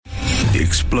The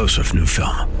explosive new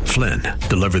film, Flynn,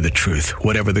 deliver the truth,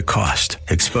 whatever the cost,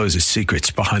 exposes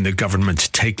secrets behind the government's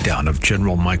takedown of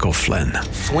General Michael Flynn.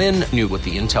 Flynn knew what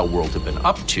the intel world had been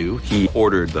up to. He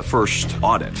ordered the first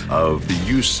audit of the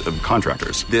use of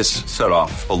contractors. This set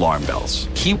off alarm bells.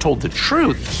 He told the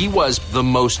truth. He was the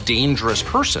most dangerous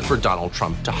person for Donald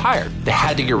Trump to hire. They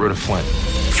had to get rid of Flynn.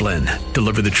 Flynn,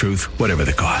 deliver the truth, whatever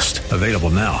the cost. Available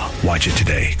now. Watch it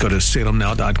today. Go to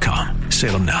salemnow.com.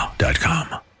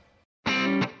 salemnow.com.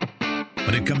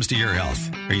 When it comes to your health,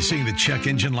 are you seeing the check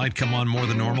engine light come on more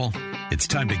than normal? It's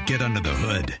time to get under the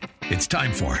hood. It's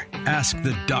time for Ask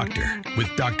the Doctor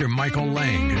with Dr. Michael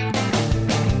Lang.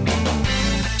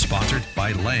 Sponsored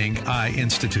by Lang Eye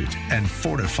Institute and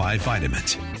Fortify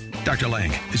Vitamins. Dr.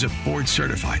 Lang is a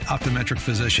board-certified optometric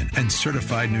physician and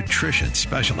certified nutrition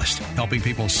specialist, helping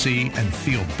people see and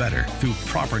feel better through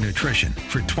proper nutrition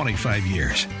for 25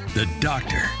 years. The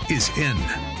doctor is in.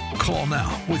 Call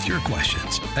now with your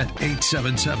questions at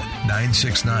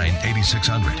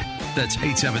 877-969-8600. That's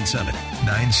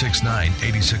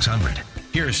 877-969-8600.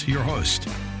 Here's your host,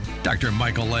 Dr.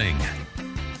 Michael Lang.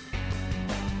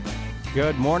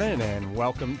 Good morning and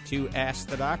welcome to Ask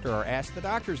the Doctor, or Ask the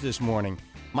Doctors this morning.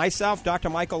 Myself, Dr.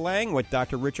 Michael Lang, with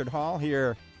Dr. Richard Hall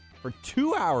here for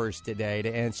 2 hours today to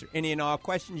answer any and all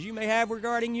questions you may have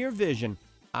regarding your vision,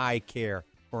 eye care,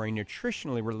 or a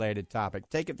nutritionally related topic.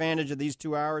 Take advantage of these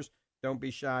 2 hours. Don't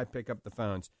be shy. Pick up the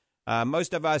phones.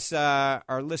 Most of us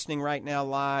are listening right now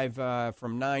live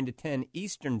from 9 to 10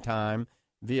 Eastern Time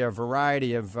via a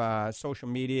variety of social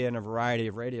media and a variety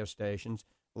of radio stations.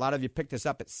 A lot of you picked us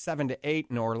up at 7 to 8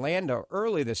 in Orlando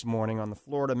early this morning on the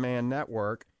Florida Man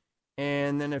Network.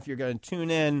 And then if you're going to tune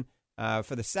in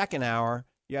for the second hour,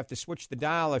 you have to switch the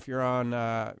dial if you're on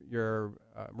your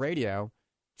radio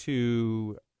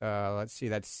to,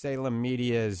 that's Salem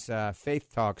Media's Faith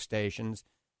Talk stations.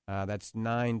 That's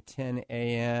 9:10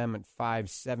 a.m. and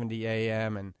 5:70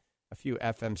 a.m. and a few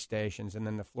FM stations. And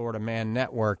then the Florida Man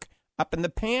Network up in the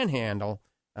Panhandle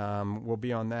will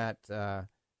be on that.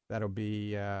 That'll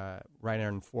be right there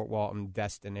in Fort Walton,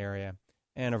 Destin area,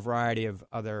 and a variety of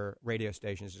other radio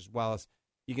stations as well. As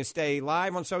you can stay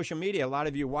live on social media. A lot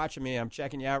of you watching me, I'm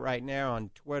checking you out right now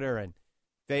on Twitter and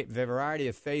the variety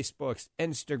of Facebooks,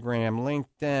 Instagram,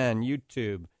 LinkedIn,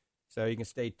 YouTube. So you can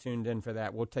stay tuned in for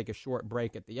that. We'll take a short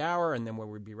break at the hour, and then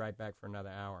we'll be right back for another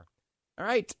hour. All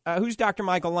right, who's Dr.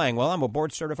 Michael Lang? Well, I'm a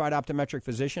board-certified optometric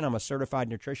physician. I'm a certified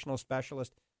nutritional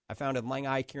specialist. I founded Lang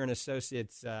Eye Care and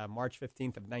Associates March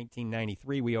 15th of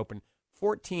 1993. We opened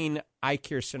 14 eye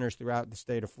care centers throughout the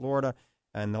state of Florida,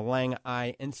 and the Lang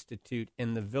Eye Institute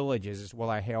in the Villages is where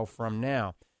I hail from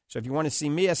now. So if you want to see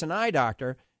me as an eye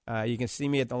doctor, you can see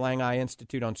me at the Lang Eye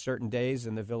Institute on certain days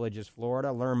in the Villages,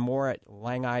 Florida. Learn more at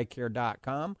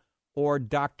langeyecare.com or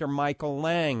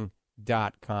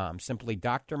drmichaellang.com. Simply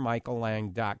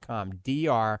drmichaellang.com.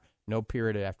 DR, no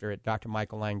period after it,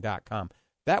 drmichaellang.com.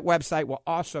 That website will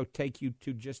also take you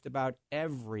to just about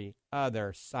every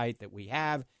other site that we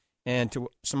have and to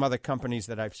some other companies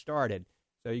that I've started.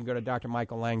 So you can go to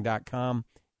drmichaellang.com,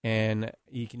 and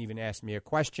you can even ask me a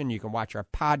question. You can watch our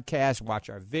podcast, watch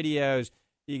our videos.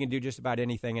 You can do just about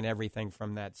anything and everything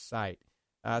from that site.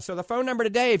 So the phone number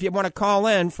today, if you want to call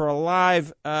in for a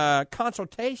live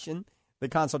consultation, the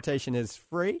consultation is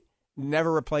free.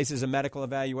 Never replaces a medical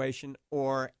evaluation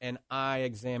or an eye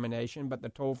examination, but the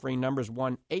toll-free number is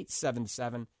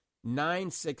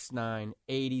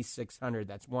 1-877-969-8600.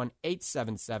 That's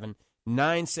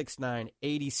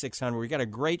 1-877-969-8600. We've got a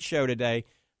great show today.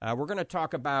 We're going to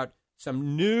talk about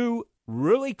some new,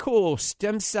 really cool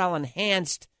stem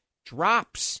cell-enhanced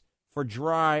drops for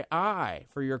dry eye,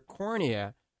 for your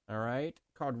cornea, all right,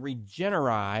 called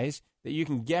Regenerize, that you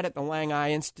can get at the Lang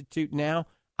Eye Institute now.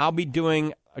 I'll be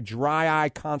doing dry eye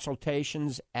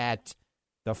consultations at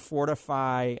the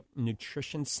Fortify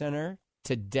Nutrition Center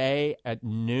today at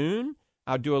noon.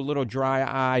 I'll do a little dry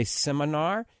eye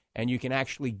seminar, and you can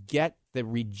actually get the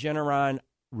Regenerize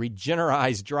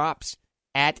drops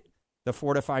at the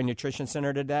Fortify Nutrition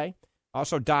Center today.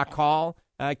 Also, Doc Hall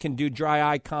can do dry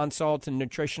eye consults and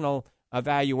nutritional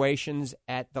evaluations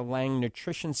at the Lang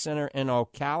Nutrition Center in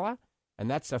Ocala, and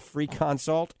that's a free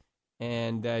consult,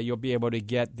 and you'll be able to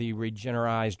get the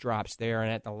Regenerize drops there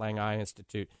and at the Lang Eye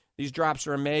Institute. These drops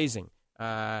are amazing.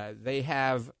 They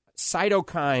have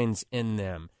cytokines in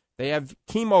them. They have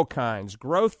chemokines,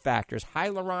 growth factors,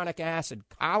 hyaluronic acid,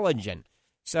 collagen.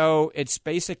 So it's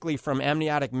basically from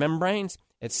amniotic membranes.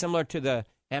 It's similar to the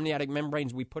amniotic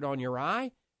membranes we put on your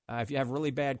eye if you have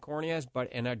really bad corneas,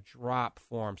 but in a drop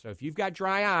form. So if you've got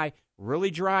dry eye, really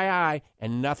dry eye,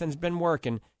 and nothing's been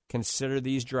working, consider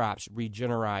these drops,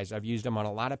 Regenerize. I've used them on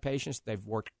a lot of patients. They've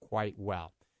worked quite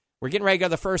well. We're getting ready to go to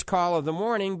the first call of the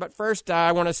morning, but first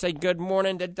I want to say good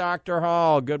morning to Dr.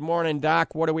 Hall. Good morning,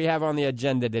 Doc. What do we have on the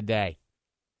agenda today?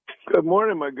 Good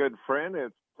morning, my good friend.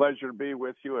 It's a pleasure to be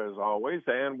with you as always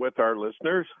and with our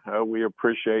listeners. We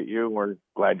appreciate you. We're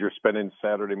glad you're spending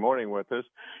Saturday morning with us.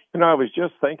 You know, I was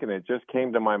just thinking, it just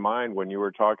came to my mind when you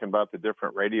were talking about the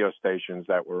different radio stations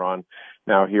that we're on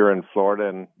now here in Florida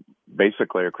and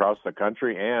basically across the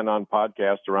country and on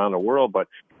podcasts around the world. But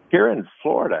here in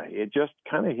Florida, it just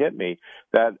kind of hit me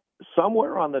that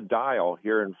somewhere on the dial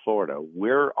here in Florida,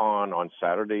 we're on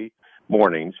Saturday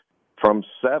mornings from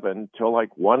 7 till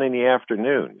like 1 in the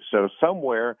afternoon. So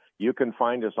somewhere you can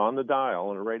find us on the dial,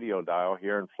 on a radio dial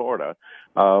here in Florida,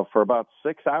 for about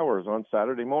 6 hours on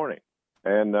Saturday morning.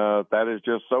 And that is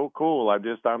just so cool. it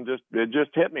just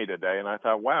hit me today, and I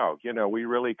thought, wow, you know, we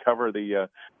really cover the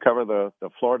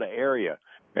Florida area.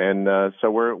 And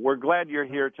so we're glad you're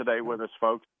here today with us,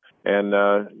 folks.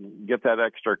 And get that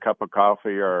extra cup of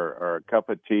coffee or a cup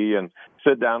of tea and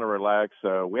sit down and relax.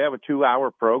 We have a 2-hour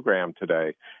program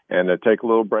today, and take a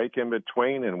little break in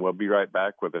between, and we'll be right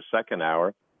back with a second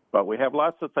hour. But we have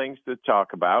lots of things to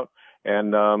talk about.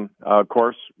 And, of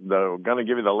course, we're going to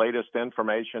give you the latest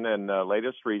information and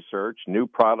latest research, new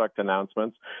product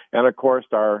announcements, and, of course,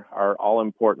 our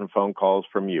all-important phone calls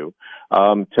from you.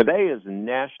 Today is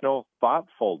National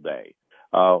Thoughtful Day.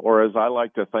 Or as I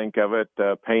like to think of it,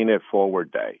 Paying It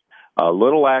Forward Day.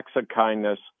 Little acts of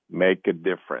kindness make a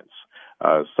difference.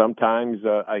 Sometimes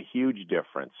a huge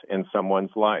difference in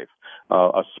someone's life.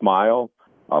 A smile,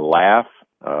 a laugh,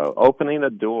 opening a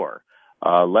door,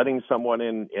 letting someone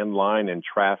in line in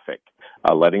traffic,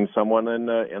 letting someone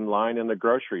in line in the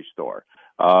grocery store.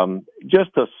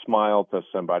 Just a smile to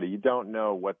somebody. You don't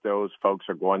know what those folks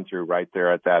are going through right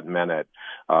there at that minute.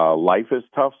 Life is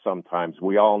tough sometimes.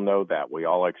 We all know that. We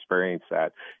all experience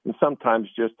that. And sometimes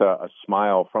just a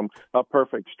smile from a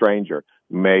perfect stranger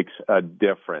makes a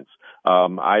difference.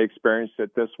 I experienced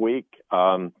it this week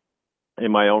in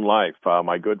my own life.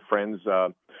 My good friends,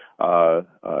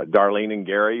 Darlene and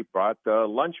Gary, brought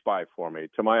lunch by for me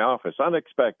to my office.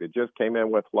 Unexpected, just came in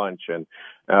with lunch. And,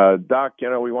 Doc, you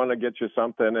know, we want to get you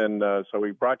something. And so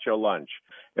we brought you lunch.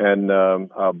 And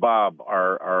Bob,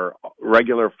 our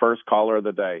regular first caller of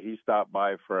the day, he stopped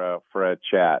by for a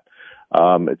chat.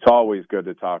 It's always good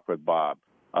to talk with Bob.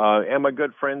 And my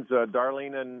good friends,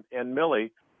 Darlene and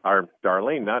Millie, or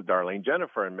Darlene, not Darlene,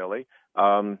 Jennifer and Millie,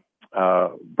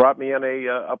 brought me in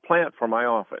a plant for my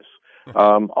office.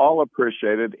 All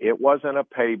appreciated. It wasn't a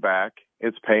payback.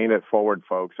 It's paying it forward,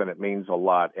 folks, and it means a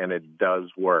lot, and it does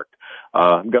work.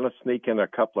 I'm going to sneak in a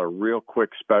couple of real quick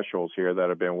specials here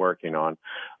that I've been working on.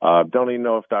 Don't even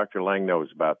know if Dr. Lang knows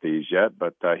about these yet,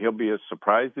 but he'll be as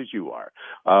surprised as you are.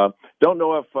 Don't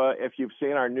know if you've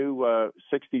seen our new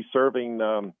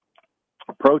 60-serving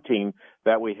protein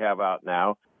that we have out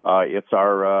now. It's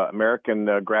our American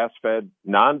grass-fed,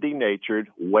 non-denatured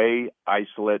whey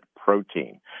isolate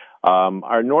protein.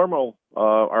 Our normal,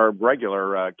 our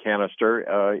regular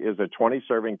canister is a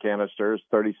 20-serving canister, is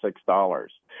 $36,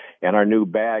 and our new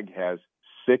bag has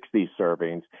 60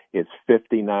 servings. It's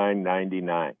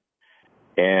 $59.99,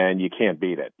 and you can't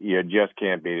beat it. You just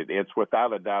can't beat it. It's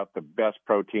without a doubt the best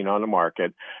protein on the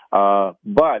market,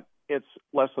 but it's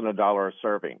less than $1 a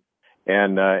serving.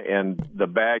 And the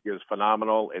bag is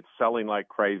phenomenal. It's selling like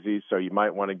crazy, so you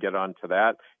might want to get onto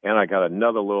that. And I got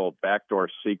another little backdoor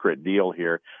secret deal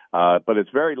here, but it's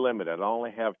very limited. I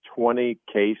only have 20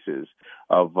 cases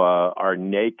of our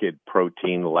naked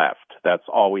protein left. That's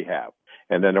all we have.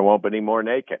 And then there won't be any more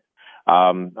naked.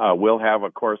 We'll have,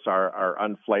 of course, our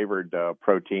unflavored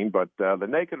protein, but the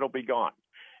naked will be gone.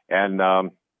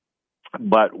 And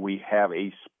but we have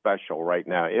a special right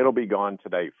now. It'll be gone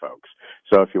today, folks.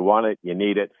 So if you want it, you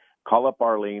need it, call up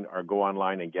Arlene or go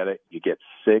online and get it. You get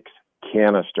 6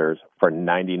 canisters for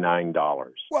 $99.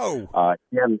 Whoa.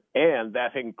 And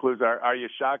that includes are you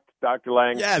shocked, Dr.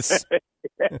 Lang? Yes.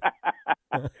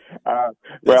 That's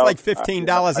well, like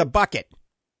 $15 a bucket.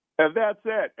 That's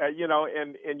it. You know,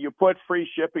 and you put free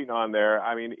shipping on there.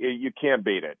 I mean, you can't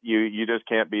beat it. You just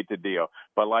can't beat the deal.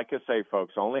 But like I say,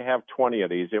 folks, only have 20 of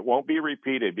these. It won't be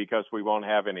repeated because we won't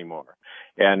have any more.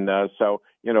 And so,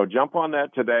 you know, jump on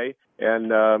that today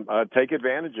and take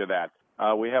advantage of that.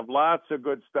 We have lots of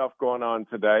good stuff going on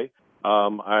today.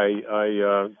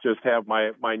 I just have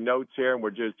my notes here, and we're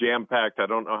just jam-packed. I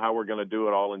don't know how we're going to do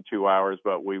it all in 2 hours,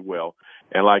 but we will.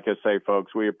 And like I say,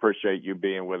 folks, we appreciate you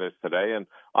being with us today. And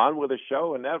on with the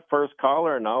show, and that first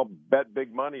caller, and I'll bet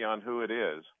big money on who it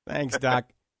is. Thanks, Doc.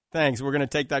 Thanks. We're going to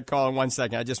take that call in 1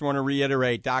 second. I just want to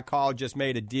reiterate, Doc Hall just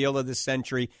made a deal of the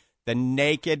century. The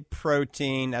naked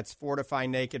protein, that's Fortify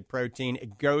Naked Protein,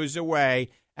 it goes away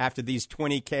after these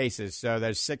 20 cases. So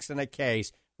there's 6 in a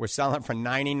case. We're selling for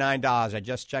 $99. I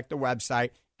just checked the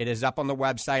website. It is up on the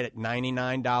website at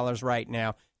 $99 right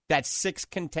now. That's 6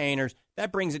 containers.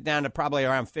 That brings it down to probably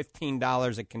around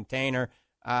 $15 a container.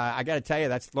 I got to tell you,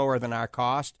 that's lower than our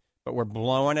cost, but we're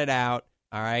blowing it out,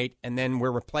 all right? And then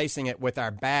we're replacing it with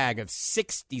our bag of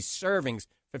 60 servings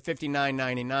for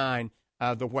 $59.99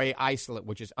 of the Whey Isolate,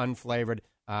 which is unflavored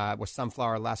with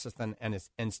sunflower lecithin, and it's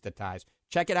Instatized.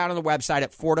 Check it out on the website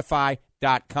at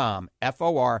fortifeye.com,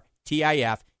 Fortifeye,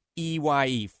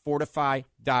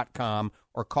 fortifeye.com,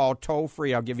 or call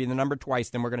toll-free. I'll give you the number twice,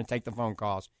 then we're going to take the phone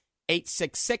calls.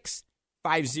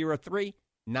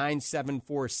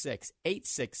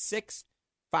 866-503-9746,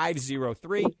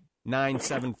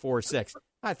 866-503-9746.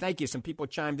 Thank you. Some people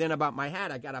chimed in about my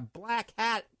hat. I got a black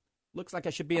hat. Looks like I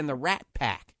should be in the Rat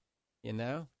Pack, you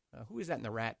know? Who is that in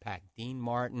the Rat Pack? Dean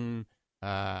Martin.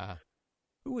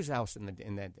 Who was else in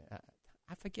that?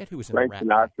 I forget who was in Frank the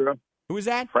Rat Sinatra. Pack. Who was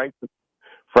that? Frank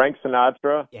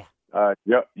Sinatra. Yeah.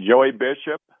 Joey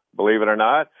Bishop, believe it or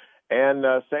not, and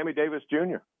Sammy Davis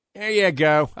Jr. There you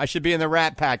go. I should be in the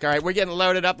Rat Pack. All right, we're getting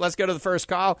loaded up. Let's go to the first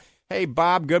call. Hey,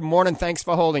 Bob, good morning. Thanks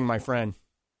for holding, my friend.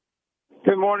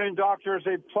 Good morning, doctors.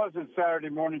 A pleasant Saturday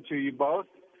morning to you both.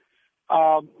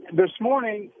 This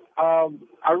morning, I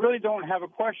really don't have a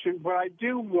question, but I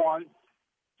do want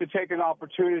to take an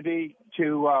opportunity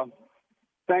to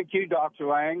thank you, Dr.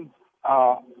 Lang,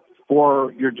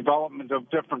 for your development of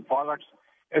different products,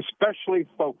 especially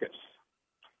Focus.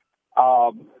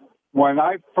 When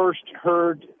I first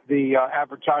heard the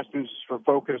advertisements for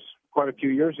Focus quite a few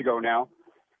years ago now,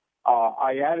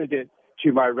 I added it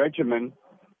to my regimen,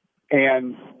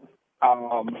 and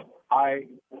I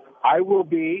will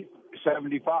be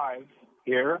 75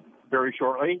 here very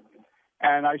shortly,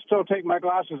 and I still take my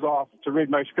glasses off to read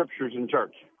my scriptures in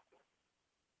church.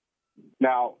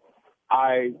 Now,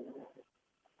 I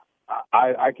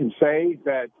can say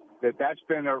that's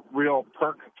been a real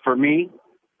perk for me.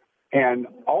 And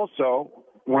also,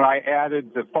 when I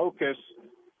added the Focus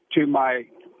to my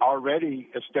already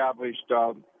established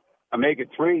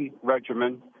omega-3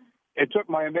 regimen, it took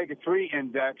my omega-3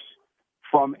 index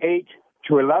from 8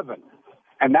 to 11.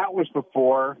 And that was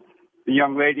before the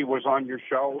young lady was on your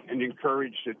show and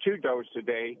encouraged a 2-dose a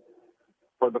day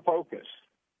for the Focus.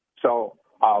 So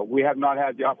we have not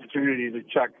had the opportunity to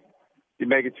check the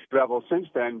omega-3 level since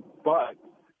then, but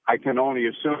I can only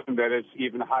assume that it's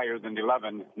even higher than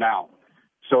 11 now.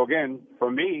 So again,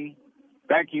 for me,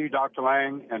 thank you, Dr.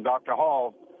 Lang and Dr.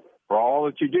 Hall, for all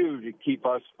that you do to keep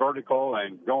us vertical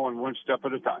and going one step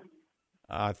at a time.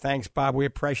 Thanks, Bob. We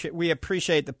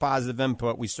appreciate the positive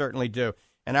input. We certainly do.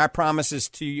 And our promise is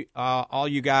to all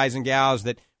you guys and gals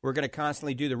that we're going to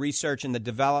constantly do the research and the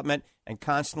development and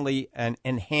constantly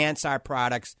enhance our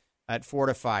products at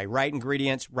Fortifeye. Right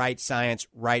ingredients, right science,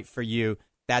 right for you.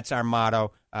 That's our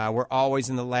motto. We're always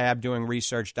in the lab doing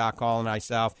research, Doc Hall and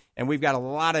myself, and we've got a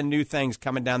lot of new things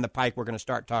coming down the pike we're going to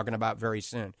start talking about very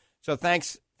soon. So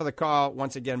thanks for the call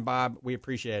once again, Bob. We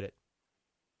appreciate it.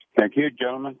 Thank you,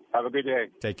 gentlemen. Have a good day.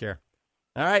 Take care.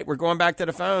 All right, we're going back to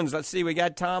the phones. Let's see. We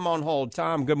got Tom on hold.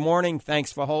 Tom, good morning.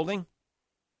 Thanks for holding.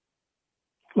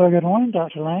 Well, good morning,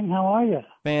 Dr. Lang. How are you?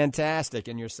 Fantastic.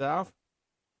 And yourself?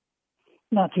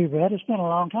 Not too bad. It's been a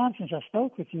long time since I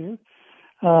spoke with you.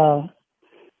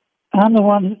 I'm the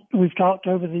one we've talked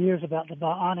over the years about the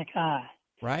bionic eye.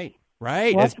 Right.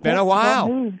 It's been a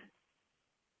while.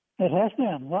 It has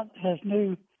been. What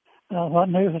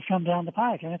new has come down the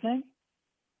pike? Anything?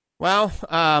 Well,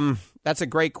 that's a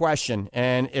great question,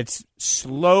 and it's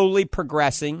slowly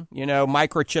progressing. You know,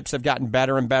 microchips have gotten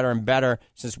better and better and better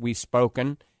since we've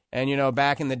spoken. And, you know,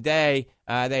 back in the day,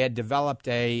 they had developed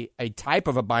a type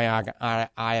of a bionic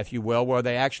eye, if you will, where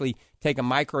they actually take a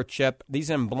microchip,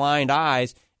 these are in blind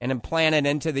eyes, and implant it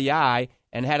into the eye,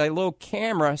 and had a little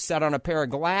camera set on a pair of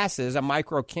glasses, a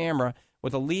micro camera,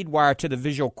 with a lead wire to the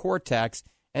visual cortex.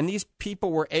 And these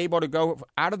people were able to go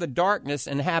out of the darkness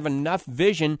and have enough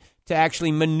vision to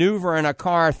actually maneuver in a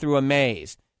car through a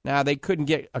maze. Now, they couldn't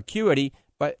get acuity,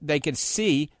 but they could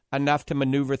see enough to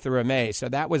maneuver through a maze. So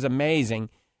that was amazing.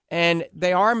 And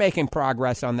they are making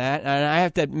progress on that. And I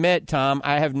have to admit, Tom,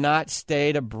 I have not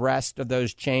stayed abreast of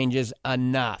those changes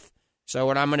enough. So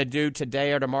what I'm going to do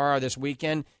today or tomorrow this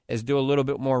weekend is do a little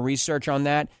bit more research on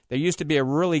that. There used to be a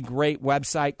really great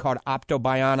website called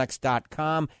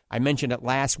optobionics.com. I mentioned it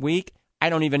last week. I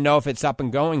don't even know if it's up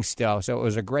and going still. So it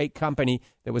was a great company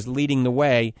that was leading the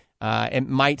way. It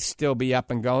might still be up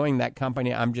and going, that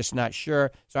company. I'm just not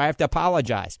sure. So I have to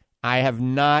apologize. I have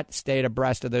not stayed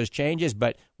abreast of those changes,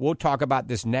 but we'll talk about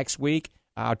this next week.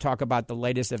 I'll talk about the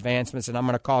latest advancements, and I'm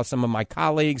going to call some of my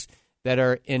colleagues that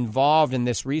are involved in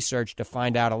this research to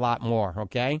find out a lot more,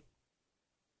 okay?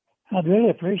 I'd really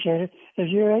appreciate it. Is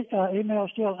your email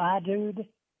still iDude?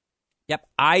 Yep,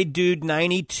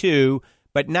 iDude92,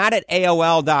 but not at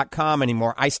AOL.com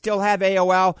anymore. I still have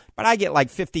AOL, but I get like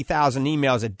 50,000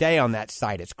 emails a day on that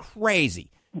site. It's crazy.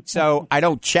 So I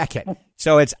don't check it.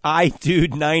 So it's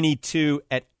iDude92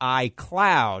 at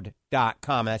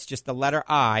iCloud.com. That's just the letter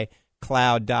I,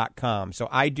 cloud.com. So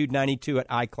iDude92 at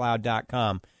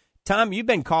iCloud.com. Tom, you've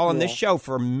been calling this show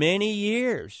for many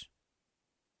years.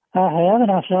 I have, and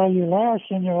I saw you last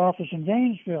in your office in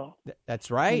Gainesville.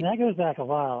 That's right. And that goes back a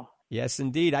while. Yes,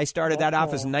 indeed. I started that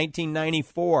office in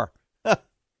 1994.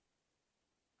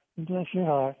 Bless your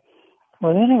heart.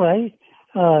 Well, anyway,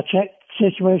 check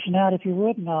the situation out if you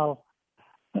would, and I'll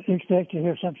expect to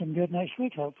hear something good next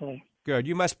week, hopefully. Good.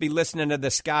 You must be listening to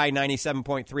the Sky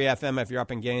 97.3 FM if you're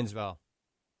up in Gainesville.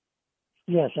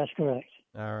 Yes, that's correct.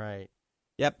 All right.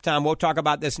 Yep, Tom, we'll talk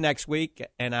about this next week,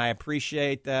 and I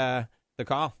appreciate the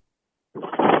call.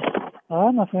 All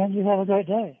right, my friend. You have a great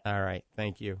day. All right.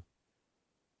 Thank you.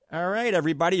 All right,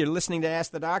 everybody. You're listening to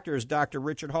Ask the Doctor. It's Dr.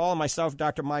 Richard Hall and myself,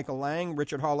 Dr. Michael Lang.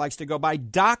 Richard Hall likes to go by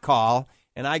Doc Hall,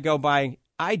 and I go by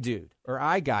iDude or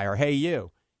iGuy or Hey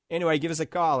You. Anyway, give us a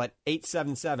call at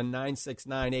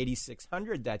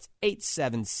 877-969-8600. That's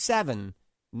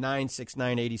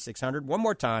 877-969-8600. One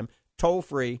more time, toll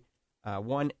free,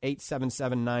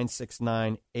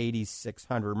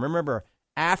 1-877-969-8600. Remember,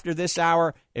 after this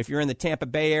hour, if you're in the Tampa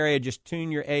Bay area, just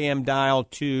tune your AM dial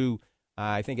to,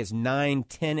 I think it's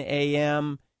 910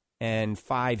 a.m. and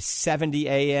 570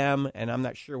 a.m., and I'm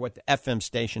not sure what the FM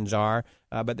stations are,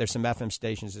 but there's some FM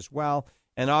stations as well.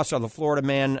 And also the Florida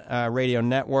Man Radio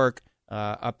Network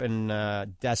up in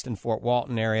Destin, Fort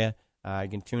Walton area. You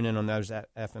can tune in on those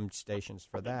FM stations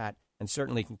for that, and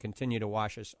certainly can continue to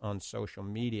watch us on social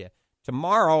media.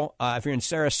 Tomorrow, if you're in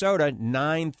Sarasota,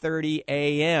 9:30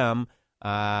 a.m.,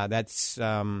 that's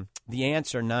The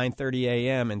Answer, 9:30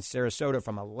 a.m. in Sarasota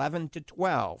from 11 to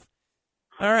 12.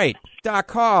 All right,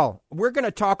 Doc Hall, we're going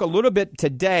to talk a little bit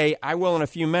today, I will in a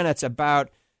few minutes, about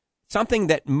something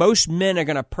that most men are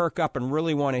going to perk up and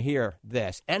really want to hear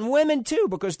this. And women, too,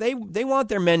 because they want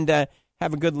their men to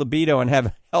have a good libido and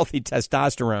have healthy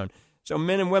testosterone. So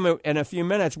men and women, in a few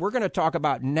minutes, we're going to talk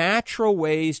about natural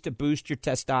ways to boost your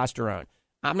testosterone.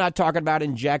 I'm not talking about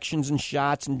injections and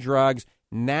shots and drugs.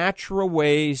 Natural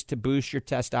ways to boost your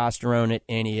testosterone at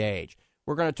any age.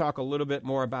 We're going to talk a little bit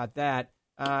more about that.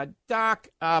 Doc,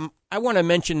 I want to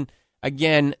mention,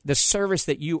 again, the service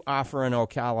that you offer in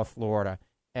Ocala, Florida,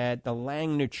 at the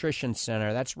Lang Nutrition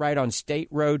Center. That's right on State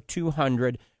Road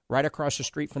 200, right across the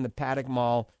street from the Paddock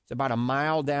Mall. It's about a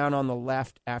mile down on the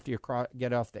left after you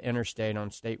get off the interstate on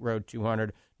State Road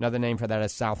 200. Another name for that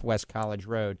is Southwest College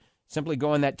Road. Simply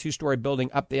go in that two-story building,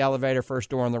 up the elevator, first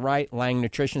door on the right, Lang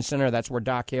Nutrition Center. That's where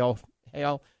Doc Hall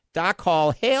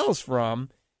hails from,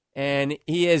 and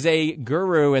he is a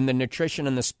guru in the nutrition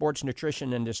and the sports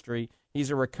nutrition industry. He's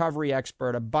a recovery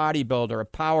expert, a bodybuilder, a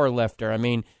power lifter. I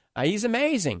mean, he's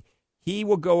amazing. He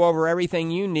will go over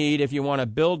everything you need if you want to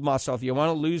build muscle, if you want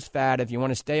to lose fat, if you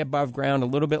want to stay above ground a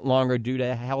little bit longer due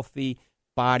to a healthy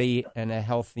body and a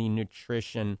healthy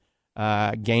nutrition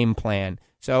game plan.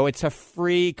 So it's a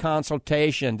free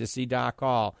consultation to see Doc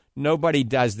Hall. Nobody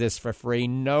does this for free,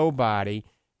 nobody.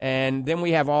 And then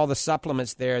we have all the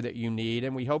supplements there that you need,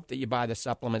 and we hope that you buy the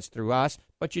supplements through us,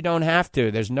 but you don't have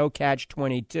to. There's no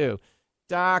catch-22.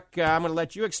 Doc, I'm going to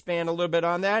let you expand a little bit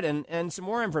on that and some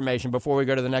more information before we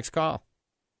go to the next call.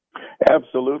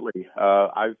 Absolutely.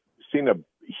 I've seen a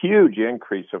huge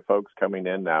increase of folks coming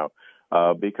in now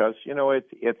because,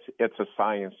 it's a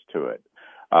science to it.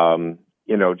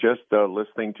 Just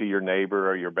listening to your neighbor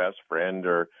or your best friend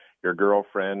or your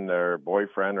girlfriend or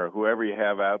boyfriend or whoever you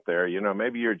have out there,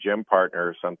 maybe your gym partner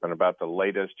or something about the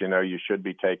latest, you should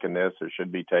be taking this or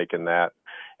should be taking that.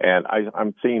 And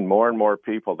I'm seeing more and more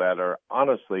people that are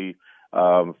honestly,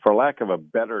 for lack of a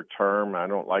better term, I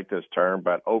don't like this term,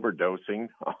 but overdosing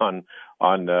on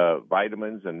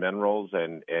vitamins and minerals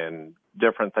and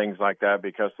different things like that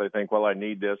because they think, well, I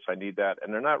need this, I need that,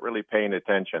 and they're not really paying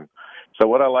attention. So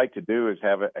what I like to do is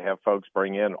have folks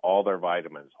bring in all their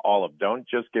vitamins, all of them. Don't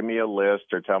just give me a list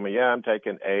or tell me, I'm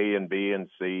taking A and B and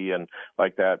C and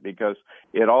like that, because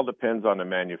it all depends on the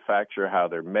manufacturer, how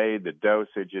they're made, the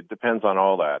dosage. It depends on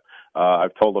all that.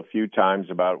 I've told a few times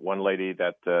about one lady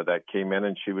that came in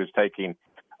and she was taking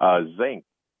zinc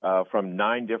from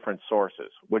 9 different sources,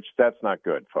 which that's not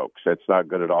good, folks. It's not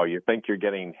good at all. You think you're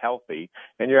getting healthy,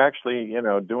 and you're actually,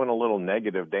 doing a little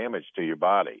negative damage to your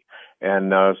body.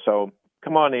 And so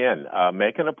come on in,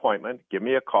 make an appointment, give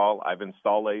me a call. I've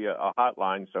installed a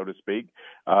hotline, so to speak,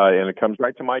 and it comes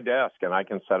right to my desk, and I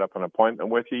can set up an appointment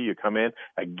with you. You come in.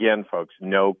 Again, folks,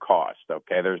 no cost,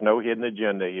 okay? There's no hidden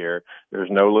agenda here.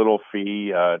 There's no little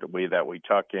fee that we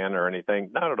tuck in or anything.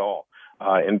 Not at all.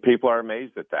 And people are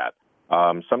amazed at that.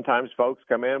 Sometimes folks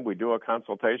come in, we do a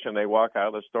consultation, they walk out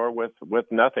of the store with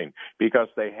nothing because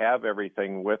they have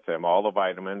everything with them, all the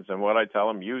vitamins, and what I tell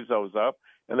them, use those up,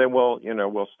 and then we'll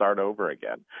start over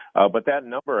again. But that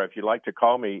number, if you'd like to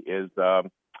call me, is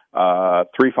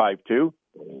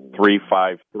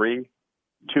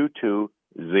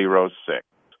 352-353-2206.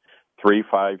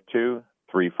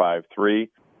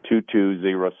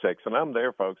 352-353-2206. And I'm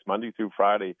there, folks, Monday through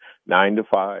Friday, 9 to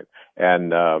 5.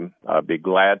 And I'll be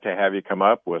glad to have you come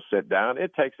up. We'll sit down.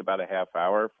 It takes about a half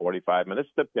hour, 45 minutes,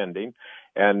 depending.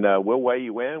 And we'll weigh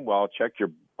you in. We'll check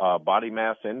your body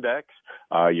mass index,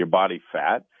 your body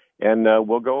fat. And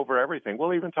we'll go over everything.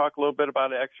 We'll even talk a little bit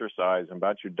about exercise and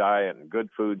about your diet and good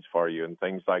foods for you and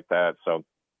things like that. So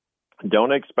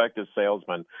don't expect a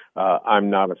salesman.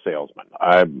 I'm not a salesman.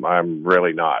 I'm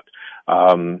really not.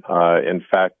 In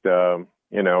fact, I'm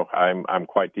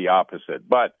quite the opposite.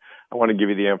 But I want to give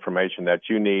you the information that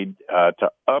you need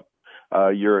to up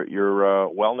your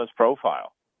wellness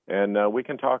profile. And we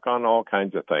can talk on all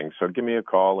kinds of things. So give me a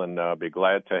call, and I'll be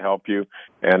glad to help you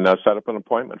and set up an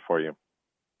appointment for you.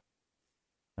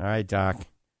 All right, Doc.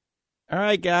 All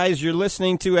right, guys, you're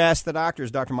listening to Ask the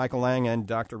Doctors. Dr. Michael Lang and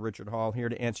Dr. Richard Hall here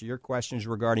to answer your questions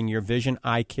regarding your vision,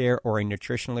 eye care, or a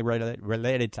nutritionally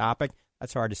related topic.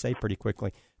 That's hard to say pretty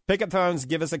quickly. Pick up phones,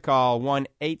 give us a call,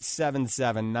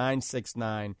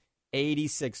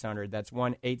 1-877-969-8600. That's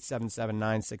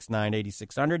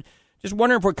 1-877-969-8600. Just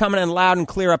wondering if we're coming in loud and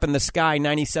clear up in the Sky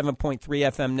 97.3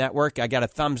 FM network. I got a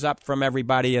thumbs up from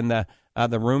everybody in the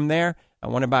room there. I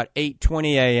want about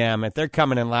 8:20 a.m. If they're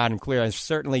coming in loud and clear,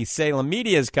 certainly Salem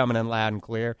Media is coming in loud and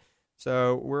clear.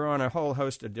 So we're on a whole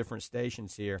host of different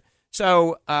stations here.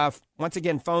 So once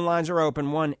again, phone lines are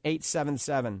open,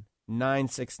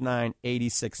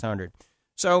 1-877-969-8600.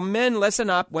 So men, listen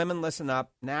up. Women, listen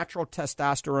up. Natural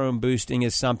testosterone boosting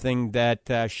is something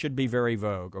that should be very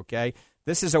vogue, okay?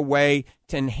 This is a way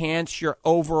to enhance your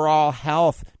overall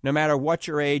health, no matter what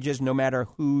your age is, no matter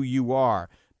who you are.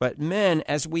 But men,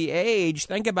 as we age,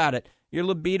 think about it. Your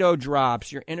libido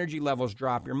drops, your energy levels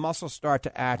drop, your muscles start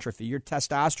to atrophy, your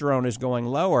testosterone is going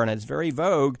lower, and it's very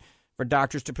vogue for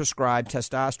doctors to prescribe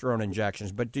testosterone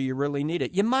injections. But do you really need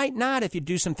it? You might not if you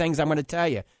do some things I'm going to tell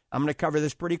you. I'm going to cover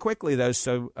this pretty quickly, though,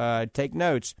 so take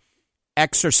notes.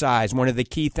 Exercise, one of the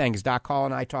key things. Doc Hall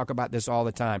and I talk about this all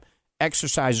the time.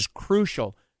 Exercise is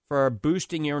crucial for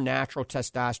boosting your natural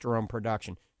testosterone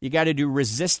production. You got to do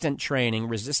resistant training.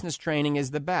 Resistance training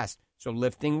is the best, so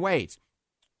lifting weights.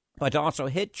 But also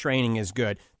HIIT training is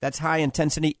good. That's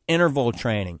high-intensity interval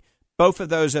training. Both of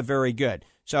those are very good.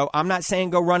 So I'm not saying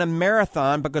go run a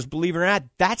marathon because, believe it or not,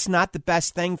 that's not the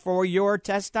best thing for your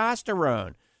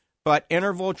testosterone. But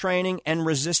interval training and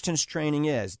resistance training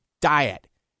is. Diet.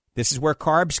 This is where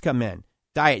carbs come in.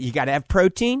 Diet. You got to have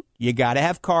protein, you got to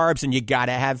have carbs, and you got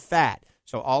to have fat.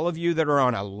 So all of you that are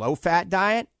on a low-fat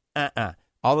diet,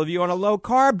 all of you on a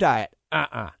low-carb diet,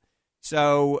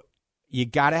 So you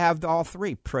got to have all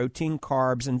three, protein,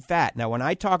 carbs, and fat. Now, when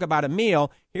I talk about a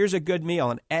meal, here's a good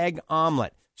meal, an egg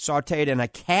omelet sauteed in a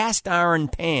cast iron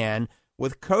pan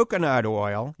with coconut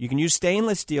oil. You can use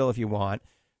stainless steel if you want.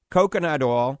 Coconut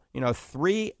oil,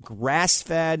 3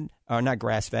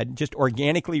 just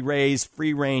organically raised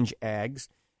free-range eggs,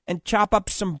 and chop up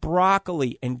some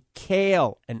broccoli and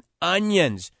kale and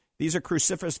onions. These are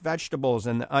cruciferous vegetables,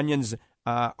 and the onions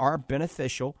are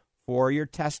beneficial for your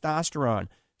testosterone.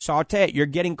 Saute it. You're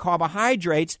getting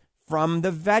carbohydrates from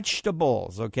the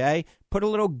vegetables, okay? Put a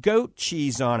little goat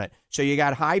cheese on it. So you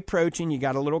got high protein, you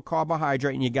got a little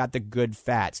carbohydrate, and you got the good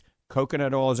fats.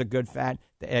 Coconut oil is a good fat.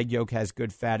 The egg yolk has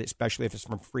good fat, especially if it's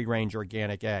from free-range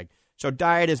organic egg. So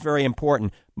diet is very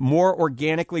important. More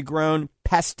organically grown,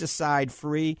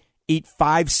 pesticide-free. Eat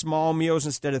 5 small meals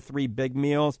instead of 3 big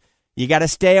meals. You got to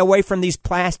stay away from these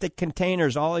plastic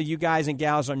containers. All of you guys and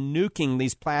gals are nuking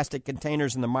these plastic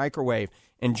containers in the microwave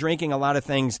and drinking a lot of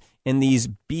things in these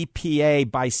BPA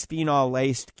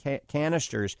bisphenol-laced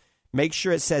canisters. Make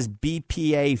sure it says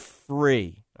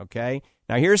BPA-free, okay?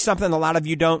 Now, here's something a lot of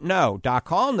you don't know. Doc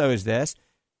Hall knows this.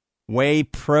 Whey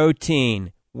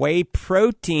protein. Whey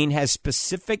protein has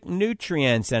specific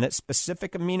nutrients in it,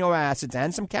 specific amino acids,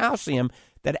 and some calcium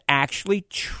that actually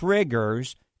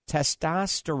triggers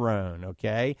testosterone,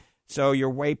 okay? So your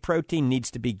whey protein needs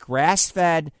to be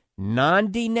grass-fed,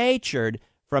 non-denatured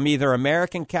from either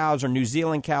American cows or New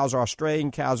Zealand cows or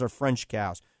Australian cows or French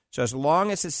cows. So as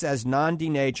long as it says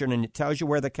non-denatured and it tells you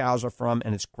where the cows are from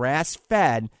and it's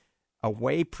grass-fed, a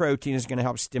whey protein is going to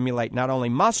help stimulate not only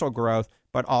muscle growth,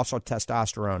 but also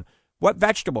testosterone. What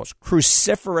vegetables?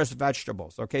 Cruciferous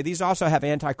vegetables. Okay, these also have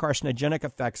anti-carcinogenic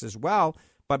effects as well,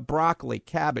 but broccoli,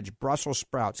 cabbage, Brussels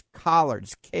sprouts,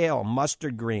 collards, kale,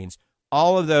 mustard greens,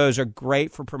 all of those are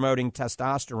great for promoting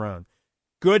testosterone.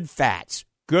 Good fats.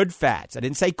 I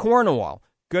didn't say corn oil.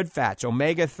 Good fats,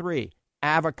 omega-3,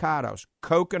 avocados,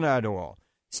 coconut oil.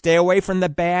 Stay away from the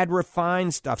bad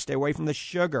refined stuff. Stay away from the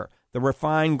sugar, the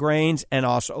refined grains, and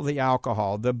also the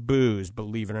alcohol, the booze,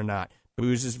 believe it or not.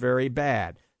 Booze is very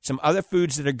bad. Some other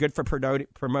foods that are good for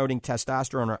promoting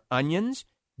testosterone are onions,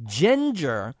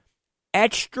 ginger,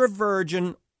 extra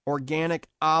virgin organic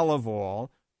olive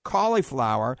oil,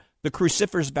 cauliflower, the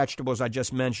cruciferous vegetables I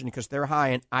just mentioned because they're high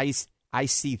in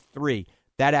IC3.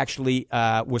 That actually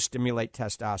will stimulate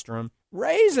testosterone.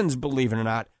 Raisins, believe it or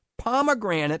not,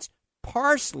 pomegranates,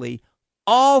 parsley,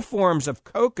 all forms of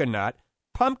coconut,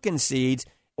 pumpkin seeds,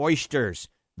 oysters.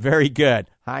 Very good.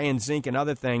 High in zinc and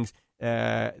other things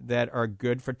that are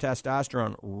good for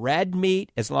testosterone. Red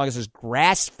meat, as long as it's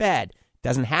grass-fed.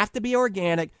 Doesn't have to be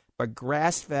organic, but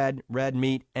grass-fed red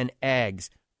meat and eggs.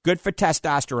 Good for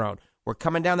testosterone. We're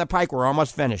coming down the pike. We're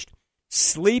almost finished.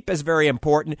 Sleep is very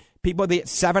important. People that get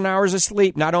 7 hours of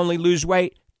sleep not only lose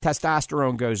weight,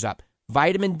 testosterone goes up.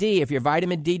 Vitamin D, if you're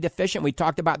vitamin D deficient, we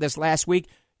talked about this last week,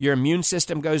 your immune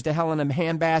system goes to hell in a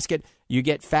handbasket. You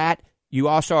get fat. You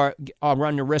also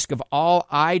run the risk of all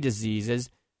eye diseases,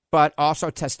 but also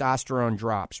testosterone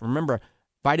drops. Remember,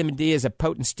 vitamin D is a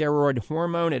potent steroid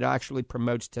hormone. It actually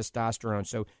promotes testosterone.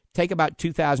 So take about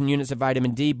 2,000 units of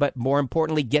vitamin D, but more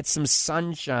importantly, get some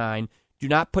sunshine. Do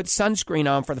not put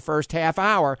sunscreen on for the first half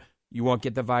hour. You won't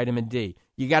get the vitamin D.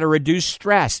 You got to reduce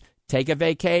stress. Take a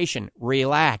vacation.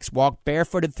 Relax. Walk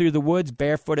barefooted through the woods,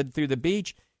 barefooted through the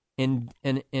beach, and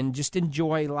just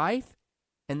enjoy life.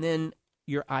 And then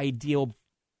your ideal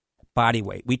body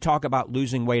weight. We talk about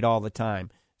losing weight all the time.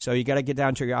 So you got to get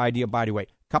down to your ideal body weight.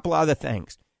 A couple other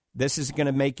things. This is going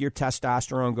to make your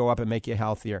testosterone go up and make you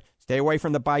healthier. Stay away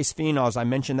from the bisphenols. I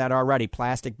mentioned that already.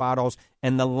 Plastic bottles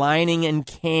and the lining in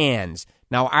cans.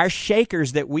 Now, our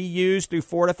shakers that we use through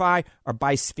Fortify are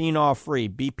bisphenol-free,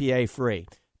 BPA-free.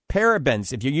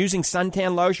 Parabens, if you're using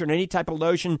suntan lotion or any type of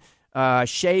lotion,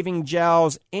 shaving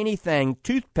gels, anything,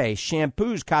 toothpaste,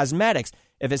 shampoos, cosmetics,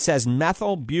 if it says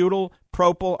methyl, butyl,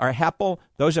 propyl, or hepyl,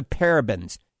 those are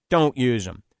parabens. Don't use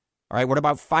them. All right, what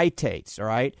about phytates, all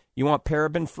right? You want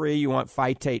paraben-free, you want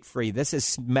phytate-free. This is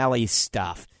smelly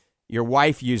stuff. Your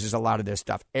wife uses a lot of this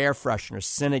stuff. Air fresheners,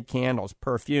 scented candles,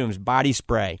 perfumes, body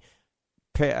spray.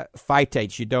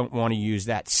 Phytates, you don't want to use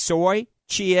that. Soy,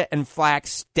 chia, and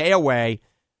flax, stay away.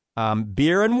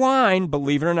 Beer and wine,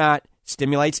 believe it or not,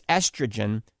 stimulates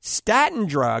estrogen. Statin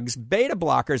drugs, beta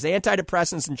blockers,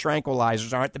 antidepressants, and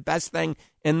tranquilizers aren't the best thing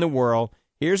in the world.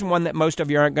 Here's one that most of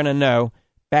you aren't going to know.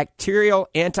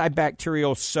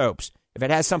 Antibacterial soaps. If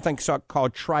it has something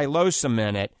called trilosum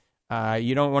in it,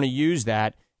 you don't want to use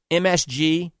that.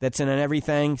 MSG, that's in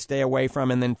everything, stay away from.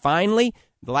 And then finally,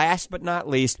 last but not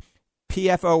least,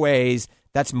 PFOAs,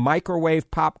 that's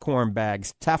microwave popcorn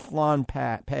bags, Teflon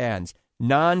pans,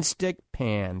 nonstick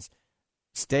pans.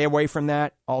 Stay away from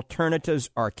that. Alternatives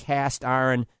are cast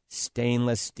iron,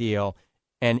 stainless steel.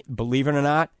 And believe it or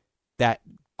not, that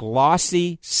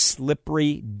glossy,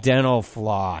 slippery dental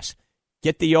floss.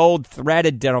 Get the old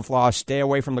threaded dental floss. Stay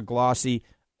away from the glossy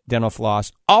dental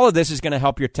floss. All of this is going to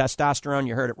help your testosterone.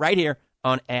 You heard it right here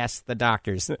on Ask the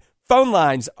Doctors. Phone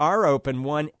lines are open,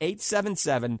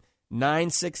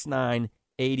 1-877-969-8600,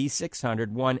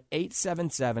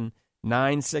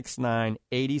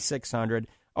 1-877-969-8600.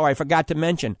 Oh, I forgot to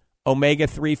mention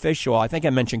omega-3 fish oil. I think I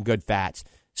mentioned good fats.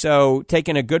 So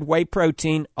taking a good whey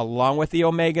protein along with the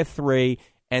omega-3,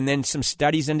 and then some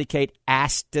studies indicate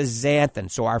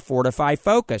astaxanthin. So our Fortify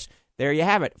Focus, there you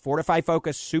have it. Fortify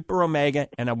Focus, Super Omega,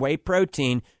 and a whey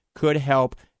protein could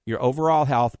help your overall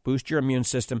health, boost your immune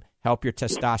system, help your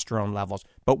testosterone levels.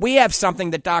 But we have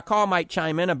something that Doc Hall might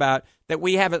chime in about that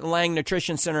we have at Lang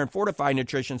Nutrition Center and Fortify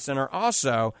Nutrition Center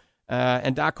also.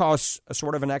 And Doc Hall is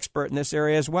sort of an expert in this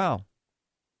area as well.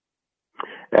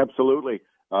 Absolutely.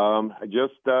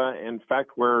 In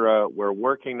fact, we're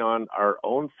working on our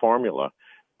own formula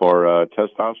for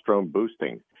testosterone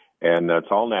boosting, and it's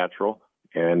all natural,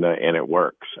 and it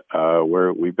works.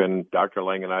 Dr.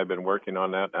 Lang and I have been working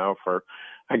on that now for,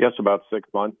 I guess, about 6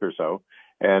 months or so,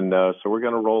 and so we're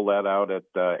going to roll that out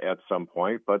at some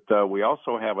point. But we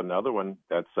also have another one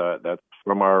that's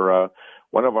from our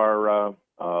one of our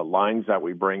lines that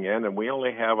we bring in, and we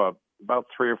only have about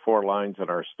 3 or 4 lines in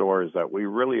our stores that we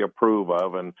really approve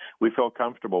of and we feel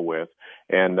comfortable with.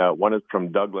 And one is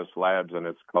from Douglas Labs, and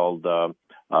it's called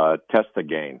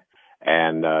Testagain.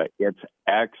 And it's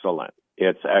excellent.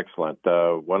 It's excellent.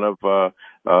 One of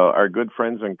our good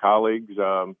friends and colleagues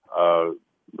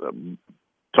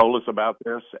told us about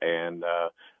this, and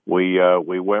we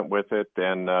went with it,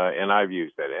 and I've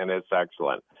used it, and it's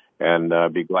excellent. And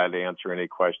be glad to answer any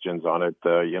questions on it.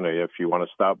 If you want to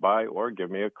stop by or give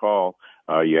me a call,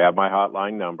 you have my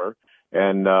hotline number.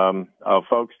 And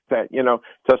folks, that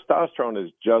testosterone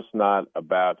is just not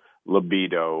about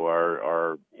libido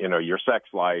or your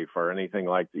sex life or anything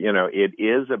like that. It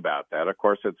is about that. Of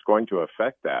course, it's going to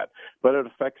affect that, but it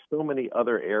affects so many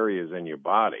other areas in your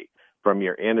body, from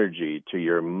your energy to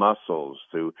your muscles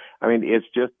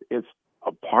it's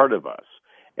a part of us.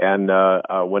 And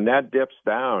when that dips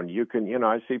down, you can,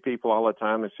 I see people all the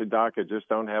time that say, Doc, I just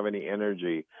don't have any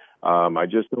energy. I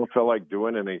just don't feel like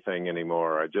doing anything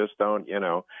anymore. I just don't,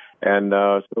 And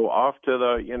so off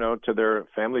to to their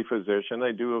family physician,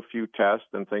 they do a few tests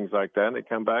and things like that, and they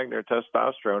come back, their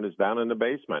testosterone is down in the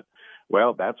basement.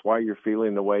 Well, that's why you're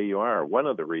feeling the way you are. One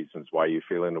of the reasons why you're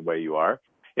feeling the way you are.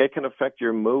 It can affect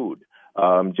your mood.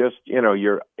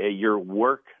 Your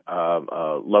work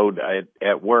load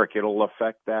at work, it'll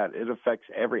affect that. It affects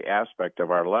every aspect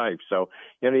of our life. So,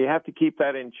 you have to keep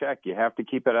that in check. You have to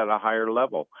keep it at a higher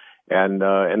level. And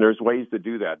there's ways to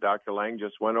do that. Dr. Lang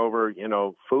just went over,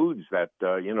 foods that,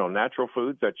 natural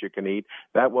foods that you can eat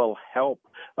that will help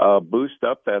boost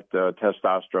up that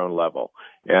testosterone level.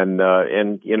 And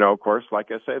of course,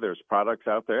 like I say, there's products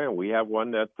out there, and we have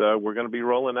one that we're going to be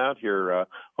rolling out here,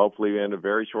 hopefully in a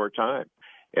very short time.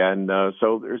 And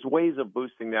so there's ways of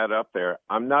boosting that up there.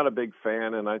 I'm not a big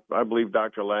fan, and I believe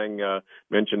Dr. Lang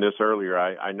mentioned this earlier.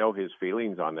 I know his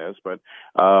feelings on this, but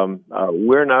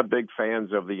we're not big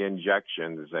fans of the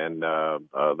injections and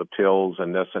the pills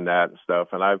and this and that and stuff.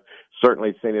 And I've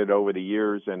certainly seen it over the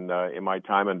years. And in my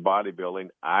time in bodybuilding,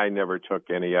 I never took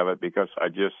any of it because I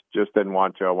just didn't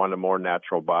want to. I wanted a more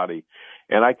natural body,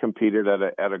 and I competed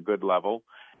at a good level.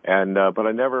 And but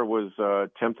I never was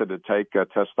tempted to take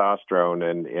testosterone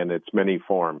in its many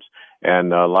forms.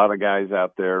 And a lot of guys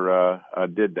out there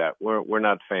did that. We're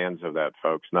not fans of that,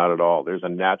 folks, not at all. There's a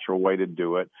natural way to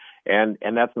do it, and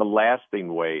that's the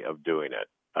lasting way of doing it.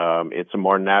 It's a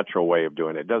more natural way of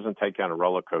doing it. It doesn't take on a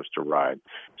roller coaster ride.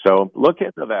 So look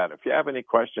into that. If you have any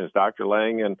questions, Dr.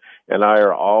 Lang and I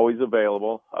are always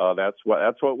available. That's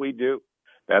what we do.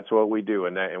 That's what we do,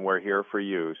 and we're here for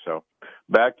you. So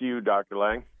back to you, Dr.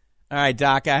 Lang. All right,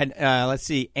 Doc. Let's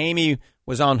see. Amy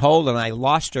was on hold, and I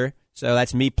lost her, so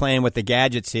that's me playing with the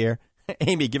gadgets here.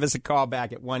 Amy, give us a call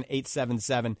back at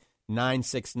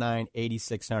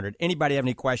 1-877-969-8600. Anybody have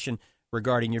any question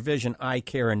regarding your vision, eye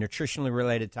care, and nutritionally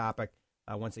related topic,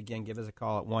 once again, give us a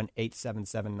call at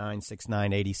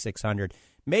 1-877-969-8600.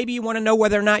 Maybe you want to know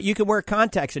whether or not you can wear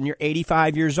contacts, and you're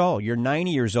 85 years old. You're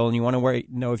 90 years old, and you want to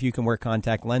know if you can wear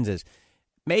contact lenses.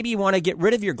 Maybe you want to get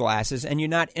rid of your glasses and you're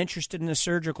not interested in a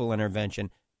surgical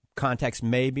intervention. Contacts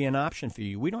may be an option for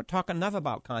you. We don't talk enough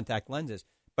about contact lenses,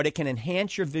 but it can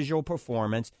enhance your visual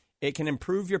performance. It can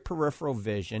improve your peripheral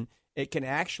vision. It can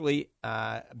actually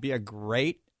be a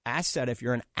great asset if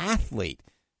you're an athlete.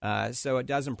 So it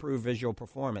does improve visual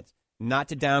performance. Not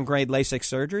to downgrade LASIK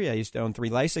surgery. I used to own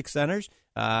 3 LASIK centers,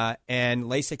 and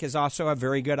LASIK is also a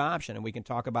very good option, and we can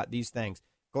talk about these things.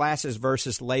 Glasses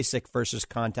versus LASIK versus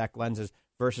contact lenses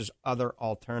versus other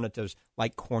alternatives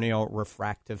like corneal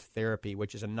refractive therapy,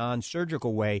 which is a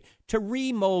non-surgical way to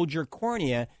remold your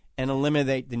cornea and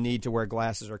eliminate the need to wear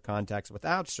glasses or contacts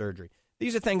without surgery.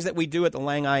 These are things that we do at the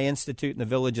Lang Eye Institute in the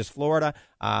Villages, Florida.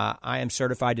 I am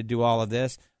certified to do all of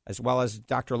this, as well as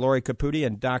Dr. Lori Caputi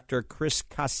and Dr. Chris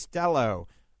Costello,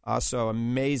 also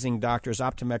amazing doctors,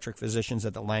 optometric physicians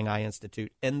at the Lang Eye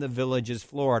Institute in the Villages,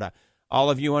 Florida. All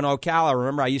of you in Ocala,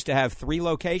 remember I used to have 3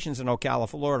 locations in Ocala,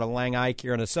 Florida, Lang Eye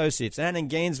Care and Associates, and in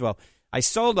Gainesville. I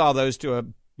sold all those to a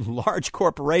large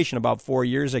corporation about 4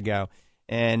 years ago,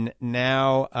 and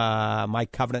now my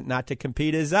covenant not to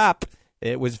compete is up.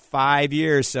 It was 5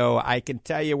 years, so I can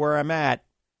tell you where I'm at.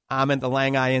 I'm at the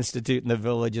Lang Eye Institute in the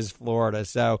Villages, Florida.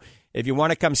 So if you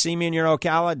want to come see me in your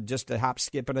Ocala, just a hop,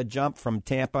 skip, and a jump from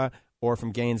Tampa or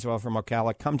from Gainesville, from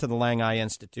Ocala, come to the Lang Eye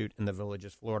Institute in the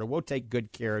Villages, Florida. We'll take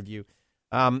good care of you.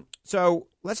 So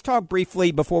let's talk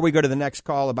briefly before we go to the next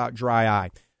call about dry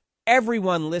eye.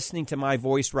 Everyone listening to my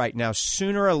voice right now,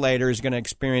 sooner or later, is going to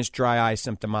experience dry eye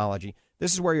symptomology.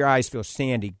 This is where your eyes feel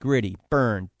sandy, gritty,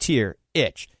 burn, tear,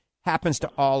 itch. Happens to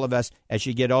all of us. As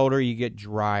you get older, you get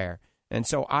drier. And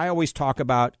so I always talk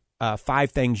about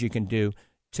 5 things you can do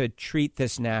to treat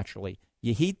this naturally.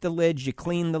 You heat the lids, you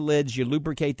clean the lids, you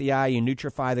lubricate the eye, you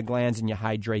nutrify the glands, and you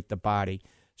hydrate the body.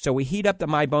 So we heat up the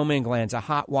meibomian glands, a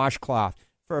hot washcloth,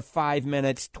 for 5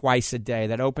 minutes twice a day.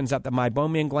 That opens up the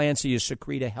meibomian gland so you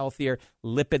secrete a healthier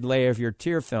lipid layer of your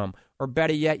tear film. Or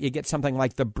better yet, you get something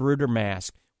like the Bruder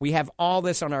mask. We have all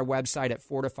this on our website at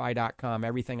Fortify.com,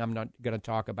 everything I'm not going to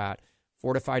talk about.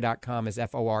 Fortify.com is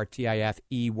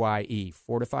Fortifeye,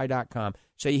 Fortify.com.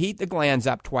 So you heat the glands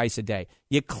up twice a day.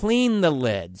 You clean the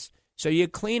lids. So you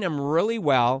clean them really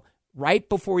well right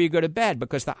before you go to bed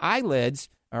because the eyelids,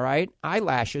 all right,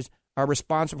 eyelashes, are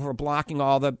responsible for blocking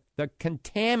all the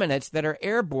contaminants that are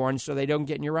airborne so they don't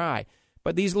get in your eye.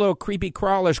 But these little creepy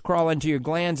crawlers crawl into your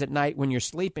glands at night when you're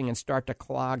sleeping and start to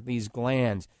clog these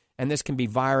glands. And this can be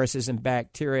viruses and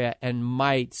bacteria and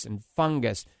mites and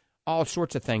fungus, all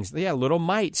sorts of things. Yeah, little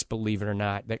mites, believe it or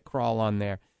not, that crawl on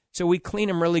there. So we clean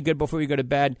them really good before we go to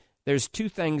bed. There's 2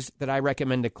 things that I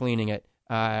recommend to cleaning it.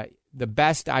 The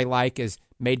best I like is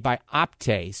made by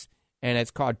Optase, and it's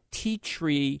called Tea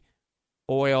Tree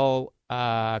Oil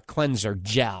Cleanser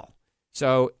Gel.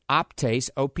 So Optase,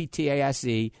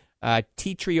 Optase,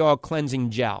 Tea Tree Oil Cleansing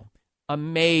Gel.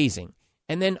 Amazing.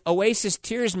 And then Oasis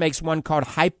Tears makes one called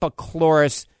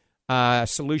Hypochlorous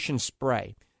Solution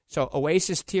Spray. So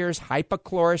Oasis Tears,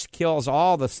 Hypochlorous kills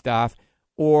all the stuff,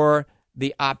 or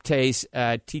the Optase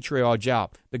Tea Tree Oil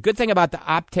Gel. The good thing about the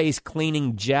Optase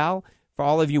Cleaning Gel, for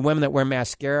all of you women that wear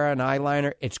mascara and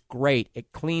eyeliner, it's great.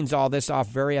 It cleans all this off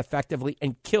very effectively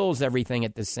and kills everything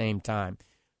at the same time.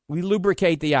 We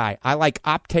lubricate the eye. I like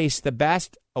Optase the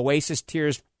best. Oasis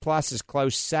Tears Plus is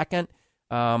close second.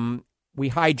 We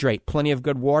hydrate. Plenty of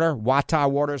good water. Wata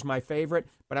water is my favorite,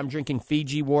 but I'm drinking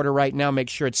Fiji water right now. Make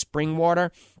sure it's spring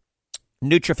water.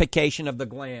 Nutrification of the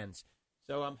glands.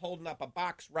 So I'm holding up a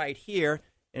box right here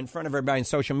in front of everybody on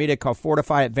social media called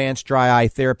Fortify Advanced Dry Eye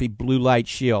Therapy Blue Light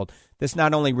Shield. This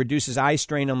not only reduces eye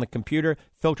strain on the computer,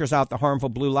 filters out the harmful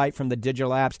blue light from the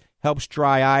digital apps, helps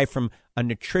dry eye from a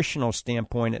nutritional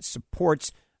standpoint. It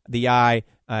supports the eye,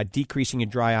 decreasing your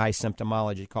dry eye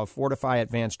symptomology, called Fortify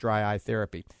Advanced Dry Eye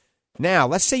Therapy. Now,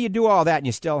 let's say you do all that and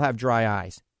you still have dry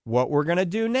eyes. What we're going to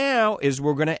do now is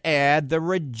we're going to add the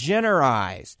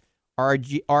Regenerize,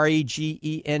 R-E-G-E-N-E-R,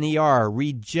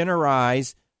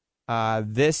 Regenerize.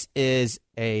 This is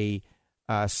a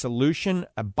solution,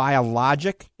 a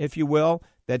biologic, if you will,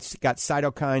 that's got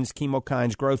cytokines,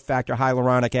 chemokines, growth factor,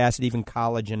 hyaluronic acid, even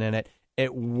collagen in it.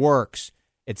 It works.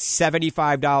 It's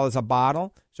 $75 a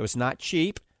bottle, so it's not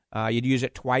cheap. You'd use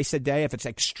it twice a day. If it's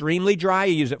extremely dry,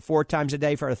 you use it 4 times a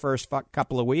day for the first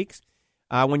couple of weeks.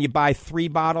 When you buy 3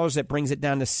 bottles, it brings it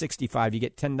down to $65. You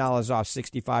get $10 off,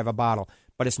 $65 a bottle.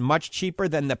 But it's much cheaper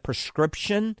than the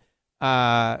prescription.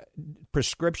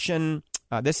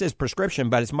 This is prescription,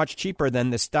 but it's much cheaper than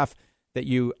the stuff that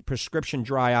you prescription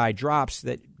dry eye drops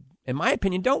that, in my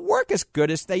opinion, don't work as good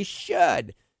as they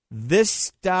should. This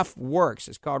stuff works.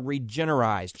 It's called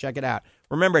Regenerize. Check it out.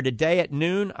 Remember, today at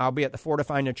noon, I'll be at the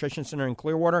Fortify Nutrition Center in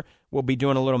Clearwater. We'll be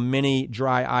doing a little mini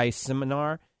dry eye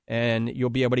seminar, and you'll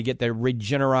be able to get the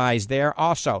Regenerize there.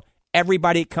 Also,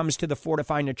 everybody that comes to the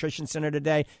Fortify Nutrition Center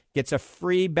today gets a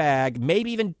free bag,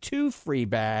 maybe even 2 free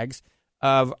bags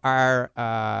of our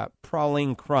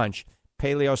Praline Crunch,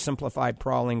 Paleo Simplified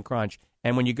Praline Crunch.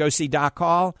 And when you go see Doc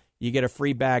Hall, you get a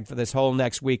free bag for this whole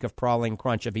next week of Praline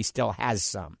Crunch if he still has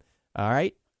some. All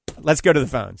right? Let's go to the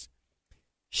phones.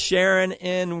 Sharon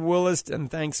in Williston,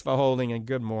 thanks for holding, and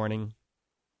good morning.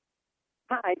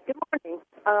 Hi, good morning.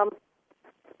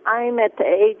 I'm at the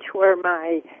age where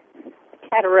my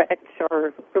cataracts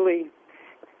are really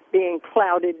being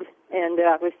clouded, and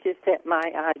I was just at my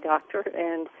eye doctor,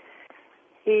 and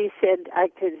he said I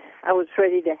was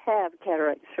ready to have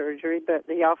cataract surgery, but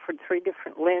they offered 3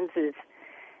 different lenses,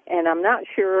 and I'm not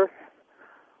sure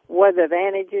what the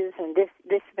advantages and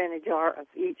disadvantages are of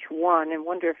each one, and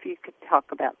wonder if you could talk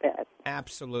about that.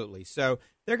 Absolutely. So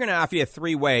they're going to offer you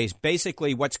 3 ways.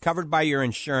 Basically, what's covered by your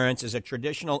insurance is a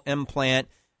traditional implant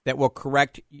that will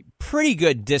correct pretty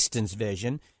good distance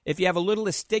vision. If you have a little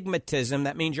astigmatism,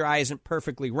 that means your eye isn't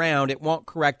perfectly round. It won't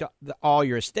correct all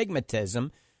your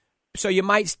astigmatism. So you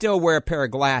might still wear a pair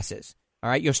of glasses. All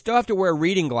right, you'll still have to wear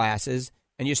reading glasses,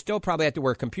 and you still probably have to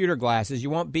wear computer glasses. You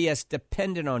won't be as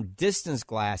dependent on distance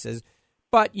glasses,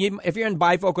 but if you're in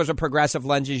bifocals or progressive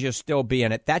lenses, you'll still be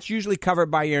in it. That's usually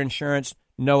covered by your insurance,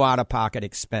 no out-of-pocket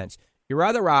expense. Your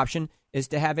other option is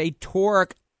to have a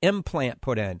toric implant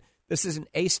put in. This is an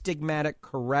astigmatic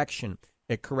correction.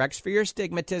 It corrects for your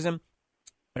astigmatism.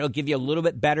 It'll give you a little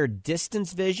bit better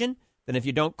distance vision than if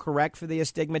you don't correct for the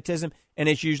astigmatism, and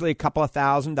it's usually a couple of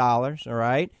 $1,000, all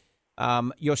right?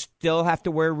 You'll still have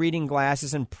to wear reading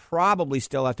glasses and probably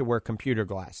still have to wear computer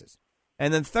glasses.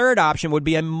 And then third option would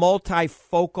be a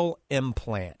multifocal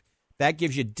implant. That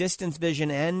gives you distance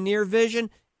vision and near vision,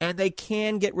 and they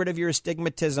can get rid of your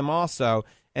astigmatism also,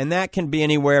 and that can be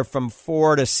anywhere from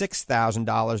 $4,000 to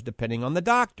 $6,000 depending on the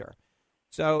doctor.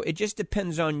 So it just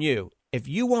depends on you. If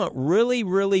you want really,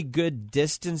 really good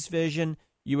distance vision,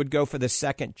 you would go for the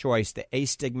second choice, the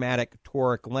astigmatic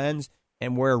toric lens,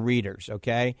 and wear readers,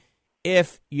 okay?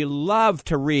 If you love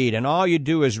to read and all you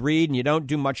do is read and you don't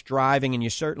do much driving and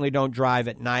you certainly don't drive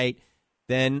at night,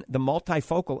 then the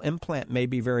multifocal implant may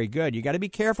be very good. You got to be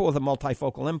careful with a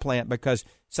multifocal implant because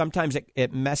sometimes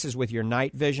it messes with your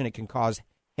night vision. It can cause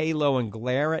halo and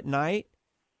glare at night.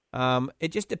 It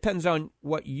just depends on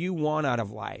what you want out of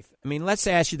life. I mean, let's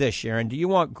ask you this, Sharon. Do you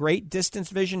want great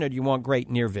distance vision or do you want great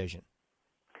near vision?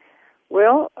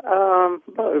 Well,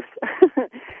 both.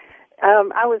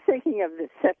 I was thinking of the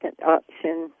second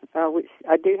option, which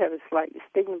I do have a slight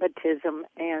astigmatism,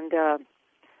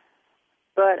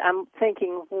 but I'm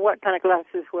thinking, what kind of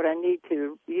glasses would I need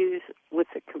to use with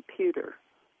the computer?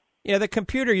 Yeah, the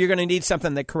computer, you're going to need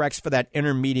something that corrects for that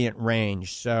intermediate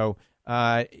range. So,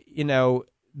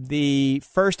 the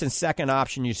first and second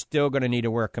option, you're still going to need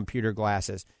to wear computer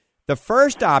glasses. The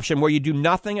first option, where you do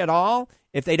nothing at all,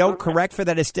 if they don't correct for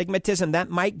that astigmatism, that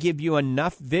might give you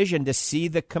enough vision to see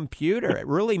the computer. It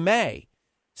really may.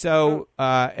 So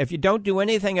if you don't do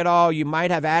anything at all, you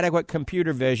might have adequate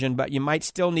computer vision, but you might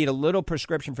still need a little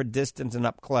prescription for distance and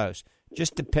up close,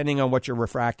 just depending on what your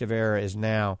refractive error is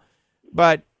now.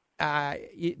 But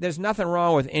there's nothing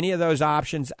wrong with any of those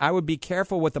options. I would be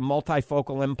careful with the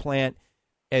multifocal implant,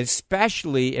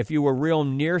 especially if you were real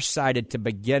nearsighted to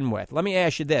begin with. Let me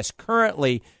ask you this.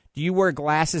 Currently, do you wear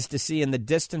glasses to see in the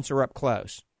distance or up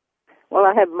close? Well,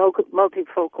 I have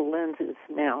multifocal lenses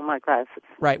now on my glasses.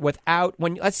 Right.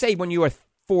 Let's say when you were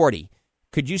 40,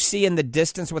 could you see in the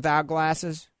distance without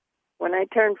glasses? When I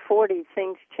turned 40,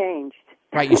 things changed.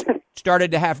 Right. You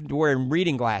started to have to wear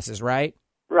reading glasses, right?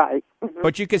 Right. Mm-hmm.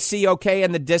 But you could see okay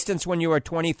in the distance when you were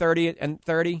 20, 30, and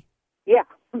 30? Yeah.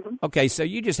 Mm-hmm. Okay, so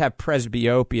you just have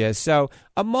presbyopia. So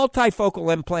a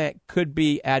multifocal implant could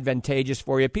be advantageous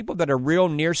for you. People that are real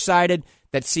nearsighted,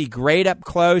 that see great up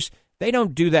close, they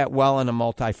don't do that well in a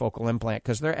multifocal implant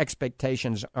because their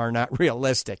expectations are not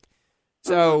realistic.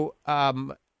 So,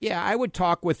 I would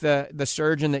talk with the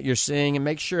surgeon that you're seeing and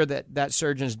make sure that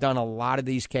surgeon's done a lot of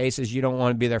these cases. You don't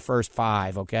want to be their first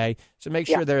 5, okay? So make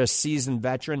sure they're a seasoned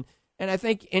veteran. And I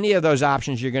think any of those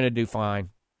options, you're going to do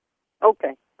fine.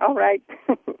 Okay. All right.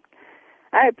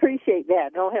 I appreciate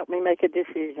that. It'll help me make a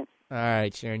decision. All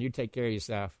right, Sharon. You take care of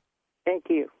yourself. Thank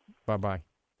you. Bye-bye.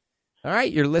 All right,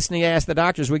 you're listening to Ask the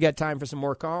Doctors. We got time for some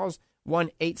more calls.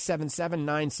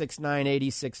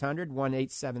 1-877-969-8600,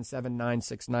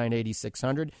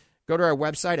 1-877-969-8600. Go to our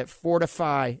website at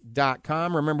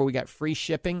fortify.com. Remember, we got free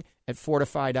shipping at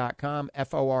fortify.com,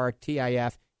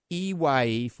 Fortifeye,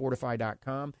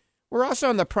 fortify.com. We're also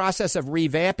in the process of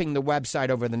revamping the website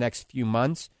over the next few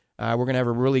months. We're going to have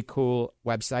a really cool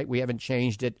website. We haven't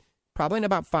changed it probably in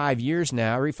about 5 years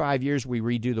now. Every 5 years, we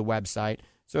redo the website.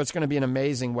 So it's going to be an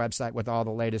amazing website with all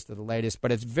the latest of the latest.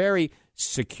 But it's a very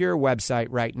secure website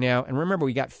right now. And remember,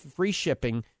 we got free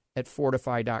shipping at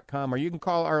fortify.com. Or you can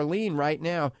call Arlene right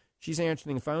now. She's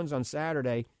answering the phones on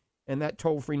Saturday. And that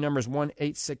toll-free number is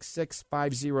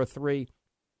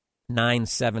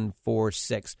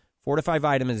 1-866-503-9746. Fortify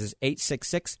Vitamins is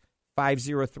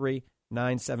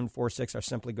 866-503-9746. Or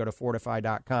simply go to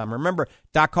fortify.com. Remember,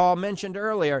 Doc Hall mentioned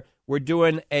earlier, we're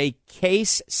doing a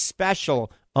case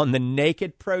special on the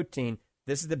Naked Protein.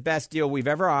 This is the best deal we've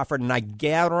ever offered, and I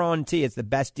guarantee it's the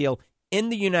best deal in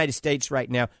the United States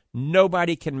right now.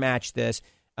 Nobody can match this.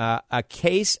 A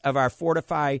case of our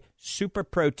Fortify Super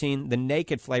Protein, the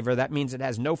Naked flavor. That means it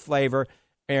has no flavor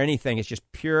or anything. It's just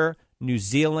pure New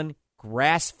Zealand,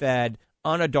 grass-fed,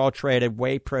 unadulterated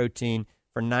whey protein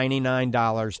for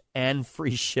 $99 and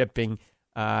free shipping.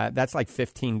 That's like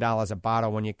 $15 a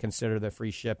bottle when you consider the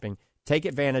free shipping. Take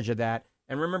advantage of that.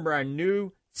 And remember, our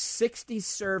new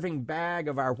 60-serving bag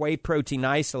of our whey protein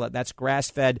isolate. That's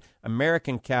grass-fed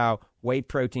American cow whey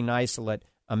protein isolate.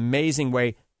 Amazing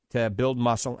way to build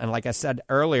muscle. And like I said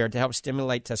earlier, to help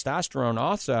stimulate testosterone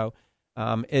also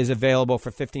is available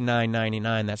for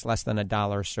 $59.99. That's less than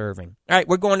 $1 a serving. All right,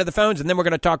 we're going to the phones, and then we're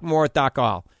going to talk more with Doc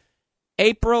Hall.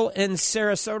 April in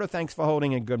Sarasota, thanks for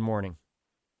holding, and good morning.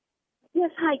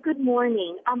 Yes, hi, good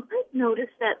morning. I've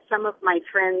noticed that some of my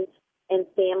friends and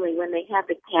family, when they have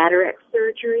the cataract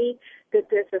surgery, that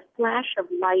there's a flash of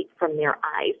light from their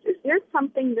eyes. Is there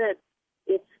something that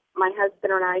if my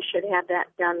husband and I should have that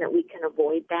done that we can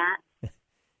avoid that?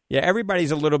 Yeah,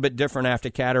 everybody's a little bit different after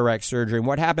cataract surgery. And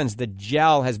what happens, the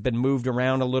gel has been moved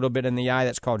around a little bit in the eye.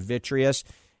 That's called vitreous.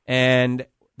 And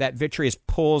that vitreous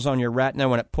pulls on your retina.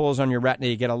 When it pulls on your retina,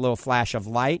 you get a little flash of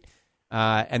light.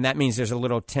 And that means there's a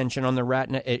little tension on the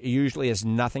retina. It usually is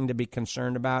nothing to be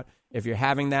concerned about. If you're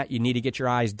having that, you need to get your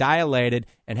eyes dilated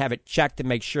and have it checked to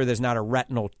make sure there's not a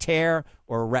retinal tear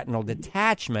or a retinal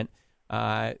detachment.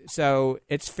 So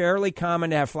it's fairly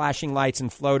common to have flashing lights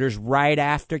and floaters right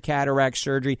after cataract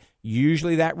surgery.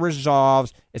 Usually that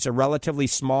resolves. It's a relatively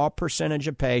small percentage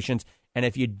of patients. And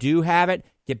if you do have it,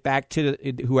 get back to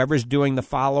whoever's doing the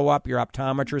follow-up, your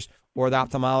optometrist or the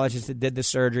ophthalmologist that did the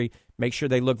surgery. Make sure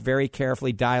they look very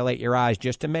carefully, dilate your eyes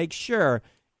just to make sure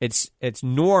it's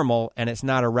normal and it's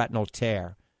not a retinal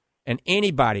tear. And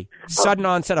anybody, sudden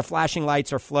onset of flashing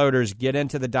lights or floaters, get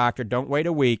into the doctor. Don't wait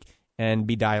a week and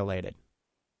be dilated.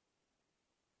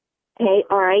 Okay,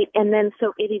 all right. And then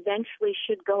so it eventually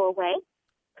should go away?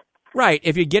 Right.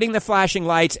 If you're getting the flashing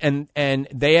lights and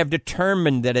they have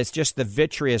determined that it's just the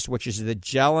vitreous, which is the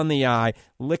gel in the eye,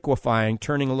 liquefying,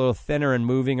 turning a little thinner and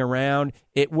moving around,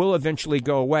 it will eventually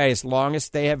go away as long as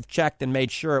they have checked and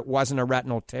made sure it wasn't a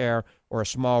retinal tear or a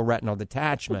small retinal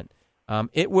detachment.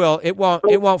 It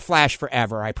won't flash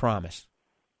forever, I promise.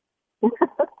 Okay.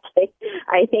 All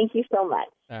right. Thank you so much.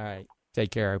 All right. Take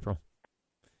care, April.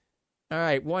 All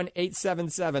right,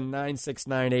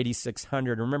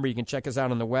 1-877-969-8600. Remember, you can check us out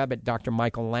on the web at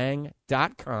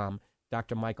drmichaellang.com,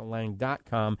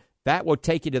 drmichaellang.com. That will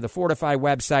take you to the Fortify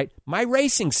website, my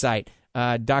racing site,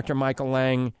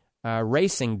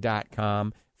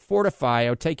 drmichaellangracing.com. Fortify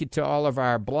will take you to all of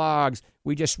our blogs.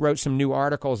 We just wrote some new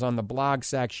articles on the blog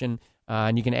section,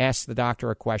 and you can ask the doctor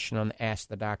a question on Ask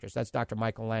the Doctors. That's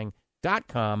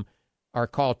drmichaellang.com. Or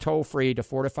call toll-free to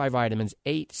Fortify Vitamins,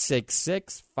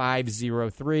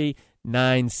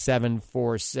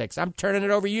 866-503-9746. I'm turning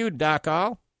it over to you, Doc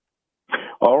All.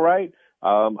 All right.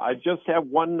 I just have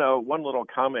one little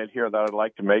comment here that I'd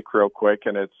like to make real quick,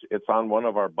 and it's on one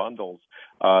of our bundles.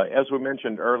 As we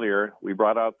mentioned earlier, we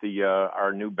brought out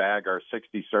our new bag, our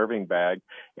 60 serving bag,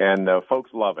 and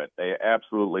folks love it. They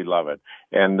absolutely love it.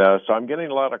 And so I'm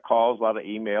getting a lot of calls, a lot of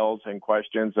emails and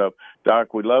questions of,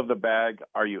 Doc, we love the bag.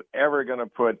 Are you ever going to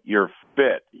put your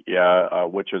Fit,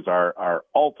 which is our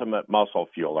ultimate muscle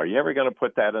fuel, are you ever going to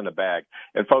put that in a bag?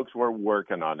 And folks, we're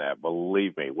working on that.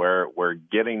 Believe me, we're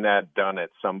getting that done at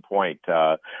some point.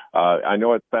 I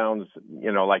know it sounds,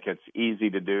 like it's easy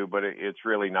to do, but it's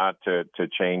really not to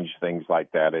change things like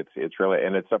that. It's really,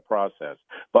 and it's a process,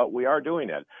 but we are doing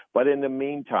it. But in the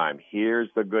meantime, here's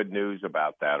the good news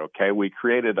about that. Okay. We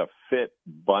created a Fit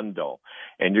bundle,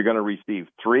 and you're going to receive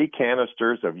 3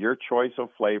 canisters of your choice of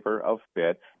flavor of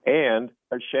Fit and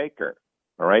a shaker.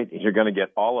 All right. You're going to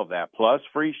get all of that plus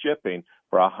free shipping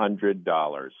for $100.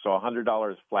 So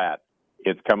 $100 flat.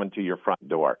 It's coming to your front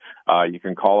door. You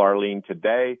can call Arlene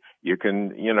today. You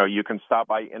can stop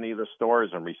by any of the stores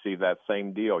and receive that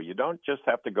same deal. You don't just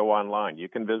have to go online. You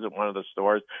can visit one of the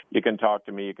stores. You can talk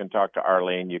to me. You can talk to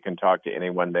Arlene. You can talk to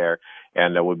anyone there,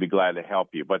 and we'll be glad to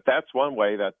help you. But that's one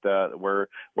way that we're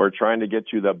trying to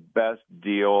get you the best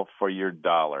deal for your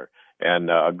dollar.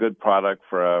 And a good product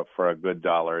for a good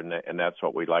dollar, and that's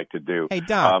what we like to do. Hey,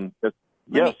 Doc.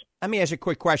 Yes. Let me ask you a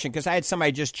quick question, because I had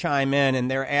somebody just chime in, and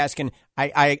they're asking,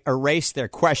 I erased their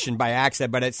question by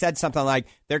accident, but it said something like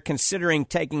they're considering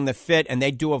taking the Fit, and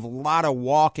they do a lot of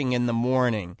walking in the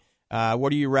morning. What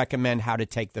do you recommend how to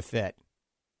take the Fit?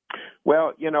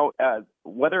 Well,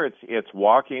 whether it's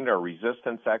walking or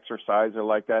resistance exercise or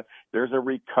like that, there's a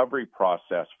recovery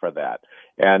process for that.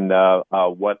 And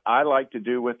what I like to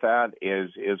do with that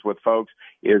is with folks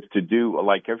is to do,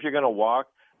 like, if you're going to walk,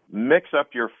 mix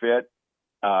up your Fit,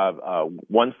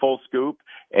 1 full scoop,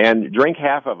 and drink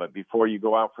half of it before you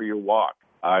go out for your walk.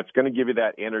 It's going to give you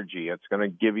that energy. It's going to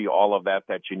give you all of that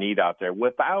you need out there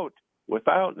without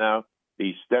now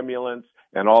the stimulants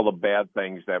and all the bad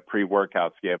things that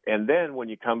pre-workouts give. And then when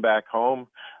you come back home,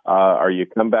 or you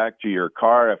come back to your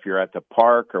car, if you're at the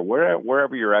park or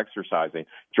wherever you're exercising,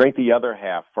 drink the other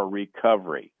half for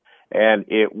recovery. And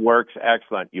it works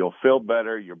excellent. You'll feel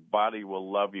better. Your body will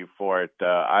love you for it.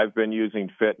 I've been using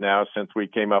Fit now since we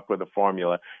came up with the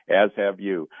formula, as have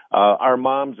you. Our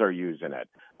moms are using it.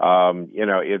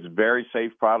 It's very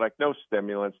safe product. No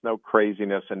stimulants, no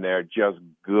craziness in there. Just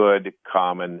good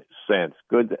common sense.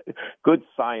 Good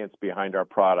science behind our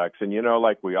products. And,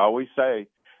 like we always say,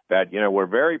 that, we're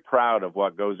very proud of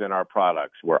what goes in our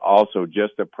products. We're also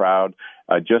just as proud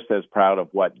of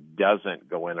what doesn't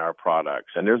go in our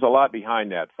products. And there's a lot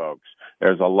behind that, folks.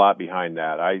 There's a lot behind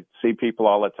that. I see people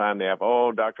all the time. They have,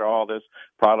 Dr. Hall, this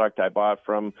product I bought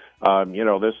from,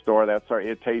 this store,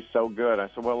 it tastes so good. I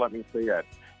said, well, let me see it.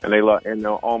 and they look and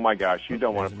oh my gosh, you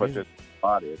don't want to put this in your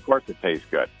body. Of course, it tastes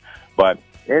good, but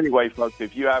anyway, folks,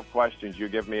 if you have questions, you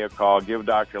give me a call. Give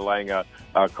Dr. Lang a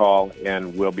call,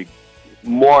 and we'll be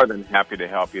more than happy to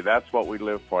help you. That's what we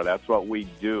live for. That's what we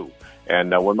do.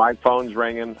 And when my phone's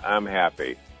ringing, I'm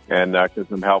happy, and because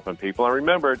I'm helping people. And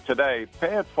remember, today,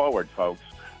 pay it forward, folks.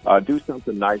 Do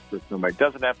something nice for somebody. It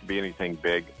doesn't have to be anything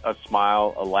big. A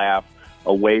smile, a laugh,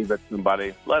 a wave at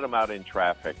somebody. Let them out in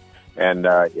traffic. And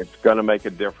it's going to make a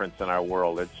difference in our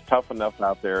world. It's tough enough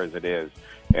out there as it is.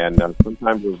 And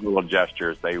sometimes those little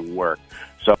gestures, they work.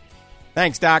 So,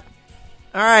 thanks, Doc.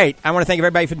 All right. I want to thank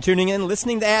everybody for tuning in,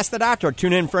 listening to Ask the Doctor.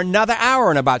 Tune in for another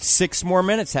hour in about 6 more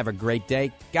minutes. Have a great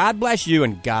day. God bless you,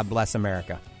 and God bless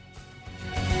America.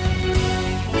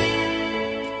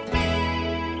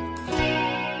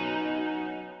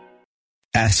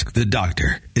 Ask the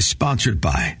Doctor is sponsored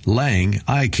by Lang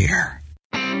Eye Care.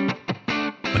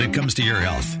 When it comes to your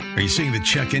health, are you seeing the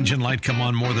check engine light come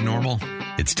on more than normal?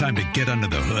 It's time to get under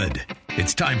the hood.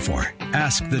 It's time for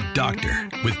Ask the Doctor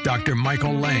with Dr.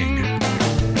 Michael Lang.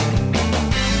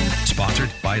 Sponsored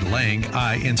by Lang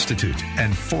Eye Institute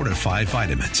and Fortify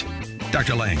Vitamins.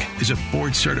 Dr. Lang is a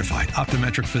board-certified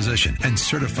optometric physician and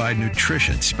certified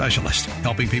nutrition specialist,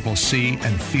 helping people see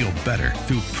and feel better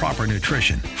through proper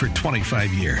nutrition for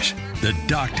 25 years. The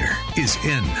doctor is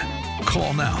in.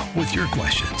 Call now with your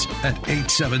questions at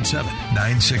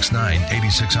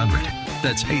 877-969-8600.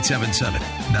 That's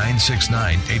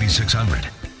 877-969-8600.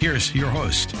 Here's your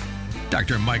host,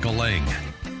 Dr. Michael Lang.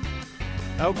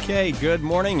 Okay, good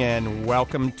morning and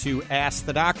welcome to Ask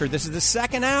the Doctor. This is the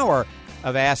second hour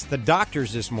of Ask the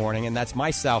Doctors this morning, and that's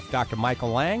myself, Dr.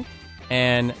 Michael Lang,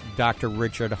 and Dr.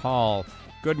 Richard Hall.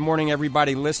 Good morning,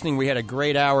 everybody listening. We had a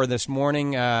great hour this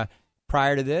morning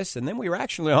prior to this, and then we were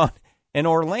actually on in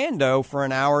Orlando for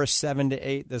an hour, 7 to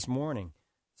 8 this morning.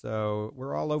 So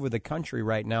we're all over the country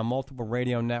right now, multiple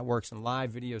radio networks and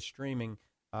live video streaming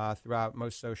throughout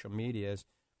most social medias.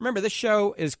 Remember, this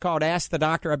show is called Ask the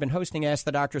Doctor. I've been hosting Ask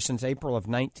the Doctor since April of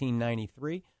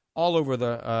 1993, all over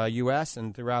the U.S.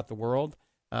 and throughout the world.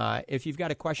 If you've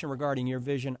got a question regarding your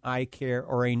vision, eye care,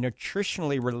 or a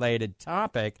nutritionally related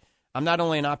topic, I'm not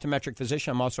only an optometric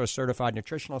physician, I'm also a certified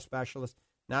nutritional specialist.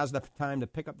 Now's the time to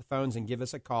pick up the phones and give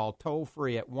us a call, toll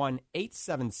free at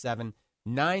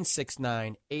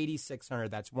 1-877-969-8600.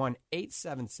 That's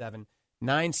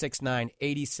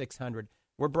 1-877-969-8600.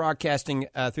 We're broadcasting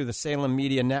through the Salem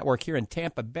Media Network here in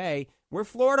Tampa Bay. We're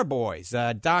Florida boys.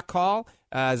 Doc Hall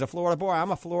is a Florida boy.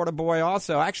 I'm a Florida boy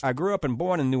also. Actually, I grew up and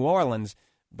born in New Orleans,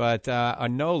 but a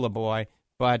NOLA boy.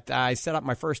 But I set up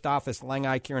my first office, Lang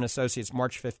Eye Care & Associates,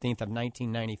 March 15th of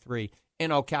 1993 in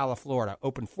Ocala, Florida.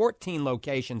 Opened 14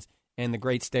 locations in the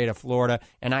great state of Florida.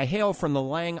 And I hail from the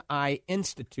Lang Eye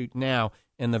Institute now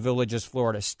in the Villages,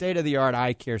 Florida. State-of-the-art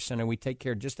eye care center. We take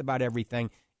care of just about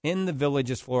everything in the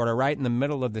Villages, Florida, right in the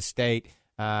middle of the state.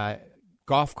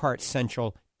 Golf cart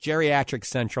central, geriatric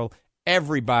central.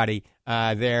 Everybody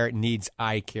there needs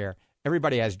eye care.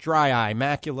 Everybody has dry eye,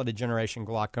 macular degeneration,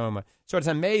 glaucoma. So it's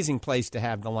an amazing place to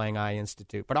have the Lang Eye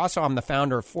Institute. But also I'm the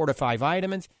founder of Fortify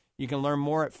Vitamins. You can learn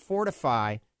more at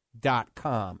fortify.com,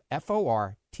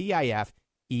 Fortifeye,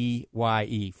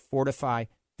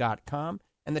 fortify.com.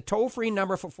 And the toll-free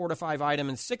number for Fortify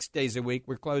Vitamins 6 days a week,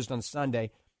 we're closed on Sunday,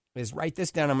 is write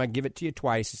this down. I'm going to give it to you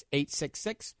twice. It's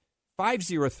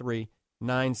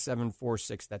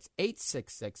 866-503-9746. That's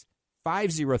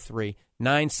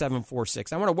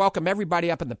 866-503-9746. I want to welcome everybody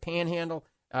up in the Panhandle,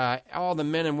 all the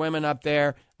men and women up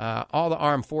there, all the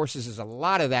armed forces. There's a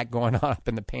lot of that going on up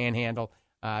in the Panhandle.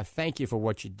 Thank you for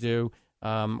what you do.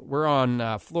 We're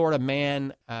on Florida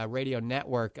Man Radio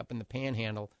Network up in the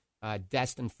Panhandle,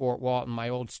 Destin, Fort Walton, my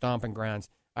old stomping grounds.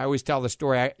 I always tell the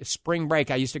story. Spring break,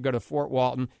 I used to go to Fort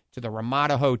Walton to the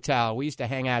Ramada Hotel. We used to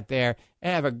hang out there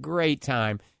and have a great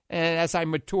time. And as I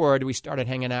matured, we started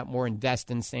hanging out more in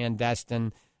Destin,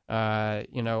 Sandestin,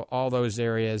 all those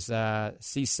areas,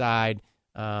 Seaside,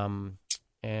 and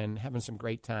having some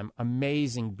great time.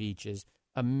 Amazing beaches,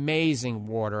 amazing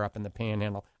water up in the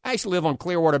Panhandle. I actually live on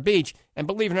Clearwater Beach, and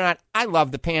believe it or not, I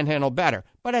love the Panhandle better.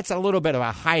 But it's a little bit of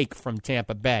a hike from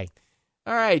Tampa Bay.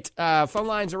 All right, phone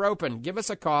lines are open. Give us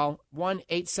a call,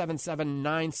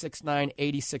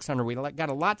 1-877-969-8600. We got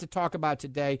a lot to talk about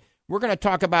today. We're going to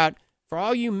talk about, for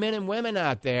all you men and women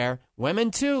out there,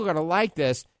 women too are going to like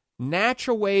this,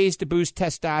 natural ways to boost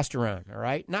testosterone, all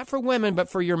right? Not for women, but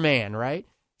for your man, right?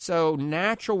 So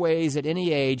natural ways at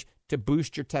any age to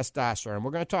boost your testosterone.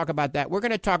 We're going to talk about that. We're going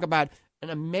to talk about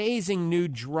an amazing new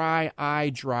dry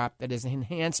eye drop that is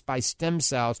enhanced by stem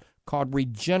cells called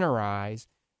Regenerize.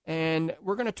 and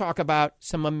we're going to talk about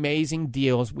some amazing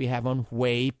deals we have on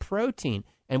whey protein.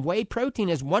 And whey protein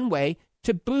is one way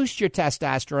to boost your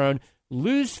testosterone,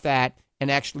 lose fat,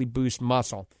 and actually boost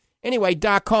muscle. Anyway,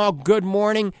 Doc Hall, good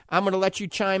morning. I'm going to let you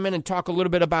chime in and talk a little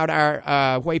bit about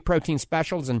our whey protein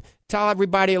specials and tell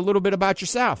everybody a little bit about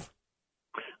yourself.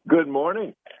 Good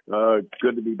morning.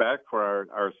 Good to be back for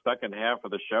our second half of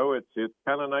the show. It's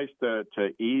kind of nice to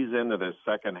ease into this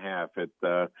second half. It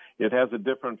has a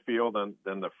different feel than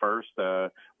the first.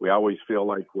 We always feel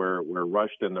like we're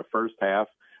rushed in the first half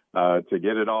to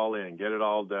get it all in, get it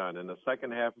all done. And the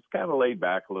second half is kind of laid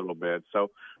back a little bit.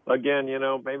 So again,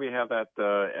 maybe have that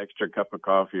extra cup of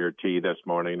coffee or tea this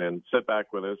morning and sit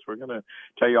back with us. We're going to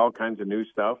tell you all kinds of new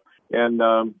stuff. And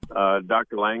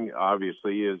Dr. Lang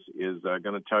obviously is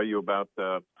going to tell you about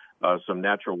some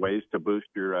natural ways to boost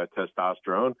your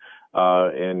testosterone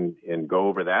and go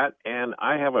over that. And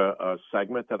I have a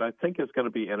segment that I think is going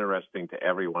to be interesting to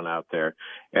everyone out there,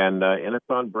 and it's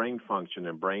on brain function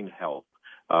and brain health.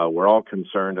 We're all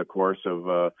concerned, of course,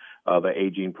 of the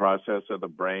aging process of the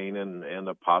brain and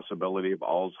the possibility of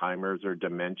Alzheimer's or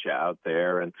dementia out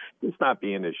there, and it's not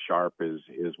being as sharp as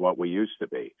what we used to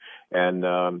be. And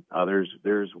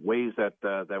there's ways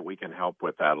that we can help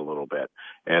with that a little bit,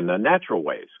 and natural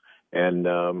ways. And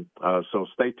so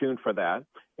stay tuned for that.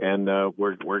 And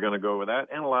we're going to go over that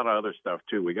and a lot of other stuff,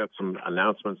 too. We got some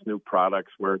announcements, new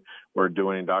products we're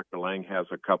doing. Dr. Lang has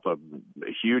a couple of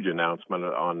huge announcements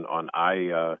on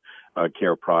eye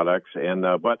care products. And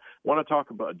but I want to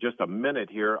talk about just a minute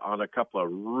here on a couple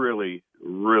of really,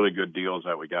 really good deals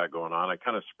that we got going on. I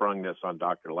kind of sprung this on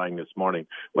Dr. Lang this morning,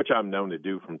 which I'm known to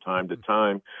do from time to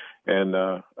time. And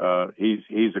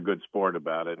he's a good sport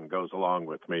about it and goes along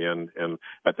with me. And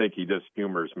I think he just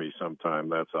humors me sometime,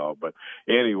 that's all. But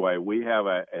anyway, we have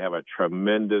a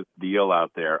tremendous deal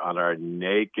out there on our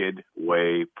Naked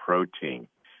Whey protein,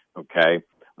 okay?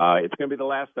 It's going to be the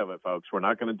last of it, folks. We're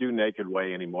not going to do Naked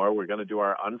Whey anymore. We're going to do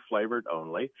our unflavored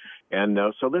only. And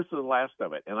so this is the last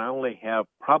of it. And I only have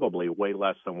probably way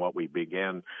less than what we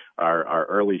began our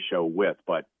early show with.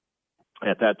 But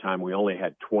at that time, we only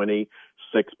had 20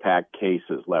 six-pack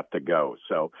cases left to go.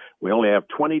 So we only have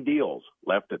 20 deals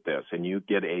left at this. And you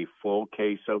get a full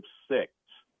case of 6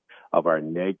 of our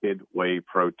Naked Whey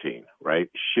protein, right?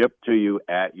 Shipped to you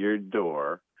at your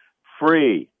door,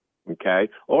 free. Okay,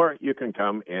 or you can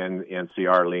come and see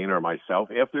Arlene or myself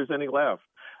if there's any left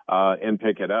and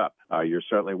pick it up. You're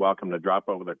certainly welcome to drop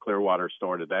over the Clearwater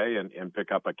store today and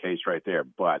pick up a case right there.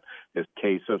 But this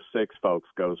case of 6, folks,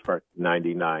 goes for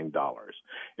 $99.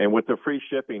 And with the free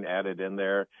shipping added in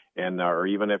there, and or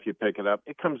even if you pick it up,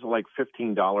 it comes to like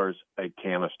 $15 a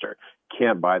canister.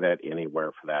 Can't buy that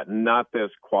anywhere for that. Not this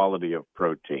quality of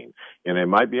protein. And they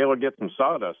might be able to get some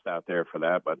sawdust out there for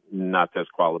that, but not this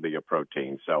quality of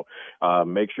protein. So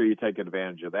make sure you take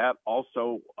advantage of that.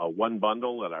 Also, one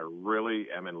bundle that I really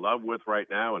am in love with right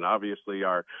now, and obviously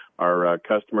our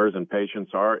customers and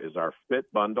patients is our Fit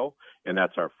bundle, and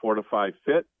that's our Fortify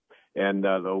Fit, and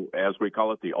as we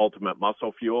call it, the Ultimate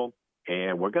Muscle Fuel.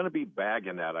 And we're going to be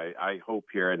bagging that, I hope,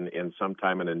 here in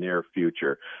sometime in the near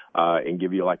future, and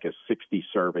give you like a 60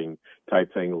 serving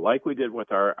type thing, like we did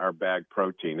with our bag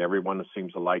protein. Everyone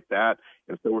seems to like that,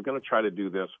 and so we're going to try to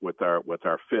do this with our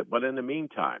Fit. But in the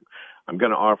meantime, I'm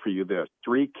going to offer you this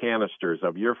 3 canisters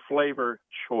of your flavor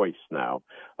choice now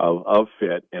of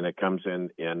Fit, and it comes in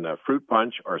fruit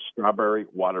punch or strawberry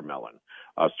watermelon.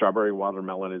 Strawberry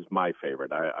watermelon is my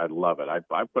favorite. I love it. I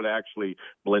put actually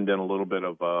blend in a little bit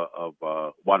of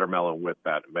watermelon with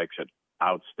that. It makes it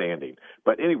outstanding.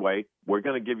 But anyway, we're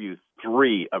going to give you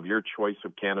 3 of your choice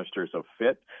of canisters of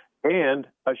Fit and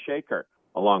a shaker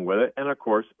along with it. And, of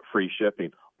course, free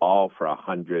shipping, all for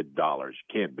 $100.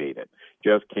 Can't beat it.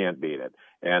 Just can't beat it.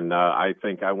 And I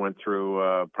think I went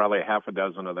through probably half a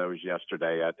dozen of those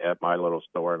yesterday at my little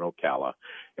store in Ocala,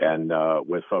 and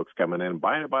with folks coming in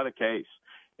buying it by the case.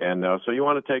 And so you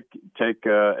want to take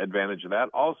advantage of that.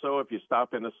 Also, if you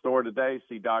stop in the store today,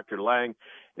 see Dr. Lang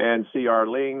and see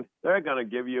Arlene, they're going to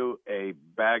give you a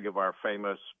bag of our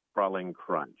famous Sprouling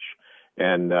Crunch.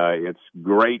 And it's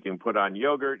great. You can put on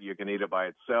yogurt. You can eat it by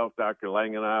itself. Dr.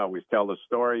 Lang and I always tell the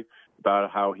story about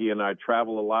how he and I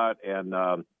travel a lot, and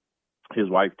his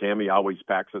wife, Tammy, always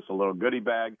packs us a little goodie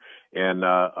bag, and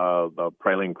the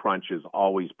Praline Crunch is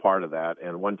always part of that.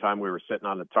 And one time we were sitting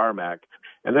on the tarmac,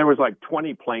 and there was like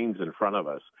 20 planes in front of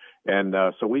us. And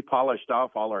so we polished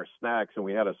off all our snacks, and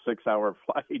we had a 6-hour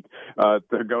flight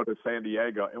to go to San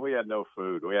Diego, and we had no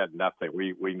food. We had nothing.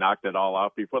 We knocked it all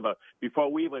off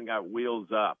before we even got wheels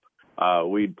up.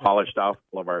 we'd polished off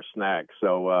all of our snacks.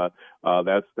 So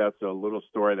that's a little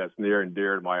story that's near and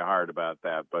dear to my heart about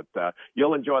that. But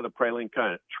you'll enjoy the Praline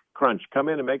Crunch. Come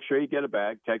in and make sure you get a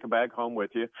bag. Take a bag home with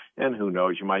you, and who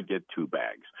knows, you might get 2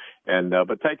 bags. And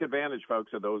but take advantage,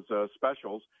 folks, of those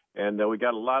specials. And we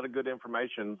got a lot of good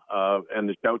information in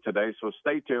the show today. So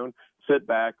stay tuned, sit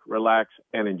back, relax,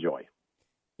 and enjoy.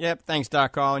 Yep, thanks,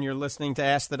 Doc Hall. And you're listening to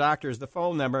Ask the Doctor. Is the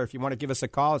phone number. If you want to give us a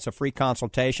call, it's a free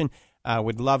consultation.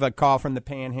 We'd love a call from the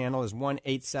Panhandle. Is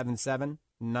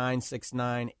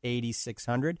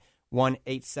 1-877-969-8600.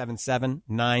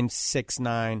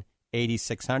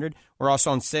 1-877-969-8600. We're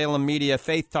also on Salem Media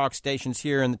Faith Talk stations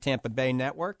here in the Tampa Bay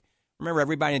network. Remember,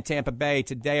 everybody in Tampa Bay,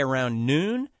 today around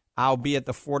noon, I'll be at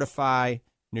the Fortify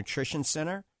Nutrition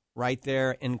Center right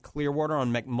there in Clearwater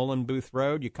on McMullen Booth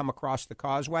Road. You come across the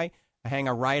causeway, hang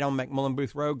a right on McMullen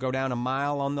Booth Road, go down a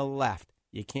mile on the left.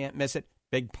 You can't miss it.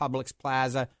 Big Publix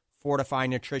Plaza, Fortify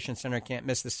Nutrition Center. Can't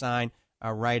miss the sign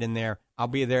right in there. I'll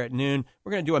be there at noon.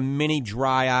 We're going to do a mini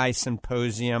dry eye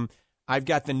symposium. I've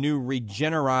got the new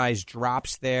Regenerize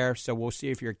drops there, so we'll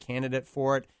see if you're a candidate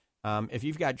for it. If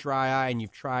you've got dry eye and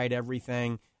you've tried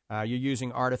everything, you're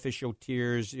using artificial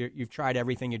tears, you've tried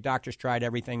everything, your doctor's tried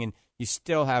everything, and you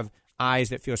still have eyes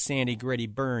that feel sandy, gritty,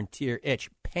 burn, tear,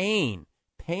 itch, pain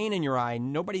in your eye,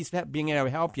 nobody's being able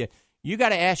to help you, you got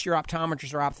to ask your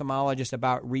optometrist or ophthalmologist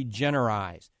about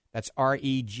Regenerize. That's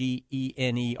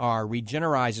R-E-G-E-N-E-R.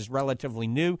 Regenerize is relatively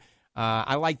new.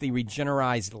 I like the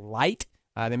Regenerize Light.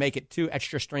 They make it 2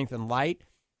 extra strength and light.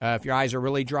 If your eyes are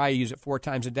really dry, you use it 4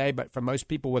 times a day. But for most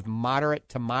people with moderate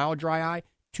to mild dry eye,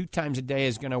 2 times a day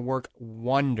is going to work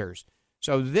wonders.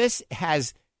 So this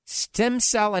has stem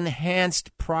cell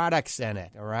enhanced products in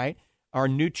it, all right, or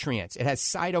nutrients. It has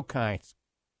cytokines,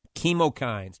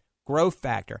 chemokines, growth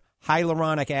factor,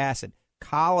 hyaluronic acid,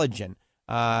 collagen,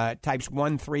 types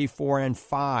 1, 3, 4, and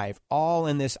 5, all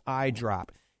in this eye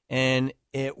drop. And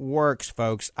it works,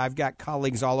 folks. I've got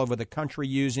colleagues all over the country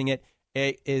using it.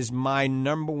 It is my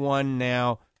number one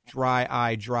now dry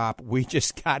eye drop. We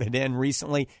just got it in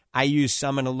recently. I used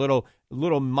some in a little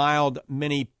mild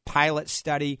mini pilot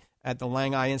study at the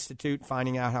Lang Eye Institute,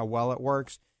 finding out how well it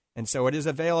works. And so it is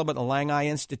available at the Lang Eye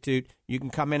Institute. You can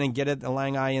come in and get it at the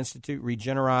Lang Eye Institute,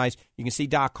 Regenerize. You can see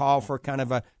Doc Hall for kind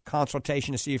of a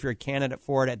consultation to see if you're a candidate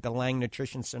for it at the Lang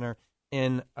Nutrition Center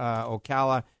in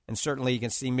Ocala. And certainly you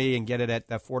can see me and get it at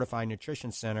the Fortify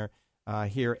Nutrition Center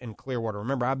here in Clearwater.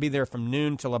 Remember, I'll be there from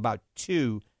noon till about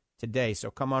 2 today.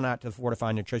 So come on out to the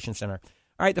Fortify Nutrition Center.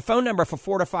 All right, the phone number for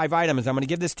Fortify Vitamins, I'm going to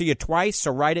give this to you twice,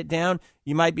 so write it down.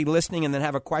 You might be listening and then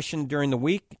have a question during the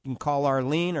week. You can call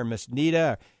Arlene or Miss Nita,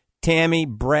 or Tammy,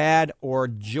 Brad, or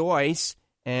Joyce,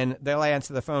 and they'll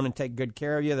answer the phone and take good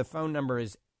care of you. The phone number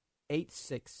is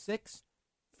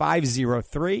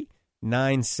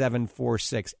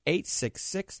 866-503-9746,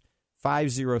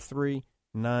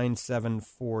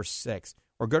 866-503-9746.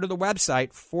 Or go to the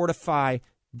website,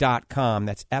 fortify.com.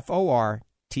 That's Fortifeye.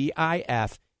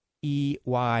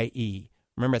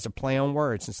 Remember, it's a play on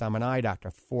words since I'm an eye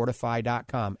doctor.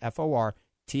 Fortify.com,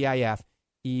 Fortifye.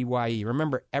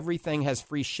 Remember, everything has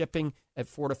free shipping at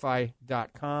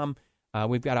Fortify.com.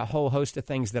 We've got a whole host of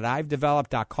things that I've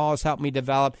developed. Doc Hall's helped me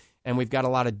develop, and we've got a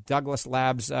lot of Douglas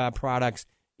Labs products,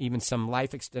 even some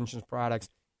Life Extensions products,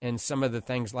 and some of the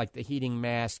things like the heating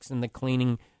masks and the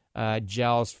cleaning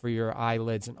gels for your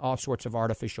eyelids and all sorts of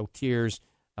artificial tears.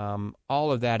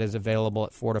 All of that is available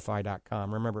at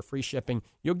Fortify.com. Remember, free shipping.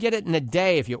 You'll get it in a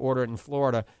day if you order it in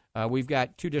Florida. We've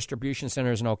got 2 distribution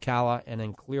centers in Ocala and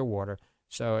in Clearwater,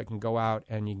 so it can go out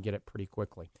and you can get it pretty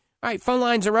quickly. All right, phone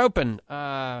lines are open.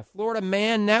 Florida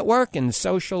Man Network and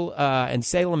social and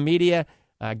Salem Media.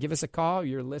 Give us a call.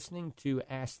 You're listening to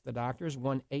Ask the Doctors,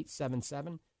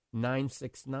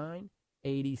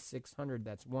 1-877-969-8600.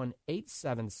 That's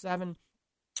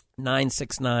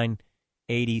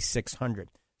 1-877-969-8600.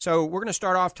 So we're going to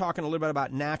start off talking a little bit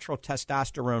about natural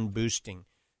testosterone boosting.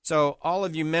 So all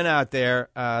of you men out there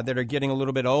that are getting a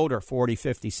little bit older, 40,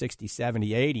 50, 60,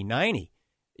 70, 80, 90,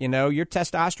 you know, your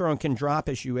testosterone can drop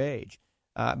as you age.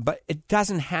 But it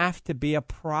doesn't have to be a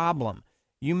problem.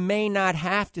 You may not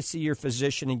have to see your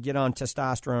physician and get on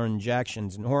testosterone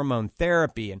injections and hormone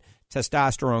therapy and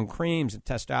testosterone creams and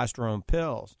testosterone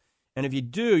pills. And if you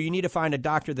do, you need to find a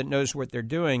doctor that knows what they're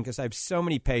doing, because I have so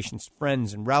many patients,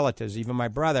 friends, and relatives, even my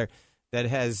brother, that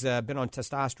has been on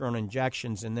testosterone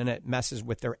injections, and then it messes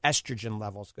with their estrogen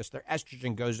levels because their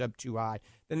estrogen goes up too high.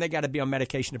 Then they got to be on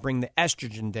medication to bring the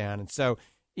estrogen down. And so,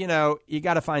 you know, you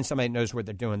got to find somebody that knows what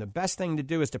they're doing. The best thing to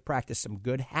do is to practice some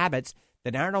good habits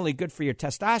that aren't only good for your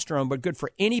testosterone, but good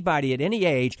for anybody at any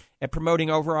age at promoting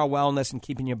overall wellness and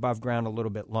keeping you above ground a little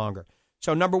bit longer.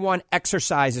 So number one,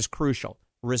 exercise is crucial.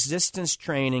 Resistance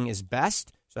training is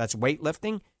best, so that's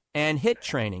weightlifting, and HIIT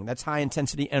training, that's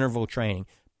high-intensity interval training.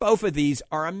 Both of these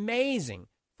are amazing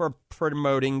for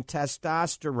promoting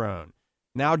testosterone.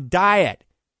 Now, diet.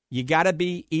 You got to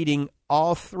be eating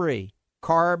all three,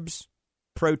 carbs,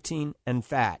 protein, and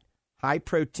fat. High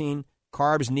protein,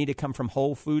 carbs need to come from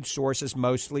whole food sources,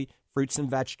 mostly fruits and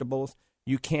vegetables.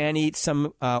 You can eat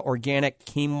some organic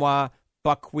quinoa,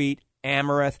 buckwheat,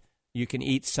 amaranth. You can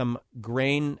eat some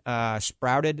grain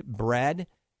sprouted bread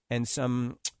and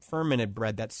some fermented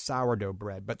bread, that's sourdough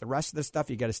bread. But the rest of the stuff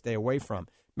you got to stay away from.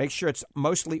 Make sure it's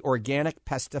mostly organic,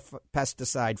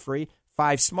 pesticide-free.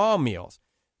 5 small meals.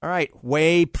 All right,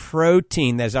 whey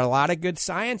protein. There's a lot of good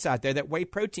science out there that whey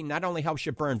protein not only helps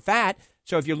you burn fat,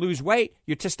 so if you lose weight,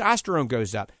 your testosterone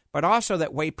goes up, but also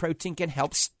that whey protein can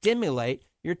help stimulate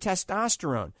your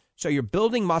testosterone. So you're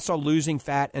building muscle, losing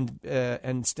fat,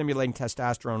 and stimulating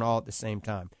testosterone all at the same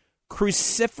time.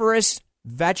 Cruciferous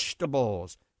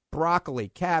vegetables, broccoli,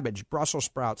 cabbage, Brussels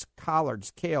sprouts,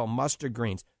 collards, kale, mustard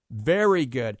greens, very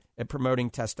good at promoting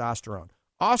testosterone.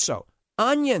 Also,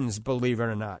 onions, believe it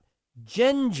or not,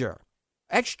 ginger,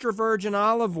 extra virgin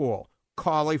olive oil,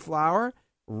 cauliflower,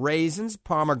 raisins,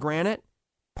 pomegranate,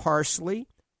 parsley,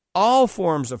 all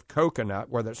forms of coconut,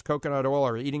 whether it's coconut oil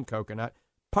or eating coconut,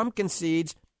 pumpkin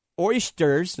seeds,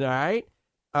 oysters, all right,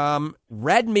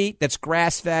 red meat that's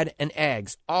grass-fed, and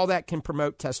eggs. All that can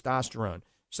promote testosterone.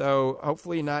 So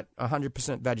hopefully you're not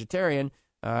 100% vegetarian.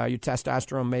 Your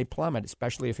testosterone may plummet,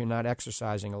 especially if you're not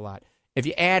exercising a lot. If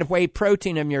you add whey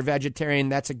protein and you're vegetarian,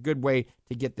 that's a good way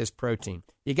to get this protein.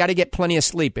 You got to get plenty of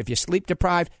sleep. If you're sleep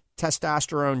deprived,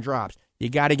 testosterone drops. You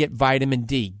got to get vitamin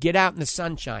D. Get out in the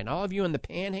sunshine. All of you in the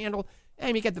Panhandle,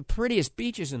 you got the prettiest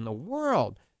beaches in the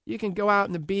world. You can go out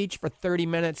on the beach for 30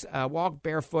 minutes, walk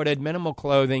barefooted, minimal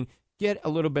clothing, get a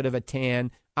little bit of a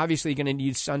tan. Obviously, you're going to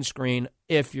use sunscreen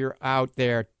if you're out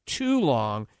there too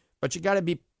long, but you got to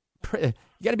be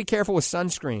careful with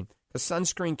sunscreen, because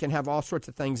sunscreen can have all sorts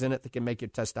of things in it that can make your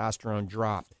testosterone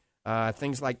drop.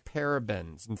 Things like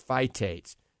parabens and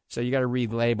phytates. So you got to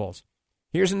read labels.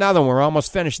 Here's another one. We're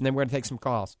almost finished, and then we're going to take some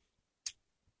calls.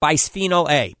 Bisphenol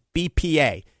A,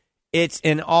 BPA. It's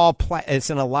in a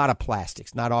lot of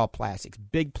plastics, not all plastics.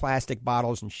 Big plastic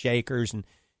bottles and shakers,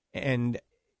 and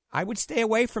I would stay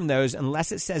away from those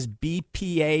unless it says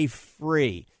BPA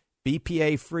free.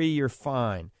 BPA free, you're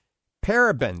fine.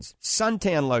 Parabens,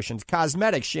 suntan lotions,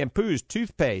 cosmetics, shampoos,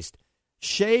 toothpaste,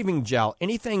 shaving gel,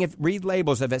 anything, read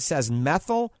labels, if it says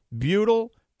methyl,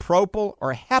 butyl, propyl,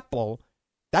 or hepyl,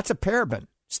 that's a paraben.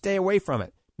 Stay away from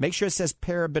it. Make sure it says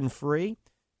paraben free.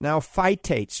 Now,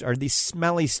 phytates are these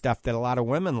smelly stuff that a lot of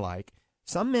women like.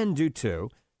 Some men do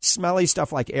too. Smelly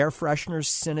stuff like air fresheners,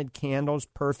 scented candles,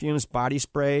 perfumes, body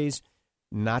sprays.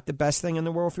 Not the best thing in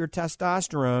the world for your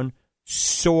testosterone.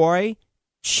 Soy,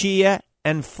 chia,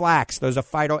 and flax. Those are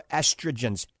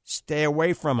phytoestrogens. Stay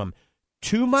away from them.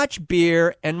 Too much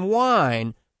beer and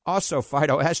wine, also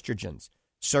phytoestrogens.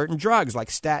 Certain drugs like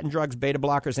statin drugs, beta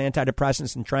blockers,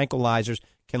 antidepressants, and tranquilizers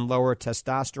can lower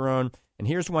testosterone. And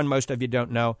here's one most of you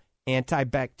don't know,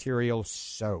 antibacterial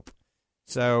soap.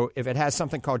 So if it has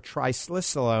something called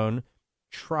triclosan,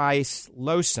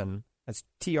 that's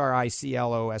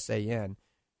triclosan,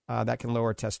 that can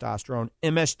lower testosterone.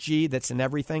 MSG, that's in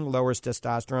everything, lowers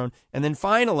testosterone. And then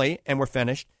finally, and we're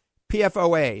finished,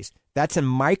 PFOAs. That's in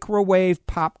microwave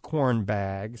popcorn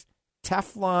bags,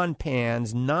 Teflon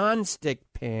pans, nonstick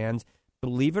pans,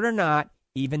 believe it or not,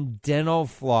 even dental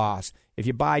floss. If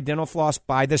you buy dental floss,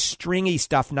 buy the stringy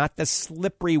stuff, not the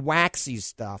slippery, waxy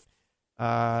stuff,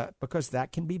 because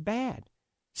that can be bad.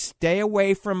 Stay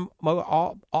away from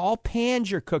all pans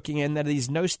you're cooking in, that are these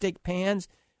no-stick pans,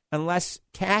 unless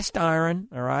cast iron,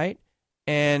 all right,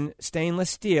 and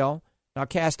stainless steel. Now,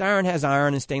 cast iron has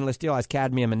iron and stainless steel has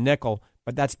cadmium and nickel,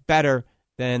 but that's better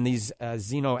than these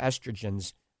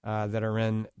xenoestrogens that are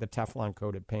in the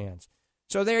Teflon-coated pans.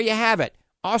 So there you have it.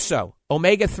 Also,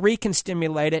 omega-3 can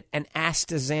stimulate it, and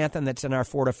astaxanthin that's in our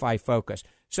Fortify Focus.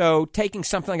 So taking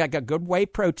something like a good whey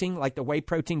protein, like the whey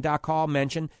protein Doc Hall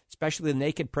mentioned, especially the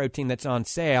naked protein that's on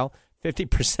sale,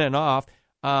 50% off,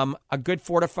 a good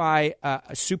Fortify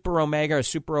Super Omega or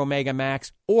Super Omega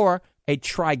Max, or a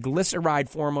triglyceride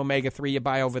form omega-3 you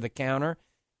buy over the counter,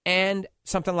 and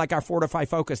something like our Fortify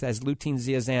Focus that has lutein,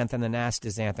 zeaxanthin, and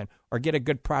astaxanthin, or get a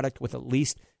good product with at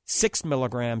least 6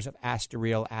 milligrams of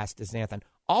asteryl astaxanthin.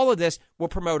 All of this will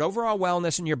promote overall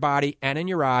wellness in your body and in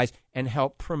your eyes and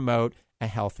help promote a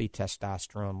healthy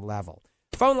testosterone level.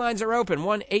 Phone lines are open,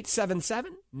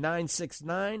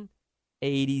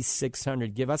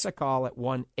 1-877-969-8600. Give us a call at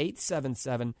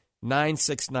 1-877-969-8600.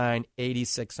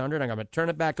 969-8600. I'm going to turn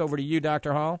it back over to you,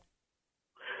 Dr. Hall.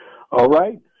 All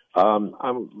right. I'm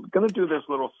going to do this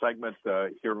little segment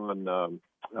here on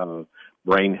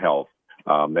brain health.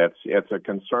 It's a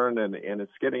concern, and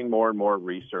it's getting more and more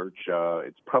research.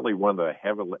 It's probably one of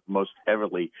the most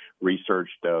heavily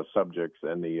researched subjects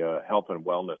in the health and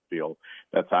wellness field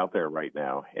that's out there right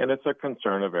now, and it's a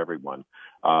concern of everyone.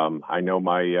 I know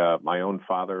my own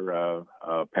father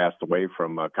passed away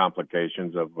from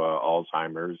complications of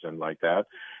Alzheimer's and like that,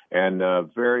 and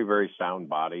very, very sound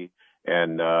body.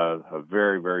 And a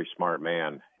very, very smart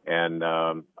man, and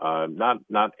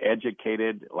not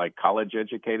educated, like college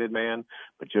educated man,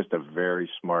 but just a very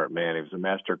smart man. He was a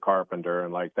master carpenter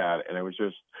and like that. And it was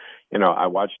just, I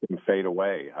watched him fade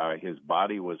away. His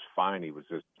body was fine. He was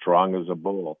as strong as a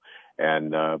bull,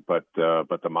 and but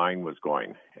the mind was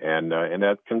going, and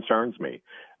that concerns me.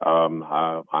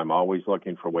 I'm always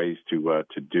looking for ways to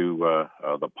do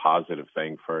the positive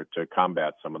thing to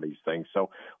combat some of these things.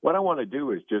 So what I want to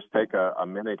do is just take a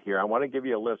minute here. I want to give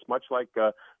you a list, much like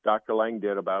Dr. Lang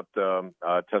did about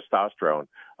testosterone,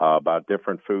 about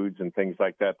different foods and things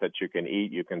like that you can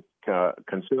eat, you can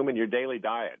consume in your daily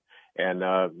diet. And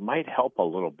might help a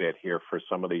little bit here for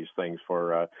some of these things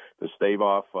to stave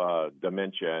off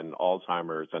dementia and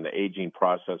Alzheimer's and the aging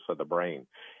process of the brain,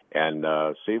 and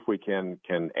see if we can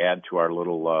add to our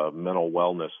little mental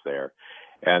wellness there.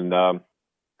 And the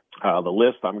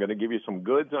list, I'm going to give you some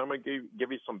goods, and I'm going to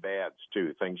give you some bads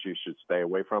too, things you should stay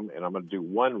away from. And I'm going to do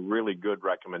one really good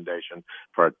recommendation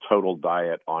for a total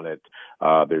diet on it.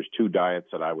 There's 2 diets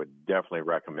that I would definitely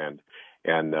recommend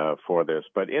and for this.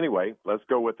 But anyway, let's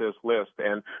go with this list.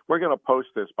 And we're going to post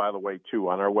this, by the way, too,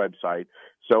 on our website.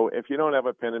 So if you don't have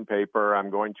a pen and paper, I'm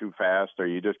going too fast, or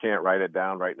you just can't write it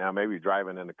down right now, maybe you're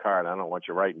driving in the car, and I don't want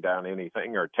you writing down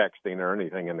anything or texting or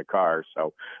anything in the car.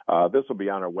 So this will be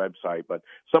on our website. But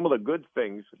some of the good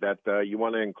things that you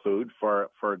want to include for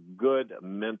good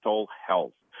mental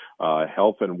health,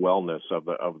 health and wellness of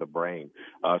the brain: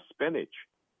 spinach,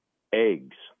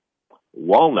 eggs,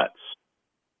 walnuts,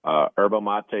 yerba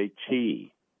mate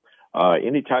tea,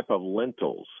 any type of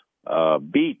lentils,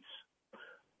 beets,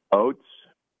 oats,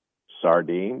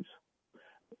 sardines,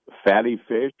 fatty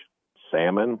fish,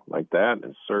 salmon, like that,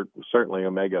 and certainly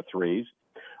omega-3s,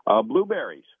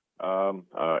 blueberries,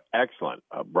 excellent,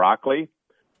 broccoli,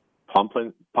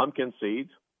 pumpkin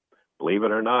seeds, believe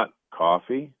it or not,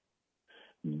 coffee,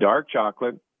 dark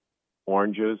chocolate,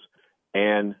 oranges,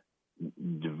 and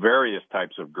various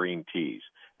types of green teas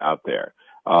out there.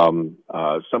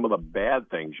 Some of the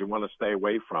bad things you want to stay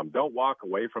away from. Don't walk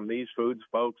away from these foods,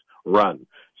 folks. Run.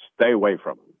 Stay away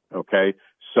from them, okay?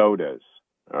 Sodas,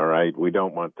 all right? We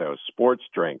don't want those. Sports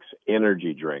drinks,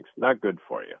 energy drinks, not good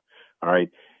for you, all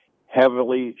right?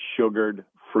 Heavily sugared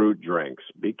fruit drinks.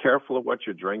 Be careful of what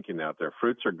you're drinking out there.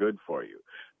 Fruits are good for you.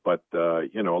 But, a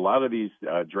lot of these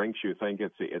drinks, you think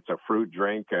it's a fruit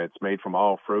drink, it's made from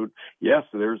all fruit. Yes,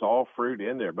 there's all fruit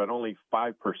in there, but only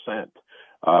 5%.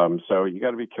 So you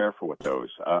got to be careful with those.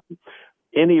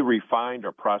 Any refined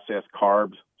or processed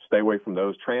carbs, stay away from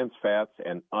those. Trans fats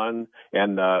and all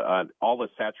the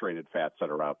saturated fats that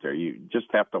are out there. You just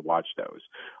have to watch those.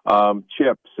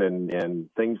 Chips and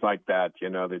things like that,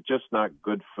 they're just not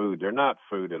good food. They're not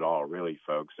food at all, really,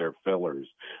 folks. They're fillers.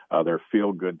 They're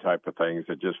feel-good type of things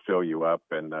that just fill you up,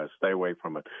 and stay away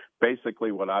from it.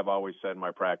 Basically, what I've always said in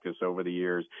my practice over the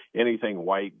years, anything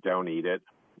white, don't eat it.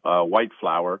 White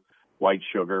flour, white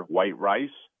sugar, white rice.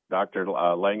 Dr.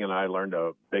 Lang and I learned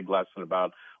a big lesson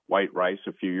about white rice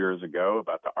a few years ago,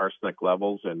 about the arsenic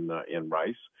levels in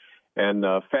rice. And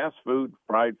fast food,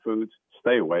 fried foods,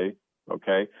 stay away,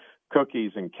 okay?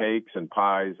 Cookies and cakes and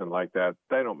pies and like that,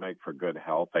 they don't make for good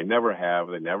health. They never have.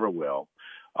 They never will.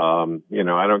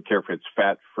 I don't care if it's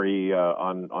fat-free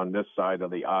on this side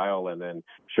of the aisle and then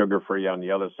sugar-free on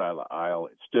the other side of the aisle.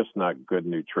 It's just not good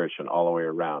nutrition all the way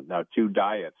around. Now, 2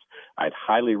 diets I'd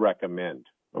highly recommend,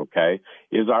 okay,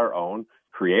 is our own,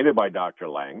 created by Dr.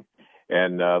 Lang,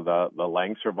 and the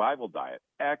Lang Survival Diet.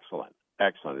 Excellent.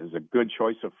 There's a good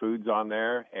choice of foods on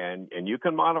there, and you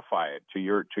can modify it to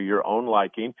your own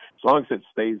liking, as long as it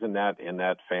stays in that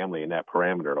family, in that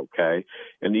parameter, okay?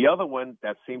 And the other one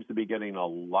that seems to be getting a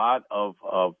lot of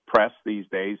press these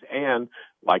days, and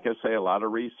like I say, a lot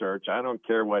of research. I don't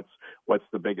care what's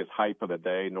the biggest hype of the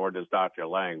day, nor does Dr.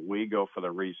 Lang. We go for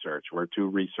the research. We're 2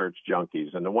 research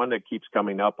junkies, and the one that keeps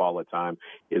coming up all the time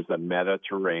is the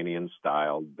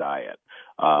Mediterranean-style diet.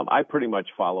 I pretty much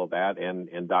follow that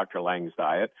in Dr. Lang's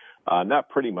diet. Not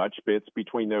pretty much, but it's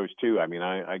between those 2. I mean,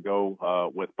 I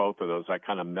go with both of those. I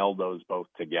kind of meld those both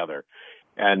together.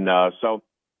 And so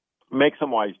make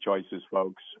some wise choices,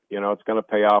 folks. It's going to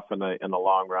pay off in the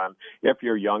long run. If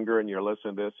you're younger and you're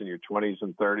listening to this in your 20s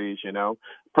and 30s,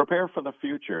 prepare for the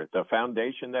future. The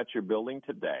foundation that you're building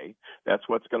today, that's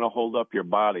what's going to hold up your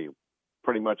body,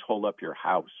 pretty much hold up your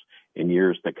house in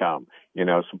years to come.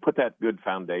 So put that good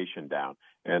foundation down,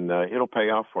 and it'll pay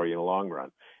off for you in the long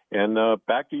run. And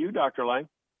back to you, Dr. Lang.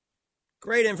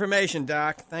 Great information,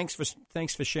 Doc. Thanks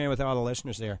for sharing with all the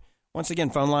listeners there. Once again,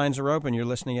 phone lines are open. You're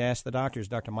listening to Ask the Doctors.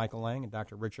 Dr. Michael Lang and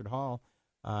Dr. Richard Hall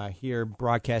here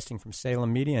broadcasting from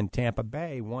Salem Media in Tampa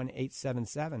Bay,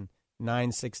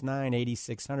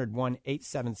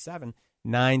 1-877-969-8600,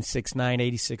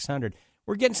 1-877-969-8600.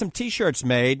 We're getting some T-shirts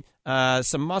made,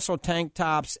 some muscle tank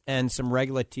tops and some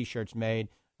regular T-shirts made.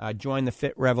 Join the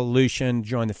Fit Revolution,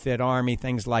 join the Fit Army,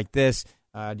 things like this.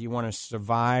 Do you want to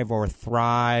survive or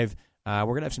thrive? We're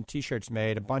going to have some T-shirts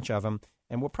made, a bunch of them.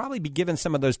 And we'll probably be giving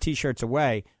some of those T-shirts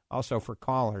away also for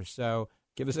callers. So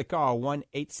give us a call,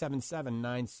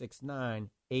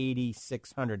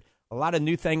 1-877-969-8600. A lot of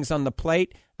new things on the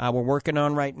plate we're working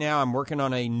on right now. I'm working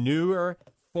on a newer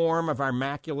form of our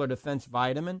macular defense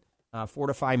vitamin,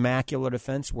 Fortify Macular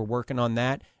Defense. We're working on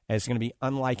that. It's going to be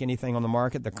unlike anything on the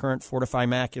market. The current Fortify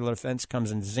Macular Defense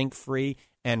comes in zinc-free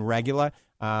and regular,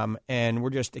 and we're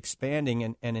just expanding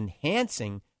and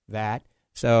enhancing that.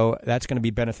 So that's going to be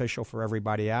beneficial for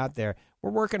everybody out there.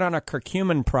 We're working on a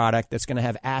curcumin product that's going to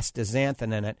have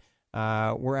astaxanthin in it.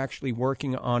 We're actually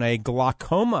working on a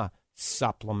glaucoma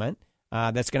supplement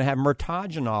that's going to have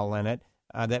mirtogenol in it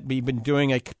that we've been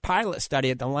doing a pilot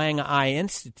study at the Lang Eye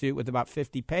Institute with about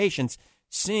 50 patients,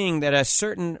 seeing that a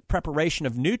certain preparation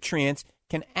of nutrients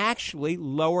can actually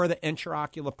lower the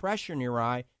intraocular pressure in your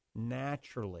eye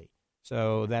naturally.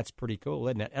 So that's pretty cool,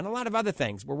 isn't it? And a lot of other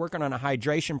things. We're working on a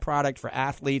hydration product for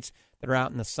athletes that are out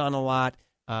in the sun a lot,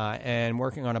 and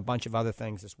working on a bunch of other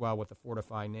things as well with the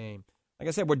Fortify name. Like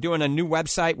I said, we're doing a new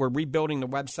website. We're rebuilding the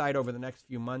website over the next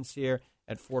few months here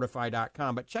at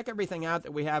fortify.com. But check everything out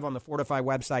that we have on the Fortify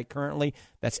website currently.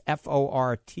 That's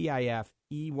FORTIFEYE,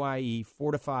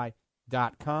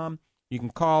 fortify.com. You can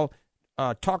call,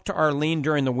 talk to Arlene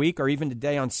during the week or even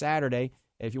today on Saturday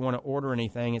if you want to order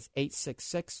anything. It's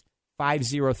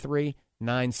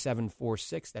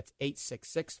 866-503-9746. That's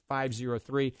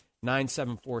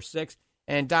 866-503-9746.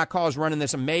 And Doc Hall is running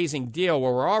this amazing deal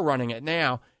where we're all running it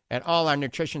now at all our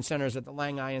nutrition centers at the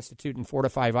Lang Eye Institute and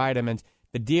Fortify Vitamins.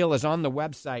 The deal is on the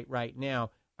website right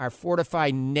now. Our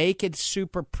Fortify Naked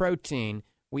Super Protein,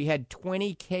 we had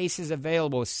 20 cases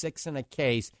available, 6 in a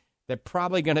case. They're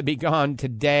probably going to be gone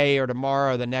today or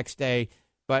tomorrow or the next day.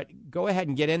 But go ahead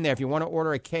and get in there. If you want to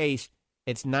order a case,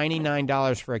 it's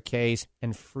 $99 for a case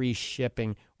and free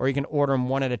shipping. Or you can order them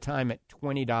one at a time at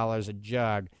 $20 a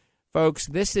jug. Folks,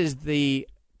 this is the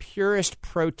purest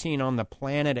protein on the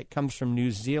planet. It comes from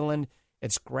New Zealand.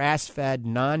 It's grass-fed,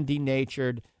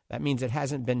 non-denatured. That means it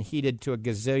hasn't been heated to a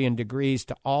gazillion degrees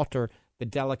to alter the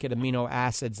delicate amino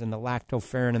acids and the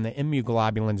lactoferrin and the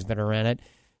immunoglobulins that are in it.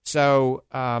 So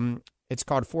it's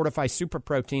called Fortify Super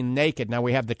Protein Naked. Now,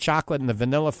 we have the chocolate and the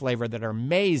vanilla flavor that are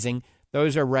amazing.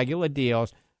 Those are regular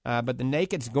deals. But the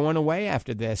Naked's going away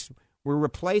after this. We're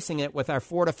replacing it with our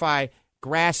Fortify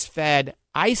grass-fed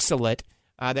isolate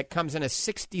that comes in a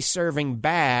 60-serving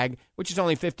bag, which is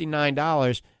only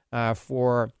 $59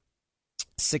 for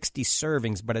 60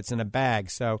 servings, but it's in a bag.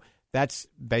 So that's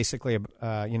basically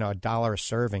 $1 a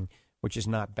serving, which is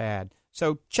not bad.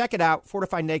 So check it out,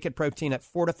 Fortify Naked Protein at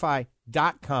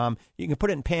fortify.com. You can put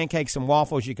it in pancakes and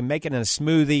waffles. You can make it in a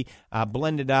smoothie,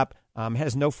 blend it up. It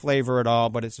has no flavor at all,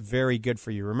 but it's very good for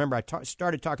you. Remember, I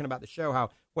started talking about the show how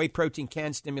whey protein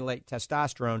can stimulate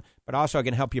testosterone, but also it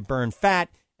can help you burn fat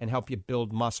and help you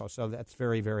build muscle. So that's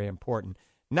very, very important.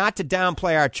 Not to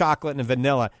downplay our chocolate and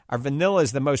vanilla. Our vanilla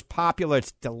is the most popular.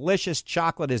 It's delicious.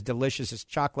 Chocolate is delicious. It's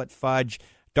chocolate fudge,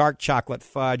 dark chocolate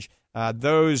fudge.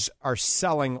 Those are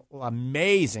selling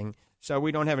amazing, so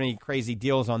we don't have any crazy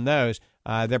deals on those.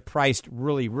 They're priced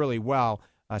really, really well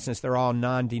since they're all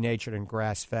non-denatured and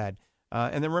grass-fed.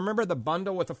 And then remember the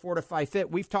bundle with the Fortify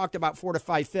Fit. We've talked about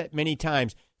Fortify Fit many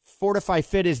times. Fortify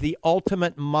Fit is the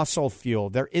ultimate muscle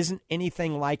fuel. There isn't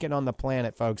anything like it on the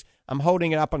planet, folks. I'm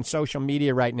holding it up on social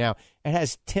media right now. It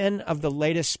has 10 of the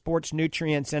latest sports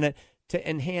nutrients in it to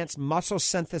enhance muscle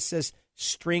synthesis,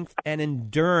 strength, and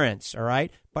endurance, all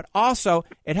right? But also,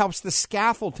 it helps the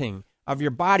scaffolding of your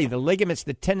body, the ligaments,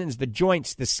 the tendons, the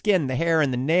joints, the skin, the hair,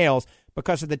 and the nails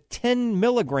because of the 10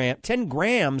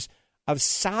 grams of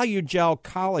Solugel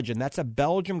collagen. That's a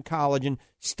Belgium collagen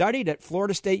studied at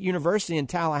Florida State University in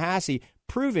Tallahassee,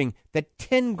 proving that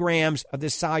 10 grams of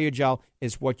this Solugel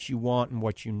is what you want and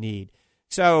what you need.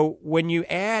 So when you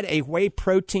add a whey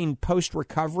protein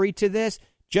post-recovery to this,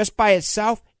 just by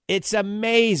itself, it's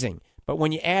amazing. But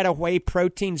when you add a whey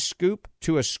protein scoop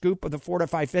to a scoop of the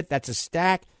Fortify Fit, that's a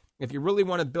stack. If you really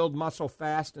want to build muscle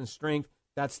fast and strength,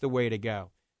 that's the way to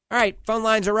go. All right, phone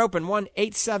lines are open,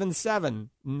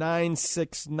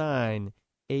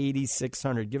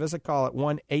 1-877-969-8600. Give us a call at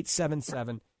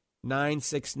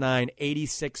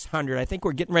 1-877-969-8600. I think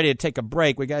we're getting ready to take a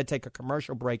break. We got to take a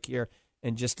commercial break here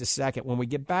in just a second. When we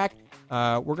get back,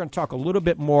 we're going to talk a little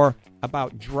bit more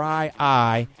about dry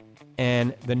eye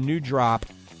and the new drop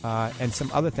and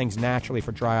some other things naturally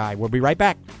for dry eye. We'll be right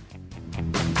back.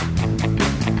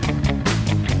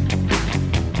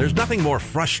 There's nothing more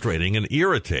frustrating and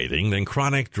irritating than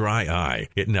chronic dry eye.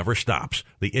 It never stops.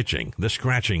 The itching, the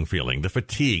scratching feeling, the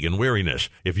fatigue and weariness.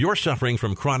 If you're suffering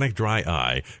from chronic dry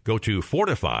eye, go to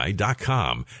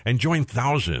Fortify.com and join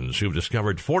thousands who've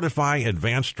discovered Fortify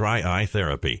Advanced Dry Eye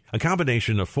Therapy, a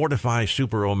combination of Fortify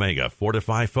Super Omega,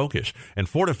 Fortify Focus, and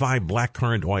Fortify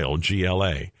Blackcurrant Oil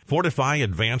GLA. Fortify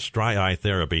Advanced Dry Eye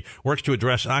Therapy works to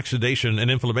address oxidation and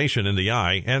inflammation in the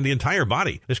eye and the entire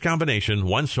body. This combination,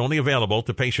 once only available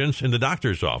to patients in the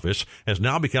doctor's office, has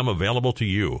now become available to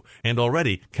you. And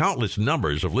already, countless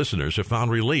numbers of listeners have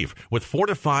found relief with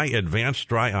Fortify Advanced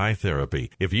Dry Eye Therapy.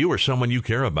 If you or someone you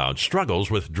care about struggles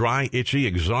with dry, itchy,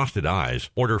 exhausted eyes,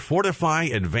 order Fortify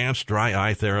Advanced Dry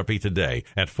Eye Therapy today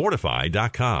at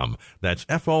Fortify.com. That's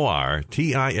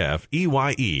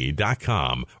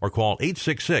FORTIFEYE.com or call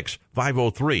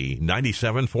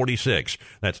 866-503-9746.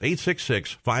 That's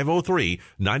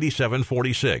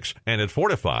 866-503-9746 and at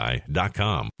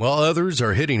Fortify.com. While others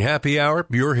are hitting happy hour,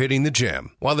 you're hitting the gym.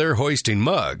 While they're hoisting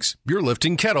mugs, you're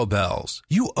lifting kettlebells.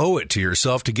 You owe it to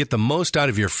yourself to get the most out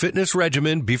of your fitness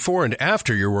regimen before and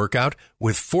after your workout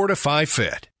with Fortify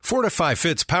Fit. Fortify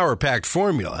Fit's power-packed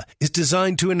formula is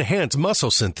designed to enhance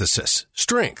muscle synthesis,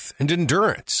 strength, and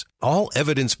endurance. All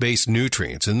evidence-based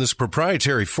nutrients in this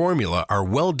proprietary formula are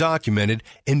well documented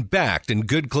and backed in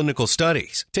good clinical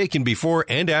studies. Taken before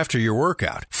and after your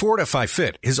workout, Fortify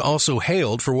Fit is also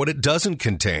hailed for what it doesn't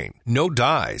contain. No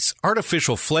dyes,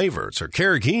 artificial flavors, or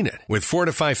carrageenan. With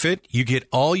Fortify Fit, you get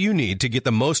all you need to get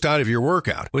the most out of your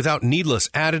workout without needless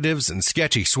additives and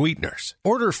sketchy sweeteners.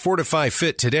 Order Fortify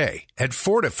Fit today at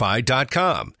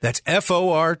Fortify.com. That's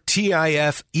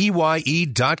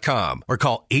FORTIFEYE.com or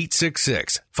call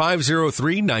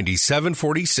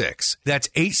 866-503-9746. That's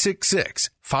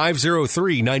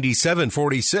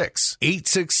 866-503-9746.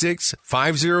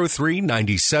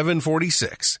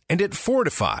 866-503-9746. And at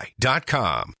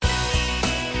Fortify.com.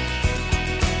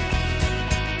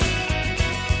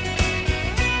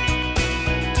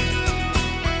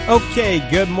 Okay,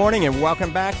 good morning and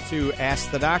welcome back to Ask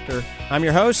the Doctor. I'm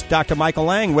your host, Dr. Michael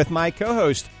Lang, with my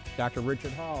co-host, Dr.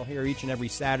 Richard Hall, here each and every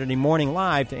Saturday morning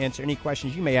live to answer any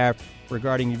questions you may have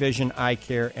regarding vision, eye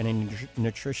care, and a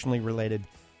nutritionally related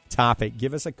topic.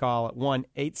 Give us a call at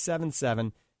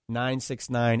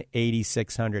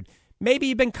 1-877-969-8600. Maybe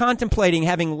you've been contemplating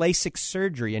having LASIK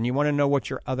surgery and you want to know what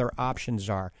your other options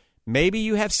are. Maybe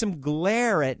you have some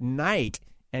glare at night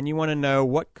and you want to know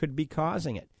what could be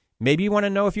causing it. Maybe you want to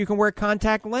know if you can wear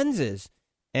contact lenses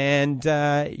and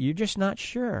you're just not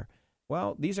sure.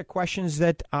 Well, these are questions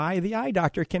that the eye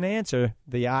doctor, can answer,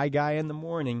 the eye guy in the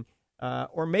morning.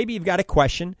 Or maybe you've got a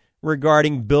question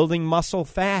regarding building muscle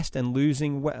fast and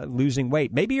losing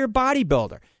weight. Maybe you're a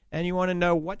bodybuilder and you want to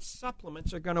know what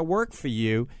supplements are going to work for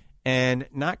you and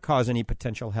not cause any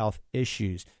potential health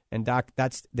issues. And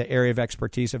that's the area of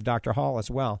expertise of Dr. Hall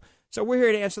as well. So we're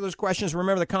here to answer those questions.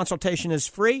 Remember, the consultation is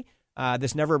free.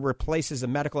 This never replaces a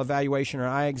medical evaluation or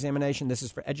eye examination. This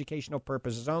is for educational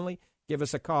purposes only. Give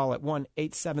us a call at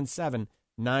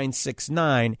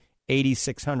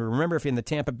 1-877-969-8600. Remember, if you're in the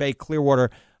Tampa Bay, Clearwater,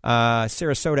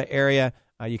 Sarasota area,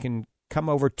 you can come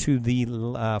over to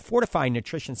the Fortify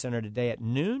Nutrition Center today at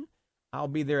noon. I'll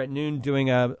be there at noon doing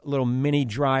a little mini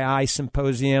dry eye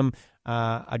symposium,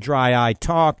 a dry eye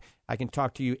talk. I can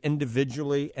talk to you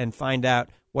individually and find out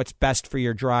what's best for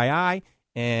your dry eye.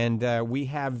 And we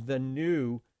have the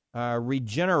new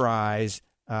Regenerize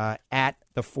at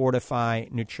the Fortify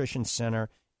Nutrition Center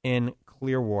in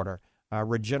Clearwater.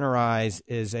 Regenerize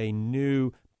is a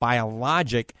new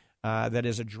biologic that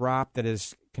is a drop that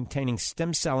is containing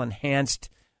stem cell enhanced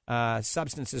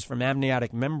substances from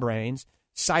amniotic membranes,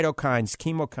 cytokines,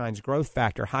 chemokines, growth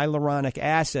factor, hyaluronic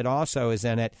acid also is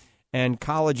in it, and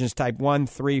collagens type 1,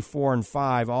 3, 4, and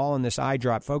 5, all in this eye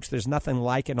drop. Folks, there's nothing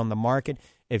like it on the market.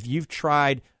 If you've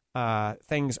tried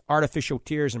things, artificial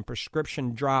tears and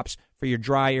prescription drops for your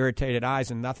dry, irritated eyes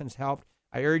and nothing's helped,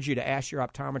 I urge you to ask your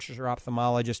optometrist or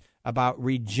ophthalmologist about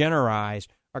Regenerize,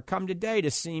 or come today to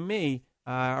see me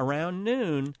around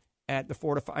noon at the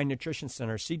Fortify Nutrition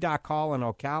Center. See Doc Hall in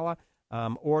Ocala.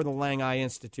 or the Lang Eye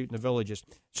Institute in the Villages.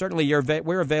 Certainly,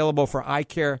 we're available for eye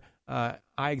care, eye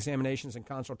examinations and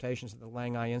consultations at the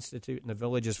Lang Eye Institute in the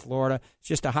Villages, Florida. It's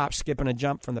just a hop, skip, and a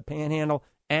jump from the Panhandle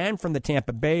and from the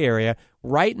Tampa Bay area,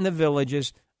 right in the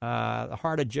Villages, the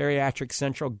heart of Geriatric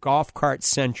Central, Golf Cart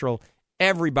Central.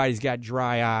 Everybody's got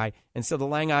dry eye, and so the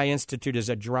Lang Eye Institute is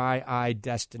a dry eye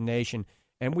destination,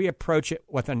 and we approach it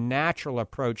with a natural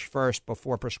approach first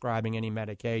before prescribing any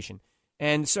medication.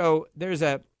 And so there's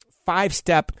a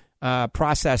 5-step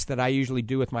process that I usually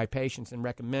do with my patients and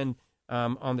recommend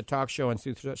on the talk show and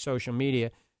through social media.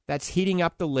 That's heating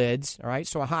up the lids, all right?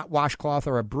 So a hot washcloth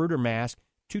or a Brooder mask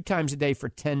 2 times a day for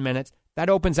 10 minutes. That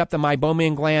opens up the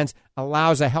meibomian glands,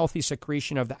 allows a healthy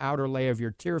secretion of the outer layer of your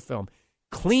tear film.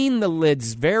 Clean the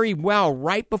lids very well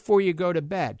right before you go to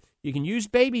bed. You can use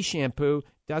baby shampoo.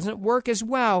 Doesn't work as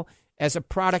well as a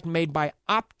product made by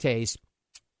Optase.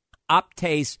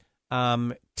 Optase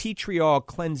tea tree oil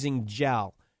cleansing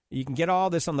gel. You can get all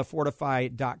this on the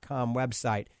Fortify.com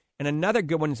website. And another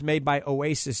good one is made by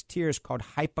Oasis Tears called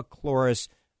Hypochlorous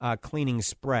cleaning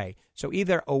spray. So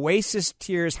either Oasis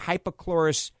Tears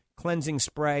Hypochlorous cleansing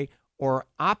spray or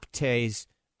Optase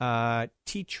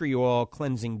tea tree oil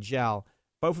cleansing gel.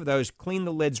 Both of those clean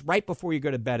the lids right before you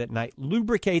go to bed at night.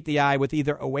 Lubricate the eye with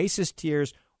either Oasis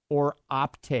Tears or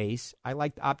Optase. I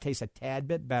like the Optase a tad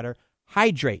bit better.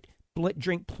 Hydrate.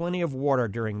 Drink plenty of water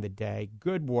during the day.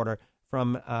 Good water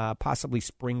from possibly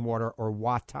spring water or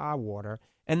Wata water.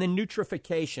 And then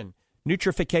nutrification.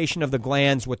 Nutrification of the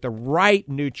glands with the right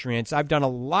nutrients. I've done a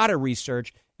lot of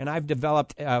research, and I've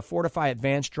developed Fortify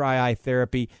Advanced Dry Eye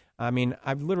Therapy. I mean,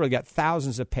 I've literally got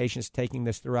thousands of patients taking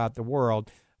this throughout the world.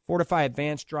 Fortify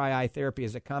Advanced Dry Eye Therapy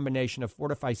is a combination of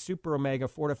Fortify Super Omega,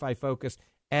 Fortify Focus,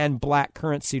 and black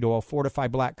currant seed oil, Fortify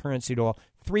black currant seed oil.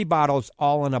 3 bottles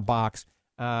all in a box,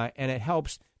 and it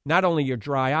helps not only your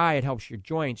dry eye, it helps your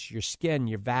joints, your skin,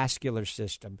 your vascular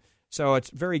system. So it's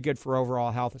very good for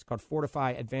overall health. It's called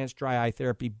Fortify Advanced Dry Eye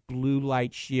Therapy Blue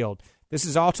Light Shield. This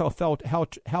is also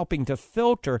helping to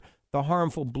filter the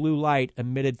harmful blue light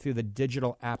emitted through the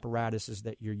digital apparatuses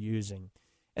that you're using.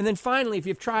 And then finally, if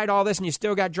you've tried all this and you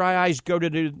still got dry eyes, go to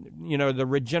the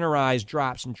Regenerize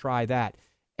drops and try that.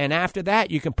 And after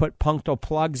that, you can put punctal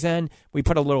plugs in. We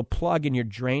put a little plug in your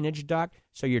drainage duct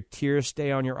so your tears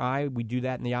stay on your eye. We do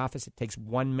that in the office. It takes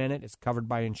 1 minute. It's covered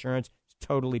by insurance. It's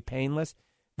totally painless.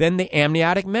 Then the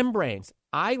amniotic membranes.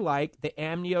 I like the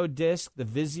AmnioDisc, the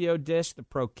VisioDisc, the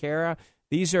Procera.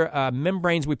 These are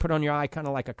membranes we put on your eye, kind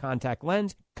of like a contact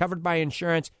lens, covered by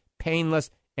insurance, painless,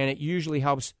 and it usually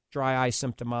helps dry eye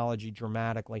symptomology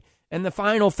dramatically. And the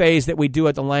final phase that we do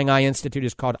at the Lang Eye Institute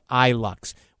is called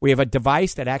iLux. We have a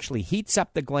device that actually heats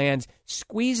up the glands,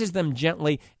 squeezes them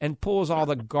gently, and pulls all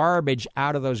the garbage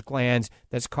out of those glands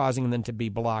that's causing them to be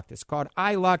blocked. It's called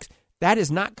iLux. That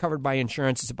is not covered by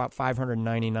insurance. It's about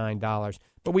 $599.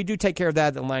 But we do take care of that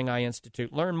at the Lang Eye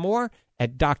Institute. Learn more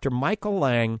at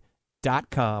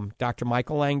drmichaellang.com,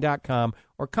 drmichaellang.com,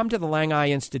 or come to the Lang Eye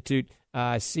Institute.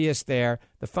 See us there.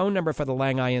 The phone number for the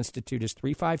Lang Eye Institute is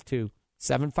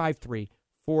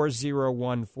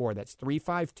 352-753-4014. That's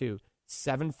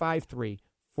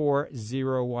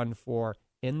 352-753-4014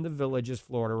 in the Villages,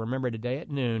 Florida. Remember, today at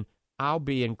noon, I'll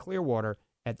be in Clearwater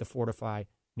at the Fortify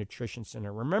Nutrition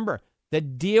Center. Remember, the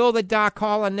deal that Doc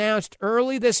Hall announced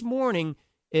early this morning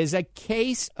is a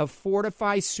case of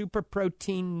Fortify Super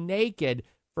Protein Naked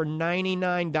for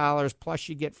 $99, plus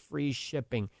you get free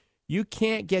shipping. You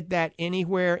can't get that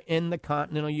anywhere in the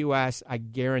continental U.S., I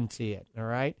guarantee it, all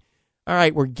right? All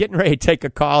right, we're getting ready to take a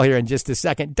call here in just a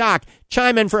second. Doc,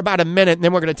 chime in for about a minute, and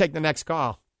then we're going to take the next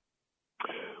call.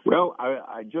 Well,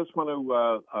 I just want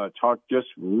to talk just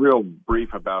real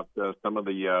brief about some of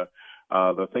the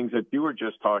things that you were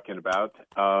just talking about.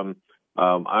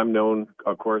 I'm known,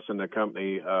 of course, in the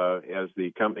company as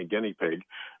the company guinea pig,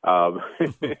 and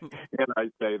I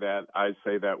say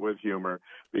that with humor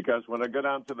because when I go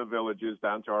down to the Villages,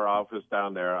 down to our office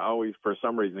down there, I always, for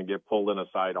some reason, get pulled in a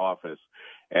side office,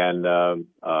 and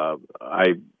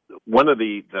one of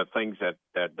the things that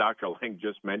Dr. Lang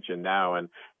just mentioned now, and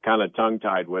kind of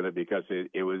tongue-tied with it because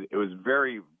it was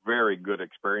very, very good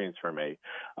experience for me,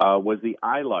 was the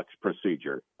iLux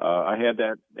procedure. I had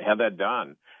that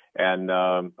done. And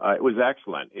it was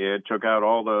excellent. It took out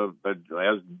all the,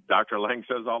 as Dr. Lang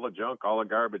says, all the junk, all the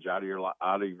garbage out of your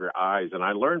eyes. And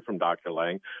I learned from Dr.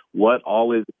 Lang what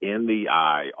all is in the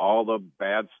eye, all the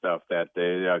bad stuff that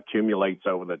accumulates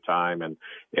over the time, and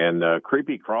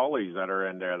creepy crawlies that are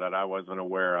in there that I wasn't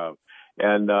aware of.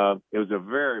 And it was a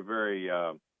very, very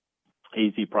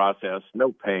Easy process,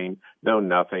 no pain, no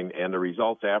nothing, and the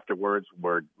results afterwards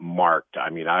were marked. I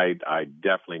mean, I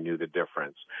definitely knew the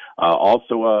difference.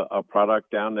 Also, a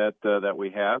product down that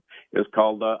we have is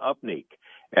called Upneek.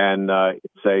 And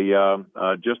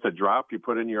it's just a drop you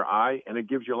put in your eye, and it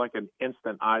gives you like an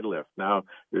instant eye lift. Now,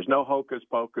 there's no hocus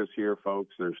pocus here,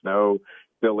 folks. There's no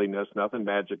silliness, nothing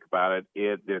magic about it.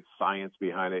 It's science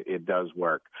behind it. It does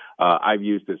work. I've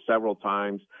used it several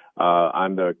times.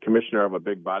 I'm the commissioner of a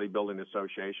big bodybuilding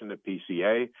association, the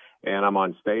PCA, and I'm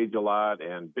on stage a lot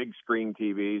and big screen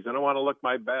TVs, and I want to look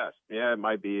my best. Yeah, it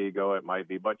might be ego, it might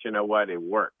be, but you know what? It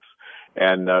works.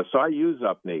 And so I use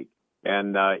Upneek.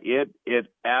 And it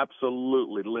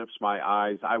absolutely lifts my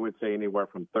eyes. I would say anywhere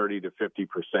from 30 to 50%.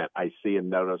 I see a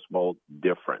noticeable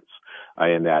difference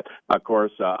in that. Of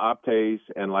course, Optase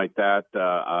and like that.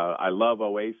 I love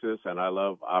Oasis and I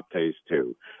love Optase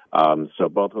too. So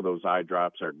both of those eye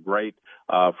drops are great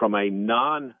from a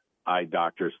non-eye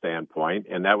doctor standpoint,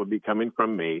 and that would be coming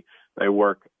from me. They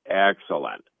work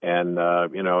excellent. And,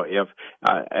 if,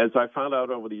 as I found out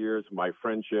over the years, my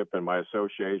friendship and my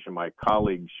association, my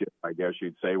colleagueship, I guess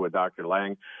you'd say, with Dr.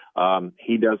 Lang,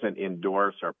 he doesn't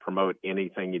endorse or promote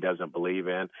anything he doesn't believe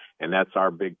in. And that's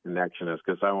our big connection, is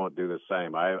because I won't do the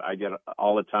same. I get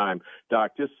all the time,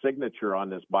 Doc, just signature on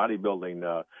this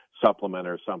bodybuilding supplement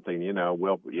or something,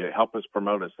 will help us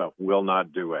promote and stuff. Will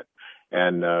not do it.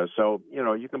 And so,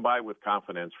 you can buy with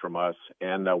confidence from us.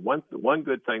 And one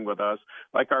good thing with us,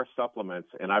 like our supplements,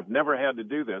 and I've never had to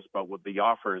do this, but with the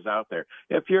offers out there,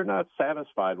 if you're not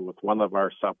satisfied with one of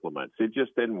our supplements, it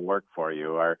just didn't work for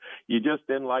you, or you just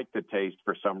didn't like the taste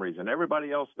for some reason,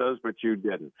 everybody else does, but you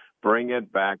didn't, bring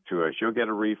it back to us. You'll get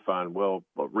a refund. We'll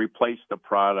replace the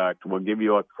product. We'll give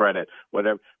you a credit,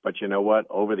 whatever. But you know what?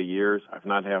 Over the years, I've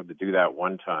not had to do that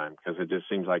one time, because it just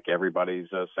seems like everybody's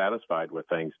satisfied with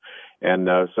things. And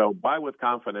so buy with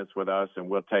confidence with us, and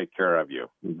we'll take care of you.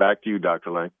 Back to you,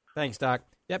 Dr. Lang. Thanks, Doc.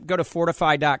 Yep, go to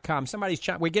Fortify.com.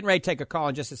 We're getting ready to take a call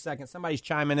in just a second. Somebody's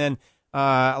chiming in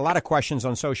a lot of questions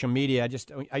on social media.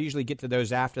 I usually get to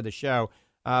those after the show.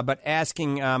 But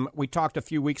asking, we talked a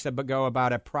few weeks ago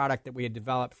about a product that we had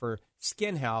developed for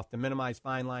skin health to minimize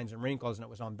fine lines and wrinkles, and it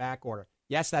was on back order.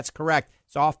 Yes, that's correct.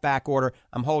 It's off back order.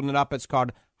 I'm holding it up. It's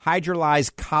called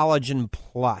Hydrolyzed Collagen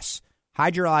Plus.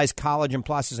 Hydrolyzed Collagen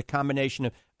Plus is a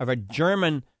combination of a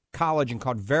German collagen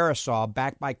called Verisol,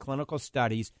 backed by clinical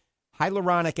studies,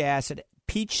 hyaluronic acid,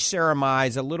 peach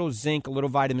ceramides, a little zinc, a little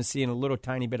vitamin C, and a little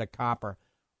tiny bit of copper.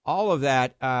 All of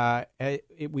that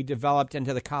we developed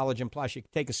into the Collagen Plus. You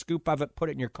can take a scoop of it, put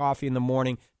it in your coffee in the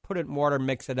morning, put it in water,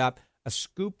 mix it up. A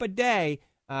scoop a day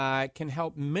can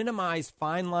help minimize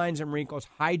fine lines and wrinkles,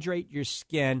 hydrate your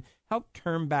skin, help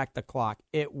turn back the clock.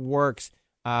 It works.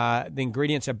 The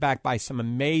ingredients are backed by some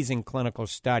amazing clinical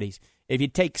studies. If you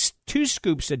take 2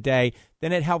 scoops a day,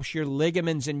 then it helps your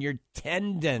ligaments and your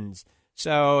tendons.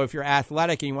 So if you're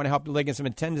athletic and you want to help the ligaments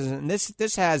and tendons, and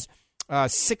this has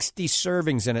 60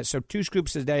 servings in it. So 2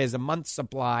 scoops a day is a month's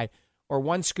supply, or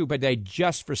 1 scoop a day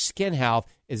just for skin health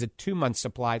is a 2-month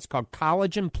supply. It's called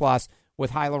Collagen Plus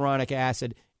with hyaluronic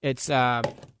acid. It's on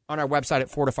our website at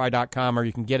Fortify.com, or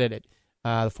you can get it at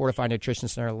the Fortify Nutrition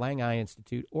Center, Lang Eye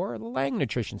Institute, or the Lang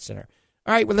Nutrition Center.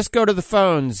 All right, well, let's go to the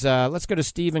phones. Let's go to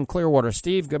Steve in Clearwater.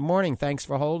 Steve, good morning. Thanks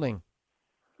for holding.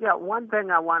 Yeah, one thing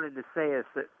I wanted to say is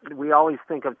that we always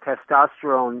think of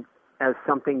testosterone as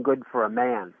something good for a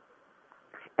man.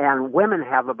 And women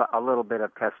have a little bit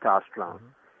of testosterone.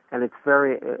 And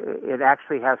it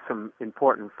actually has some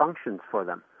important functions for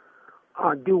them.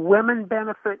 Do women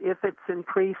benefit if it's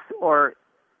increased or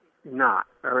not?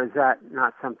 Or is that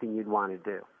not something you'd want to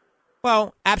do?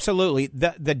 Well, absolutely.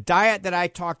 The diet that I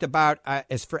talked about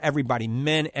is for everybody,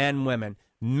 men and women.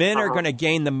 Men are going to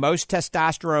gain the most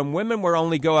testosterone. Women will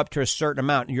only go up to a certain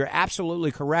amount. You're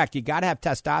absolutely correct. You got to have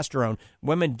testosterone.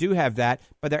 Women do have that,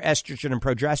 but their estrogen and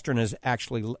progesterone is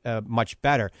actually much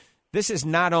better. This is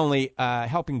not only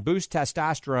helping boost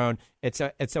testosterone, it's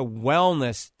a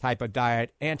wellness type of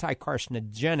diet,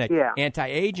 anti-carcinogenic,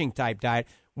 anti-aging type diet.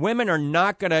 Women are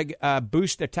not going to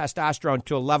boost their testosterone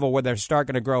to a level where they're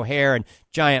starting to grow hair and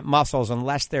giant muscles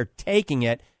unless they're taking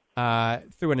it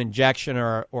through an injection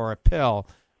or a pill.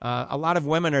 A lot of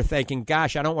women are thinking,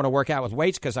 gosh, I don't want to work out with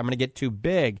weights because I'm going to get too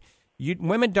big.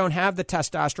 Women don't have the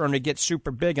testosterone to get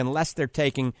super big unless they're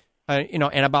taking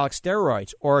anabolic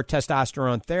steroids or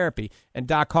testosterone therapy. And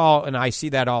Doc Hall and I see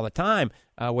that all the time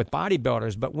with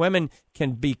bodybuilders. But women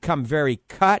can become very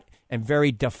cut and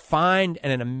very defined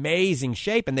and in amazing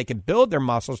shape, and they can build their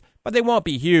muscles, but they won't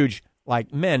be huge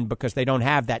like men because they don't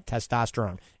have that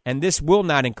testosterone. And this will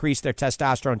not increase their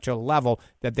testosterone to a level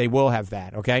that they will have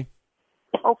that, okay?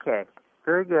 Okay.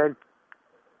 Very good.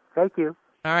 Thank you.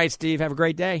 All right, Steve. Have a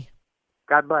great day.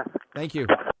 God bless. Thank you.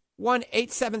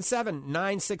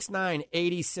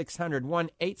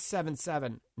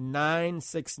 1-877-969-8600.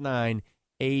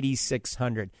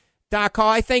 1-877-969-8600. Doc Hall,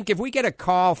 I think if we get a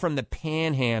call from the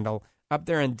Panhandle up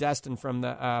there in Destin from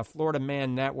the Florida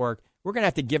Man Network, we're going to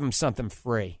have to give them something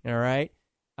free, all right?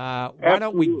 Why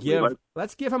don't we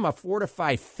let's give them a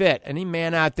Fortify Fit, any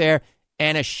man out there,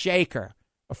 and a shaker.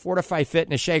 A Fortify Fit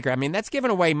and a shaker. I mean, that's giving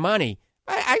away money.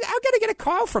 I got to get a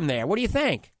call from there. What do you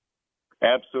think?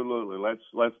 Absolutely.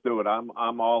 Let's do it.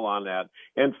 I'm all on that.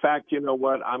 In fact, you know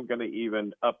what? I'm going to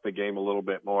even up the game a little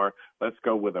bit more. Let's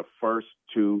go with the first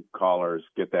 2 callers.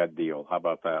 Get that deal. How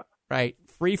about that? Right.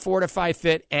 Free Fortify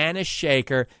Fit and a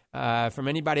shaker from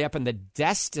anybody up in the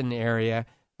Destin area,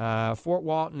 Fort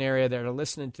Walton area that are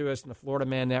listening to us in the Florida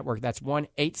Man Network. That's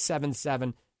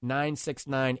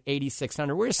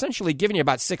 1-877-969-8600. We're essentially giving you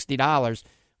about $60.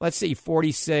 Let's see,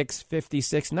 $46,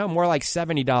 $56. No, more like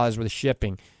 $70 worth of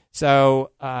shipping.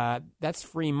 So that's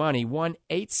free money.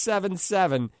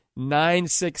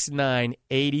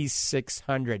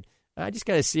 1-877-969-8600. I just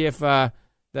got to see if the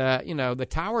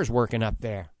tower's working up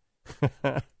there.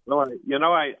 Well,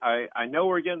 I know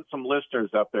we're getting some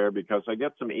listeners up there because I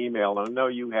get some email, and I know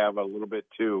you have a little bit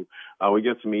too. We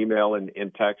get some email and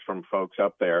text from folks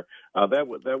up there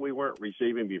that we weren't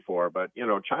receiving before. But,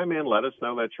 chime in, let us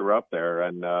know that you're up there,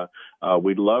 and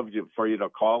we'd love for you to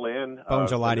call in.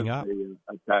 Phones are lighting up.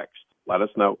 A text. Let us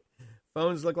know.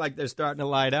 Phones look like they're starting to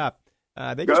light up.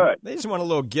 They Good. just want a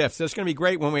little gift. So it's going to be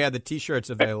great when we have the T-shirts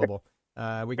available.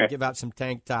 We can give out some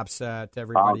tank tops to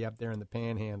everybody up there in the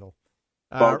Panhandle.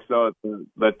 Folks, though,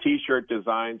 the T-shirt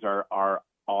designs are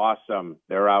awesome.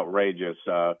 They're outrageous.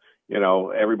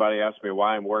 Everybody asks me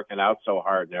why I'm working out so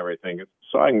hard and everything. It's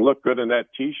so I can look good in that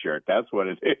T-shirt. That's what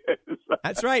it is.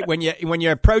 That's right. When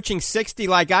you're approaching 60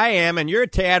 like I am, and you're a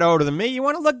tad older than me, you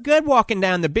want to look good walking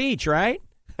down the beach, right?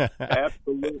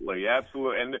 Absolutely.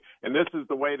 And this is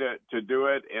the way to do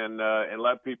it, and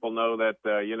let people know that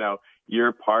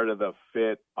you're part of the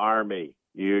Fit Army.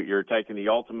 You're taking the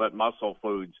ultimate muscle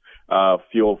foods,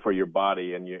 fuel for your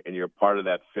body, and you're part of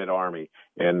that Fit Army.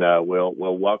 And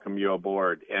we'll welcome you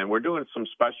aboard. And we're doing some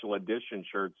special edition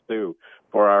shirts too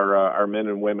for our men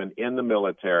and women in the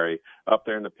military, up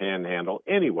there in the Panhandle,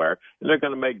 anywhere. And they're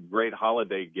going to make great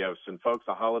holiday gifts. And folks,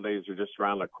 the holidays are just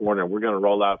around the corner. We're going to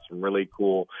roll out some really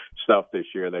cool stuff this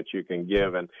year that you can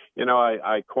give. And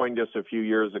I coined this a few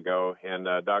years ago, and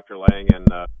Dr. Lang and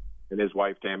his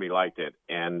wife Tammy liked it,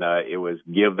 and it was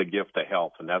give the gift of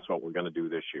health, and that's what we're going to do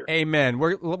this year. Amen.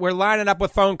 We're lining up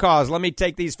with phone calls. Let me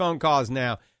take these phone calls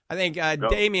now. I think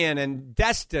Damien and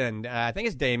Destin. I think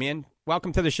it's Damien.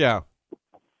 Welcome to the show.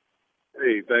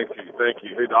 Hey, thank you.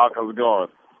 Hey, Doc, how's it going?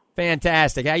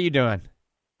 Fantastic. How you doing?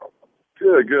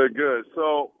 Good.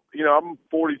 So, I'm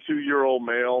a 42-year-old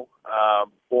male,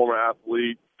 former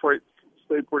athlete,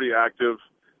 stay pretty active.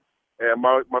 And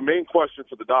my main question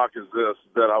for the doc is this,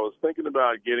 that I was thinking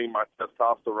about getting my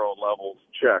testosterone levels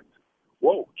checked.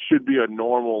 What should be a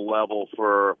normal level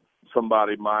for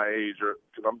somebody my age?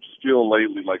 Because I'm just feeling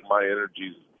lately like my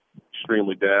energy's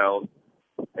extremely down,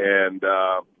 and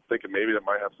thinking maybe that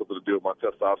might have something to do with my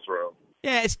testosterone.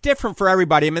 Yeah, it's different for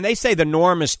everybody. I mean, they say the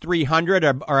norm is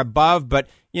 300 or above, but,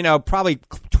 probably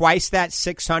twice that,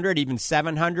 600, even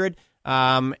 700.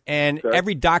 And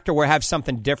every doctor will have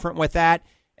something different with that.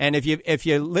 And if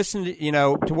you listen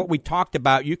to what we talked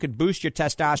about, you could boost your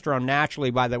testosterone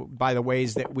naturally by the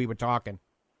ways that we were talking.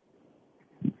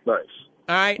 Nice.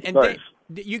 All right, and nice.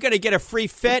 You're going to get a free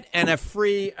fit and a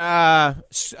free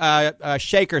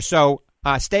shaker. So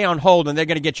stay on hold, and they're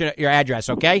going to get your address.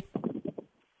 Okay.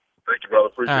 Thank you, brother.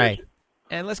 Appreciate All right. you.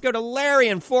 And let's go to Larry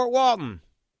in Fort Walton.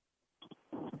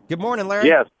 Good morning, Larry.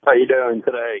 Yes. How you doing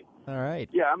today? All right.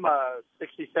 Yeah, I'm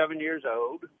 67 years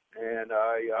old, and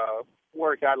I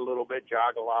work out a little bit,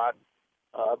 jog a lot,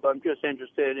 but I'm just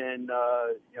interested in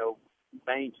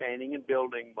maintaining and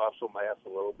building muscle mass a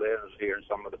little bit. I was hearing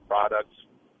some of the products.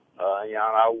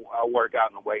 I work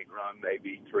out in the weight room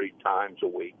maybe 3 times a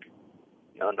week.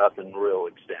 Nothing real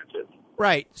extensive.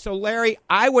 Right. So, Larry,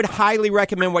 I would highly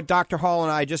recommend what Dr. Hall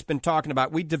and I just been talking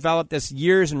about. We developed this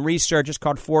years in research. It's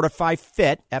called Fortify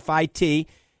Fit, F-I-T.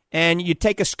 And you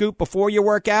take a scoop before you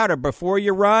work out or before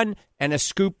you run and a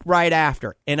scoop right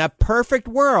after. In a perfect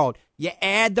world, you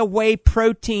add the whey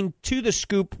protein to the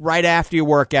scoop right after you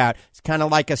work out. It's kind of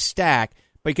like a stack.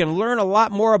 But you can learn a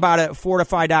lot more about it at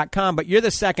Fortify.com. But you're the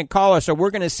second caller, so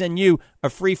we're going to send you a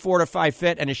free Fortify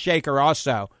Fit and a shaker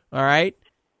also. All right?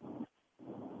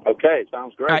 Okay,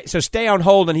 sounds great. All right, so stay on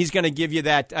hold, and he's going to give you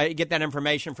that, get that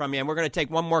information from you. And we're going to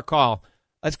take one more call.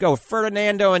 Let's go.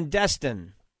 Ferdinando and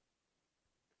Destin.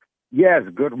 Yes,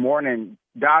 good morning.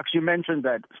 Doc, you mentioned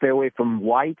that stay away from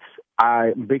whites.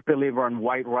 I'm a big believer in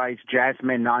white rice,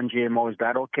 jasmine, non-GMO. Is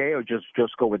that okay, or just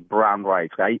go with brown rice?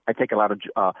 I take a lot of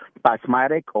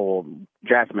basmati or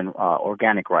jasmine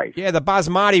organic rice. Yeah, the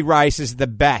basmati rice is the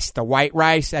best. The white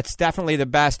rice, that's definitely the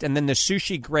best. And then the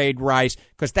sushi grade rice,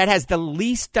 because that has the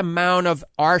least amount of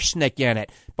arsenic in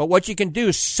it. But what you can do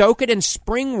is soak it in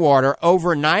spring water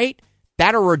overnight.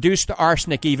 That'll reduce the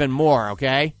arsenic even more,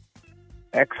 okay?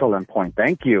 Excellent point.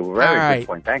 Thank you. Very good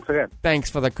point. Thanks again. Thanks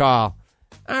for the call.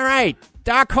 All right,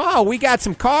 Doc Hall, we got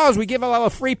some calls. We give a lot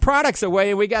of free products away,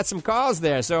 and we got some calls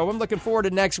there. So I'm looking forward to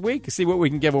next week to see what we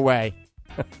can give away.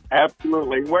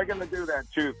 Absolutely. We're going to do that,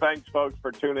 too. Thanks, folks,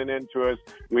 for tuning in to us.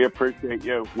 We appreciate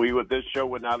you. This show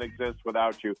would not exist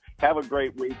without you. Have a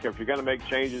great week. If you're going to make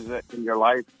changes in your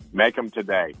life, make them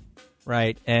today.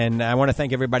 Right, and I want to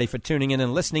thank everybody for tuning in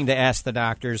and listening to Ask the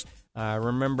Doctors.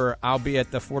 Remember, I'll be at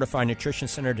the Fortify Nutrition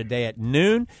Center today at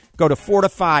noon. Go to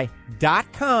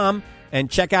fortify.com and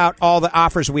check out all the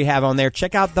offers we have on there.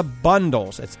 Check out the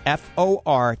bundles. It's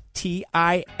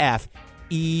FORTIFEYE,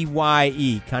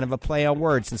 kind of a play on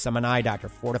words since I'm an eye doctor,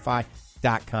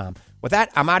 fortify.com. With that,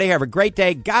 I'm out of here. Have a great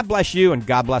day. God bless you, and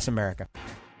God bless America.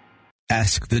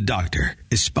 Ask the Doctor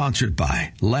is sponsored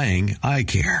by Lang Eye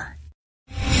Care.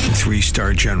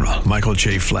 3-star General Michael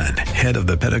J. Flynn, head of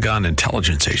the Pentagon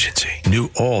Intelligence Agency, knew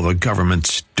all the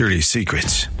government's dirty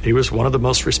secrets. He was one of the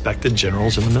most respected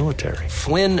generals in the military.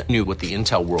 Flynn knew what the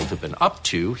intel world had been up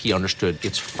to. He understood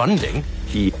its funding.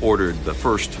 He ordered the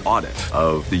first audit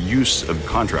of the use of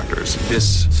contractors.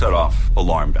 This set off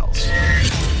alarm bells.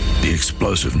 The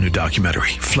explosive new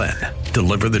documentary, Flynn,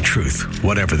 Deliver the Truth,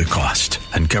 Whatever the Cost,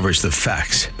 uncovers the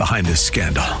facts behind this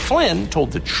scandal. Flynn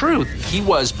told the truth. He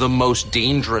was the most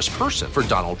dangerous person for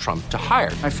Donald Trump to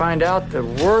hire. I find out the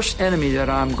worst enemy that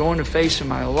I'm going to face in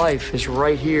my life is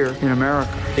right here in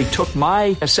America. They took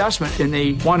my assessment and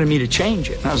they wanted me to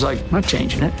change it. And I was like, I'm not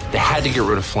changing it. They had to get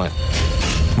rid of Flynn.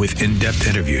 With in-depth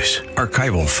interviews,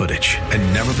 archival footage,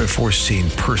 and never-before-seen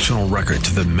personal records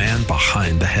of the man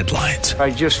behind the headlines.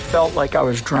 I just felt like I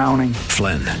was drowning.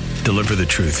 Flynn, Deliver the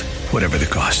Truth, Whatever the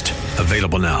Cost.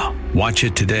 Available now. Watch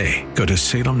it today. Go to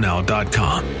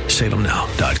salemnow.com.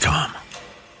 salemnow.com.